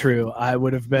 100% true. I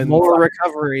would have been More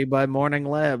Recovery by Morning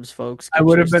Labs, folks. I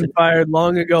would have been fired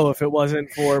long ago if it wasn't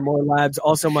for More Labs.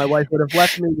 Also, my wife would have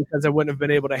left me because I wouldn't have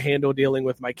been able to handle dealing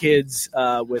with my kids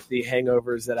with the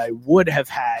hangovers that I would have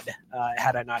had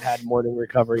had I not had Morning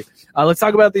Recovery. Let's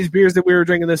talk about these beers that we were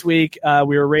drinking this week.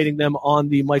 We were rating them on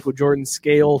the Michael Jordan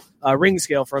scale, ring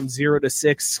scale from 0 to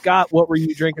 6. Scott, what were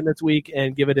you drinking this week,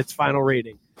 and give it its final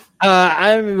rating?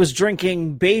 I was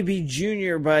drinking Baby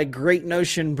Junior by Great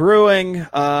Notion Brewing.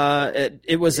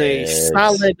 It was a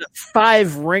solid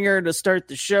 5 ringer to start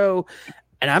the show,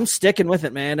 and I'm sticking with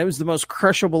it, man. It was the most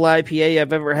crushable IPA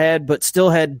I've ever had, but still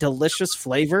had delicious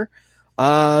flavor.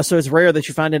 So it's rare that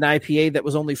you find an IPA that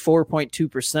was only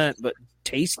 4.2%, but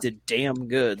tasted damn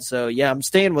good. So, yeah, I'm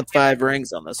staying with 5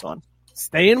 rings on this one.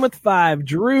 Staying with 5.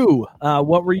 Drew,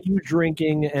 what were you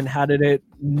drinking, and how did it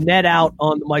net out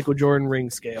on the Michael Jordan ring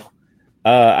scale?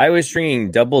 I was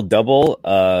drinking double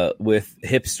with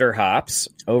hipster hops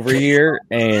over here,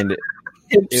 and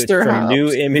Hipster from hops.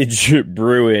 New Image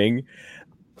Brewing.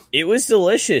 It was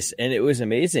delicious, and it was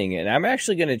amazing. And I'm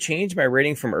actually going to change my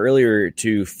rating from earlier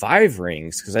to 5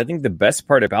 rings because I think the best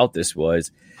part about this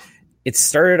was it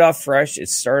started off fresh. It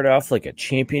started off like a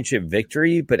championship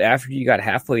victory, but after you got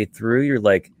halfway through, you're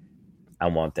like, I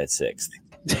want that 6th.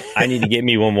 I need to get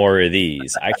me one more of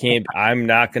these. I'm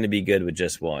not going to be good with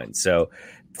just one. So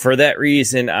for that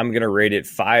reason, I'm going to rate it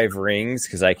 5 rings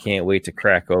because I can't wait to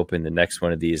crack open the next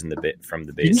one of these from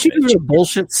the basement. Didn't you give it a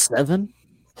bullshit 7?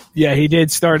 Yeah, he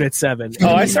did start at 7. Oh,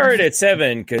 I started at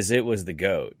 7 because it was the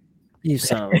GOAT. You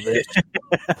son of a bitch.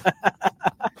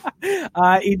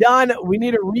 Idan, we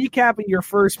need a recap of your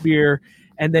first beer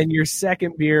and then your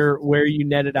second beer where you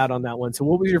netted out on that one. So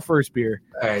what was your first beer?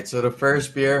 All right, so the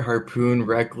first beer, Harpoon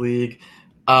Rec League.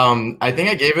 I think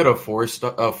I gave it a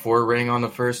 4 ring on the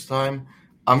first time.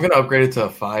 I'm going to upgrade it to a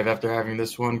 5 after having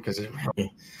this one because it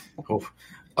really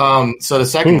so the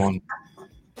second one,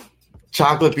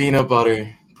 chocolate peanut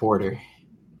butter porter.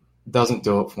 Doesn't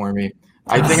do it for me.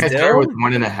 I think I started with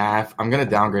 1.5. I'm going to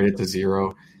downgrade it to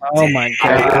 0. Oh, my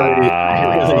God.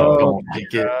 I really don't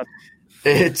like it.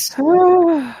 It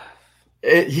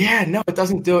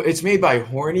doesn't do it. It's made by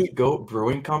Horny Goat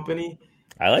Brewing Company.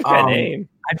 I like that name.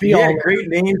 Great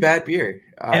name, bad beer.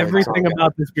 Everything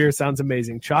about this beer sounds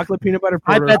amazing. Chocolate peanut butter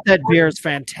I porter. bet that beer is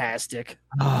fantastic.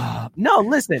 No,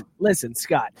 listen,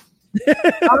 Scott.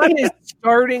 John is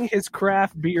starting his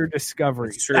craft beer discovery.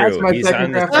 It's true. That's my He's second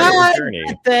on the craft journey.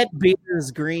 That beer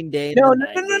is Green Day. No.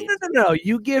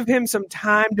 You give him some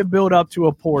time to build up to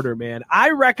a porter, man.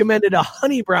 I recommended a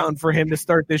honey brown for him to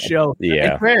start this show.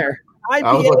 Yeah. Fair. I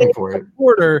was looking for it.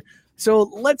 Porter. So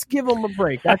let's give him a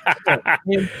break. That's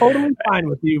I'm totally fine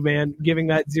with you, man, giving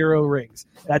that 0 rings.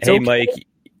 That's Hey, okay. Mike,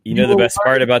 you know the best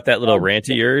part about that little rant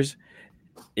of yours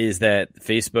is that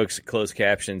Facebook's closed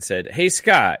caption said, "Hey,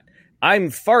 Scott, I'm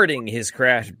farting his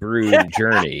craft brew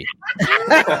journey."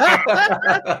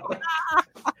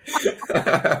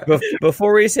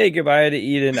 Before we say goodbye to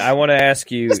Eden, I want to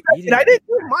ask you. Eden, I didn't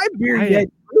do my beer yet.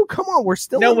 Drew, come on, we're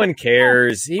still. No one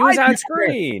cares. He was on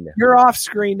screen. You're off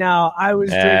screen now. I was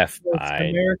drinking this fine.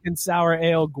 American Sour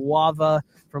Ale Guava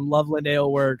from Loveland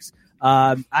Ale Works.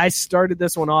 I started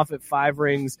this one off at 5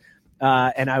 rings,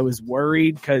 and I was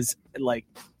worried because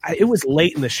it was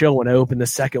late in the show when I opened the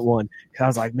second one. I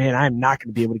was like, man, I'm not going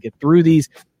to be able to get through these.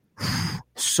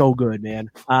 So good, man.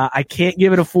 I can't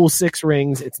give it a full 6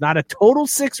 rings. It's not a total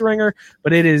 6 ringer,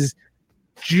 but it is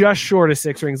just short of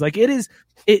 6 rings. Like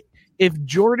if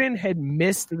Jordan had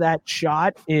missed that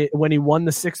shot when he won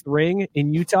the 6th ring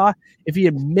in Utah, if he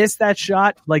had missed that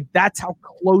shot, that's how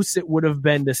close it would have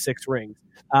been to 6 rings.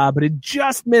 But it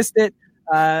just missed it.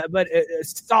 But a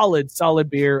solid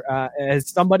beer. As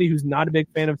somebody who's not a big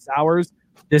fan of sours,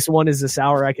 this one is a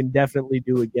sour I can definitely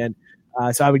do again.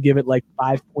 So I would give it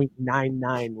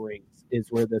 5.99 rings is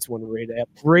where this one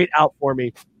rate out for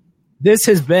me. This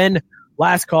has been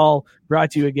Last Call,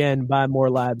 brought to you again by More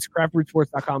Labs.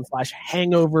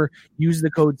 craftbrewsports.com/hangover. Use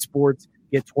the code SPORTS.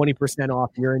 Get 20%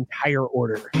 off your entire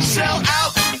order. Sell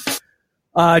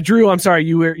out. Drew, I'm sorry.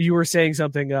 You were saying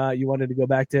something. You wanted to go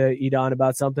back to Edon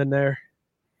about something there?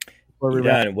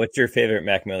 Edon, what's your favorite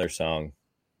Mac Miller song?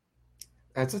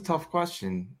 That's a tough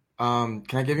question. Can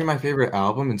I give you my favorite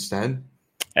album instead?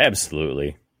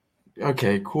 Absolutely.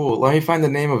 Okay, cool. Let me find the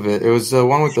name of it. It was the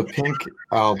one with the Pink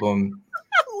album.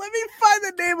 Let me find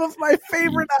the name of my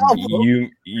favorite album. You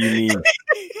mean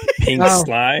Pink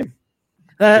Slime?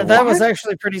 That was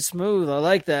actually pretty smooth. I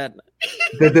like that.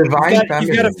 The Divine Feminine.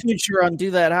 You got a future on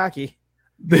Do That Hockey.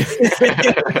 The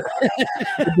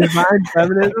Divine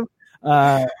Feminism.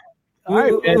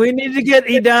 We need to get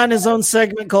Edon his own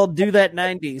segment called Do That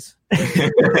 90s. Oh,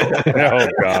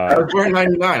 God. I was born in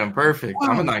 99. I'm perfect.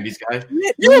 I'm a 90s guy.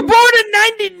 You were born in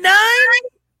 99?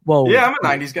 Whoa. Yeah, I'm a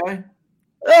 90s guy.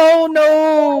 Oh,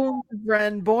 no,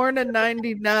 friend. Born in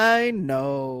 99?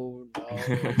 No.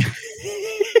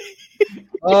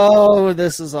 Oh,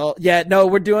 this is all. Yeah, no,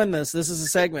 we're doing this. This is a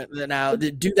segment now.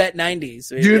 Do That 90s.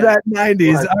 Do That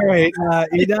 90s. All right.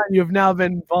 Edon, you've now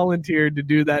been volunteered to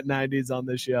do that 90s on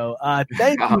the show.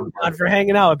 Thank you, Edon, for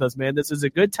hanging out with us, man. This is a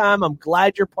good time. I'm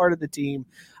glad you're part of the team.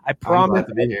 I promise. I'm glad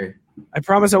to be here. I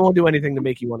promise I won't do anything to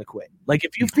make you want to quit.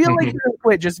 If you feel like you're going to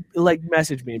quit, just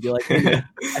message me and be like, hey,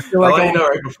 I feel like I'll let you know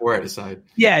right before I decide.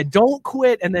 Yeah, don't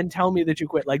quit and then tell me that you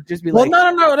quit. Just be well,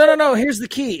 no. Here's the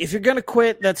key. If you're going to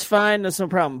quit, that's fine. That's no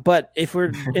problem. But if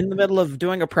we're in the middle of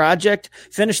doing a project,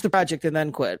 finish the project and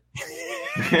then quit.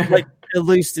 At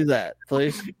least do that,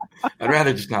 please. I'd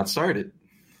rather just not start it.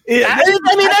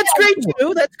 I mean, that's great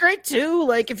too. That's great too.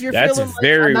 If you're that's feeling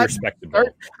very respectable.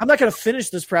 I'm not going to finish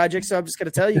this project, so I'm just going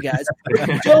to tell you guys.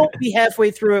 Don't be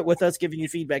halfway through it with us giving you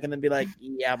feedback and then be like,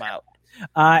 yeah, I'm out.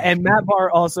 And Matt Barr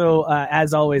also,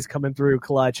 as always, coming through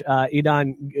clutch.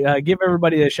 Edon, give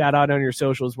everybody a shout out on your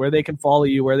socials, where they can follow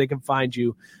you, where they can find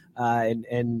you,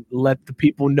 and let the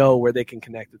people know where they can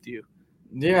connect with you.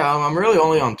 Yeah, I'm really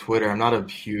only on Twitter. I'm not a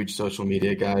huge social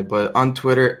media guy, but on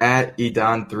Twitter at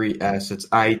Idan3S. It's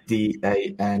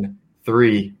IDAN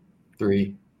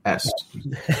 3S.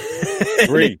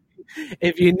 3.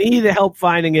 If you need help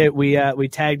finding it, we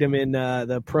tagged him in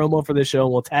the promo for the show.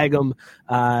 We'll tag him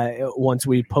once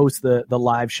we post the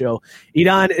live show.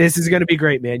 Idan, this is going to be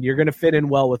great, man. You're going to fit in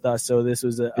well with us. So this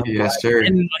was a yes, sir.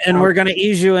 And we're going to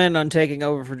ease you in on taking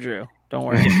over for Drew. Don't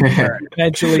worry.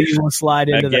 Eventually, you will slide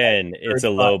into Again, it's a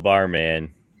low bar,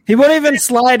 man. He won't even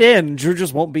slide in. Drew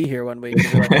just won't be here one week.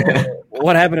 Like,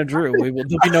 what happened to Drew? There'll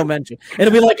be no mention.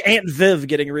 It'll be like Aunt Viv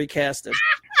getting recasted.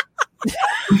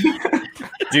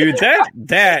 Dude,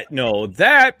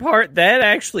 that part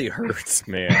actually hurts,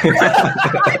 man.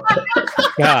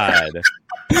 God.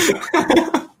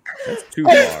 That's too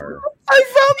far. I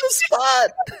found the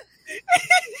spot.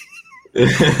 You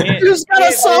just got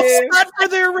a soft spot for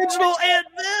the original Aunt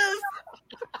Viv.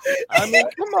 I mean,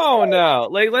 come on now.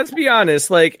 Like, let's be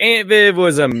honest. Like, Aunt Viv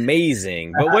was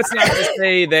amazing, but what's not to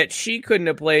say that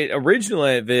original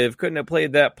Aunt Viv couldn't have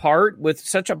played that part with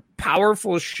such a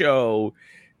powerful show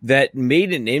that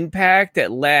made an impact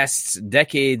that lasts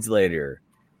decades later,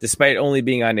 despite only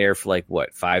being on air for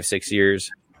 5-6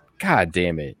 years. God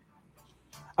damn it.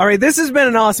 All right, this has been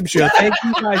an awesome show. Thank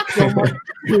you guys so much for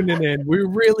tuning in. We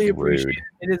really appreciate it.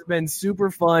 It has been super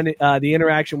fun. The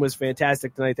interaction was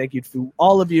fantastic tonight. Thank you to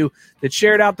all of you that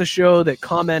shared out the show, that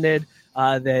commented,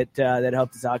 that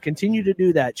helped us out. Continue to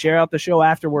do that. Share out the show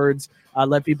afterwards.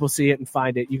 Let people see it and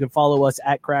find it. You can follow us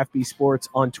at Craft Bee Sports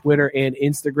on Twitter and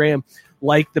Instagram.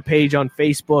 Like the page on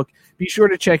Facebook. Be sure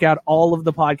to check out all of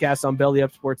the podcasts on Belly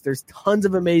Up Sports. There's tons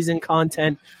of amazing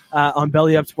content on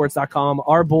bellyupsports.com.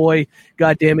 Our boy,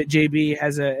 goddammit, JB,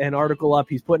 has an article up.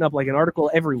 He's putting up an article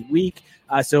every week.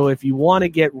 So if you want to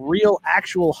get real,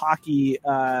 actual hockey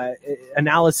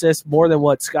analysis, more than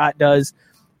what Scott does,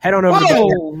 head on over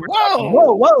to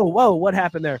Whoa. What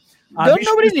happened there?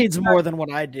 Nobody needs more than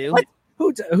what I do. What?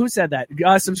 Who said that?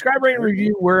 Subscribe, rate, and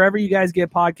review wherever you guys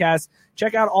get podcasts.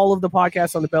 Check out all of the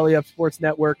podcasts on the Belly Up Sports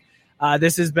Network.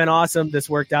 This has been awesome. This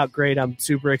worked out great. I'm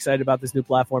super excited about this new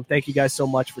platform. Thank you guys so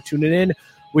much for tuning in.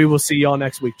 We will see you all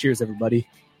next week. Cheers, everybody.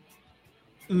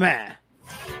 Man.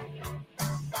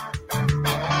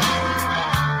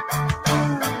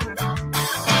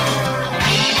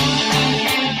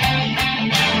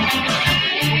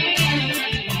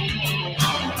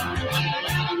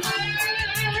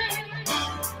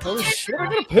 Holy shit, I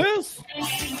gotta piss.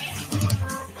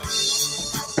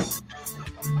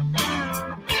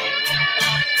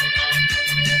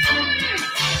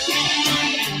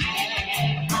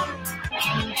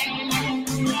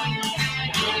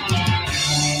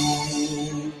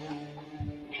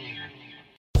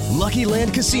 Lucky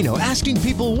Land Casino, asking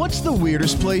people, what's the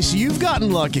weirdest place you've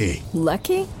gotten lucky?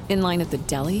 Lucky? In line at the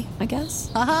deli, I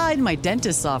guess? Aha, in my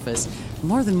dentist's office.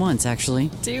 More than once,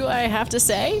 actually. Do I have to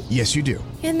say? Yes, you do.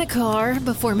 In the car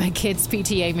before my kids'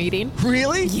 PTA meeting.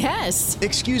 Really? Yes.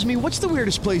 Excuse me, what's the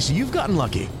weirdest place you've gotten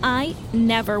lucky? I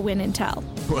never win and tell.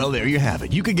 Well, there you have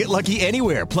it. You can get lucky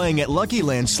anywhere, playing at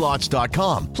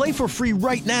LuckyLandSlots.com. Play for free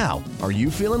right now. Are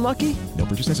you feeling lucky? No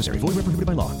purchase necessary. Void where prohibited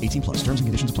by law. 18 plus. Terms and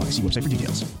conditions apply. See website for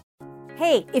details.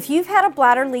 Hey, if you've had a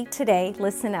bladder leak today,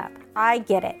 listen up. I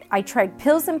get it. I tried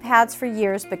pills and pads for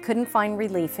years but couldn't find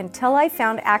relief until I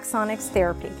found Axonics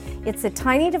Therapy. It's a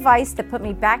tiny device that put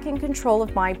me back in control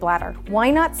of my bladder. Why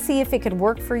not see if it could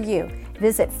work for you?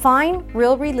 Visit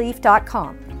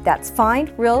findrealrelief.com. That's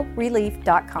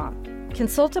findrealrelief.com.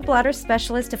 Consult a bladder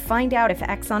specialist to find out if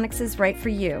Axonics is right for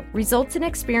you. Results and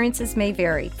experiences may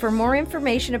vary. For more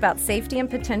information about safety and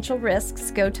potential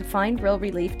risks, go to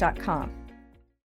findrealrelief.com.